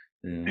too.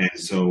 Yeah. And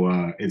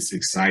so it's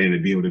exciting to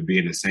be able to be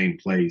in the same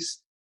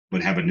place,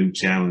 but have a new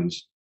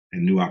challenge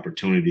and new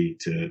opportunity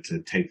to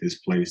take this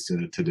place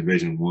to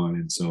Division I.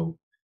 And so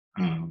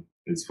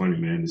it's funny,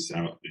 man. It's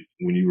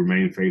when you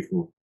remain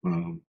faithful,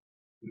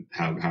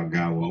 how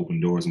God will open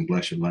doors and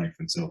bless your life.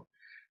 And so,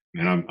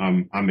 man,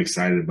 I'm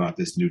excited about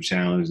this new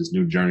challenge, this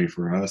new journey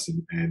for us,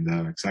 and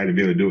excited to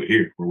be able to do it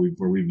here where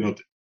we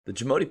built it. The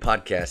Jamodi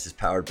Podcast is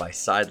powered by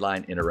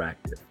Sideline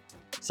Interactive.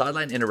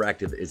 Sideline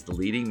Interactive is the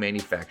leading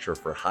manufacturer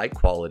for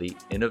high-quality,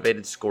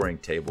 innovative scoring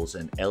tables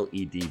and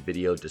LED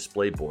video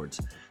display boards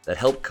that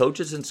help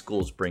coaches and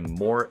schools bring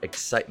more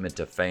excitement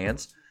to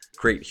fans,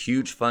 create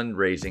huge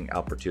fundraising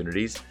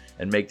opportunities,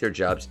 and make their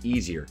jobs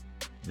easier.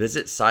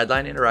 Visit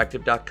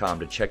sidelineinteractive.com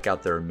to check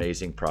out their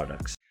amazing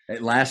products.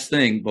 Last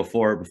thing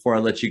before I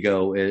let you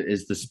go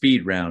is the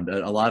speed round.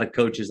 A lot of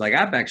coaches, like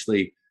I've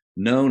actually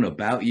known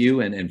about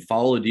you and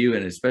followed you,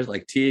 and especially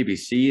like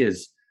TABC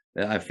is,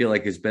 I feel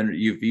like it's been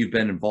you've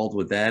been involved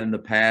with that in the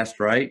past,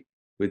 right?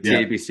 With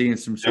TABC in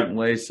some certain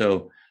ways.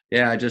 So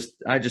yeah, I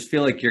just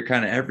feel like you're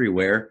kind of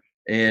everywhere,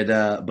 and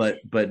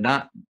but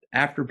not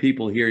after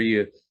people hear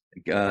you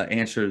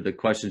answer the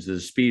questions of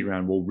the speed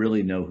round, we'll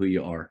really know who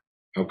you are.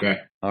 Okay.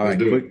 All right.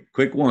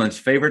 Quick ones.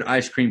 Favorite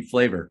ice cream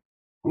flavor?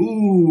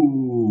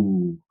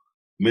 Ooh,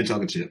 mint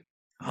chocolate chip.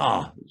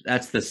 Oh,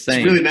 that's the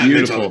same. It's really not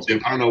mint chocolate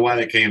chip. I don't know why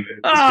that came.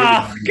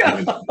 Oh,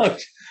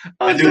 gosh.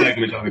 I do like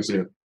mint chocolate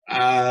chip.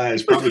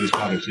 It's probably the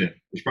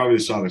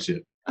chocolate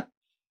chip.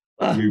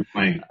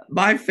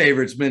 My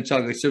favorite's mint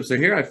chocolate chip. So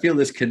here I feel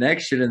this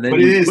connection, and then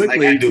you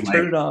quickly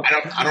turn it off.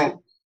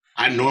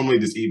 I normally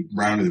just eat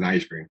brownies and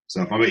ice cream.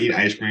 So if I'm gonna eat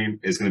ice cream,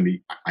 it's gonna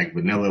be like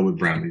vanilla with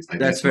brownies. Like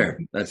that's fair.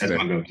 That's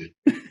my go-to.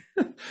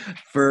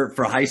 For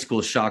high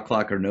school, shot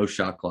clock or no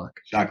shot clock?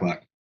 Shot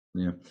clock.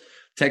 Yeah.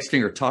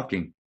 Texting or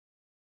talking?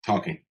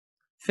 Talking.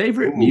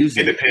 Favorite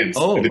music? It depends.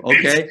 Oh, it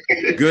depends.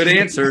 Okay. Good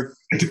answer.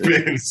 It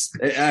depends.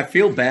 I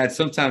feel bad.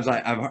 Sometimes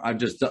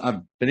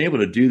I've been able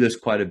to do this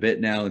quite a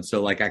bit now. And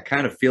so like, I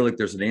kind of feel like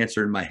there's an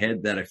answer in my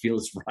head that I feel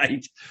is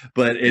right,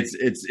 but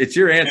it's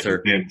your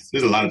answer.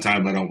 There's a lot of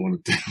times I don't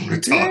want to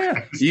talk.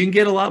 Yeah, you can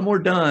get a lot more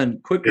done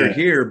quicker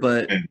here,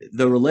 but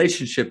the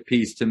relationship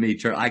piece to me,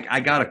 I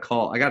got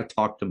to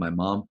talk to my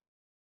mom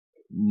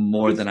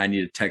more than I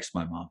need to text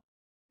my mom.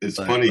 It's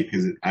funny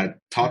because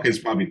talking is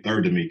probably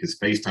third to me because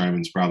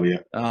FaceTime is probably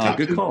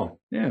good two. Call.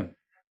 Yeah.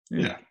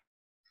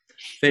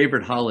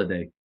 Favorite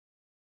holiday?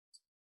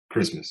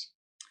 Christmas.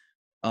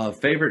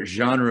 Favorite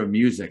genre of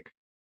music?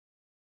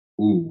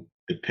 Ooh,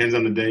 depends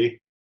on the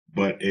day,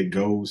 but it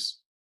goes.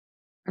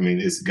 I mean,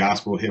 it's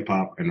gospel, hip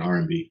hop, and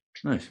R&B.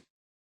 Nice.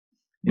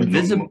 But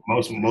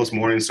most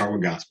mornings start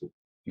with gospel.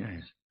 Yeah.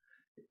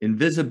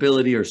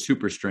 Invisibility or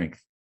super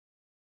strength?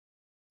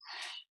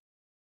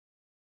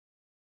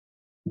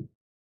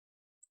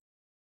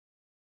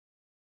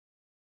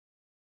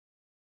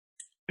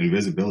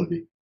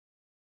 Invisibility.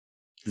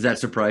 Does that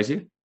surprise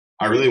you?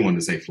 I really wanted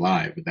to say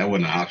fly, but that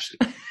wasn't an option.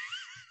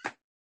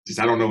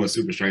 I don't know what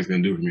super strength is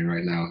going to do for me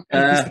right now.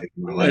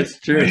 That's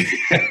true.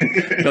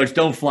 Coach,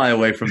 don't fly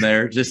away from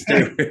there. Just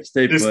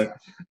stay put.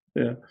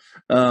 Yeah.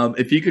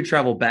 If you could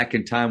travel back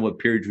in time, what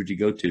period would you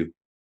go to?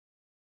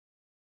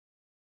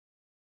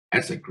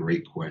 That's a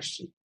great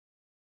question.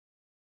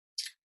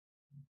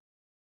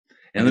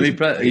 And let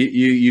me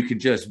you could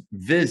just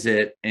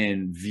visit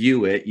and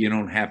view it. You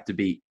don't have to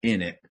be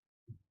in it.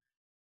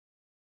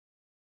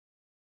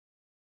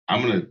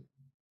 I'm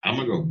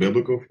gonna go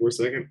biblical for a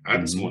second. I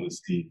just want to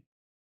see.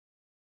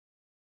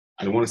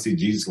 I want to see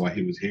Jesus while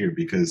he was here,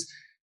 because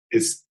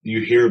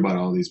you hear about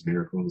all these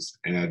miracles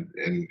and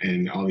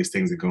all these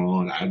things that go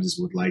on. I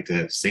just would like to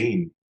have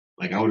seen,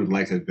 like, I would have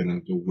liked to have been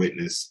able to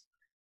witness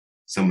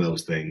some of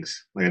those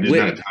things. Like, there's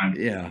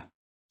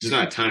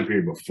not a time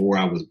period before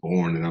I was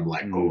born and I'm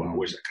like, oh, I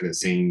wish I could have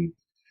seen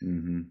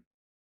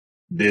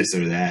this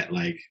or that.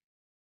 Like,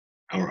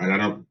 I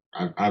don't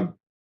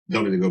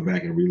need to go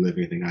back and relive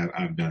anything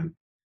I've done.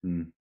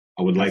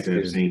 I would like to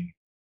have seen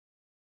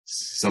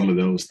some of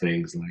those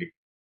things, like,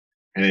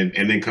 and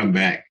then come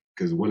back,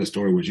 because what a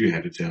story would you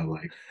have to tell?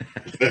 Like,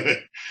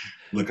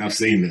 look, I've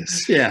seen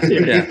this. Yeah.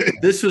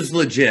 This was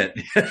legit.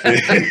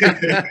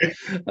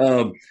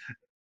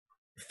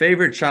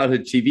 Favorite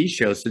childhood TV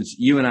show, since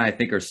you and I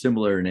think are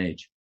similar in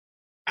age?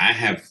 I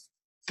have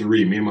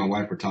 3. Me and my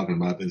wife were talking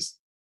about this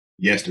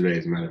yesterday,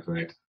 as a matter of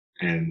fact,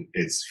 and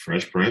it's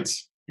Fresh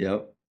Prince.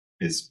 Yep.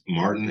 It's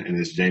Martin, and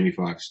it's Jamie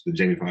Foxx, the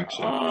Jamie Foxx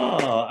show.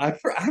 Oh, I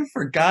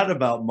forgot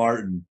about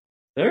Martin.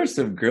 There's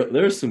some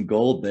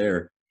gold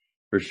there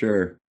for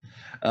sure.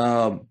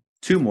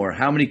 2 more.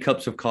 How many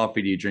cups of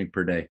coffee do you drink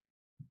per day?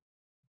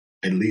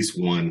 At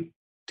least 1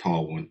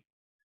 tall one.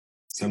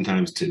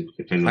 Sometimes 2,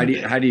 depending on the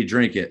day. How do you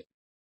drink it?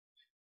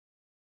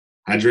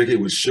 I drink it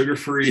with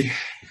sugar-free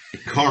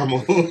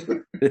caramel.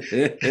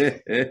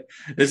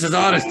 This is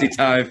honesty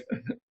time.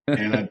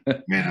 And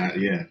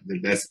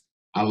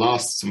I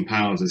lost some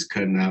pounds just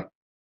cutting out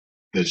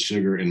the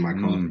sugar in my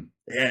coffee.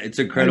 Yeah, it's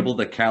incredible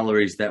the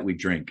calories that we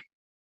drink.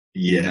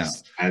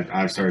 Yes,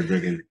 I've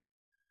started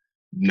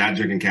not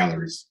drinking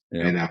calories,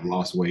 and I've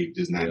lost weight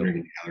just not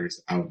drinking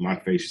calories. My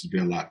face should be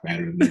a lot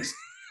fatter than this.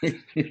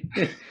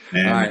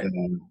 And, all right,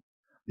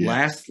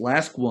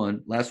 last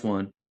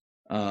one.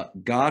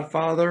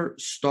 Godfather,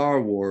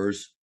 Star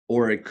Wars,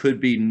 or it could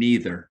be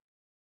neither.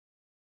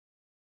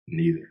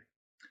 Neither.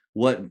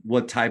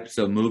 What types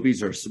of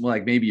movies, or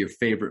like maybe your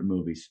favorite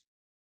movies?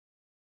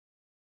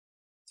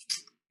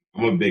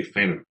 I'm a big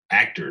fan of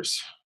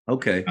actors.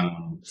 Okay.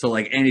 So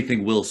like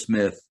anything Will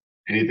Smith.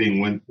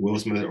 Anything Will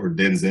Smith or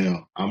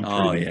Denzel. I'm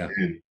pretty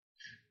in.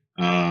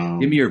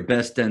 Give me your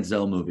best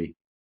Denzel movie.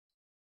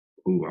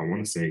 Ooh, I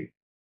wanted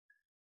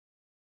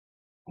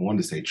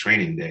to say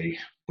Training Day,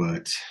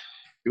 but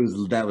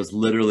that was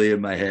literally in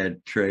my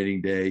head,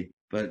 Training Day.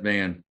 But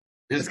man,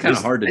 it's kind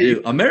of hard to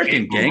do.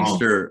 American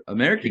Gangster. I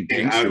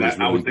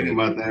was thinking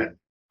about that.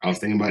 I was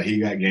thinking about He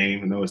Got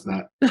Game. No, it's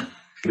not.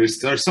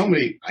 There's so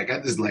many. Like,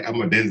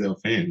 I'm a Denzel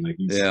fan. Like,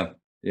 he's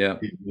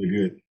really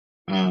good.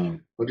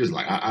 But just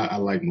like I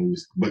like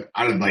movies, but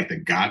out of like the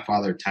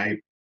Godfather type,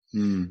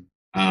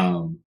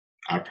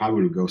 I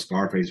probably would go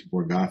Scarface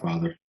before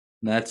Godfather.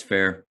 That's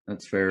fair.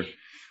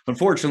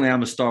 Unfortunately,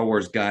 I'm a Star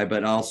Wars guy,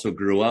 but I also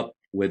grew up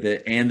with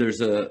it, and there's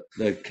the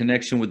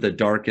connection with the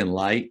dark and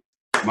light.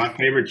 My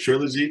favorite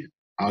trilogy.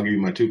 I'll give you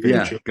my 2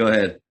 favorite. Yeah, go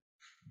ahead.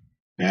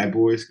 Bad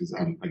Boys, because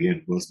I'm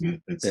again Will Smith.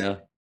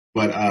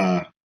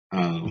 But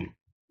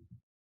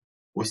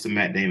what's the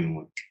Matt Damon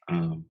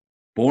one?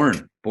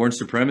 Born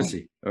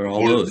Supremacy, or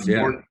all those.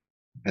 Born,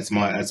 that's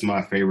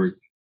my favorite.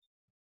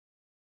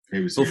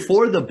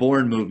 Before the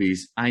Bourne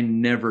movies, I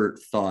never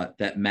thought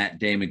that Matt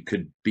Damon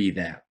could be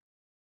that.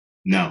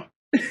 No,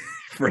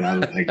 but I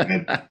like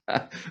that.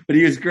 But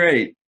he was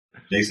great.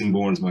 Jason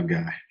Bourne's my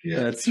guy.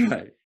 Yeah, that's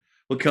right.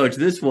 Well, Coach,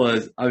 this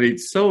was,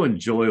 so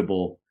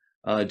enjoyable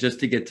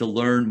just to get to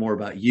learn more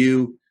about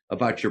you,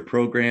 about your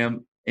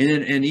program,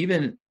 and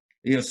even,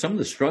 some of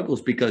the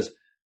struggles, because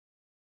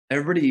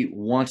everybody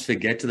wants to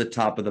get to the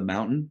top of the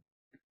mountain,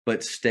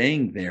 but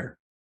staying there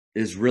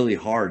is really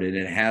hard, and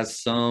it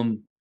has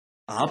some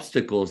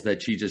obstacles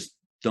that you just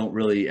don't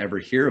really ever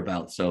hear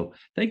about. So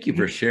thank you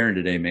for sharing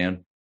today,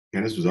 man.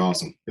 Yeah, this was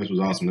awesome. It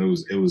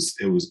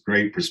was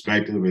great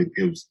perspective.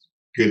 It was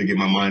good to get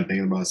my mind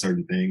thinking about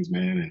certain things,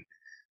 man, and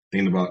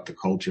thinking about the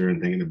culture and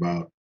thinking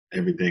about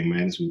everything,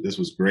 man. This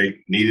was great.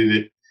 Needed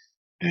it,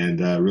 and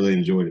really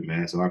enjoyed it,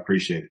 man. So I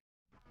appreciate it.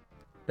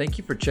 Thank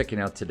you for checking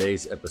out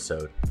today's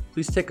episode.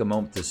 Please take a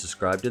moment to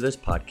subscribe to this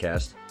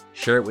podcast,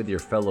 share it with your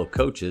fellow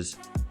coaches,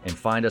 and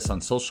find us on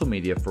social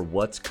media for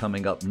what's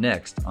coming up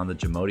next on the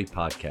Jamodi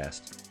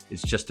Podcast.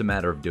 It's just a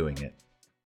matter of doing it.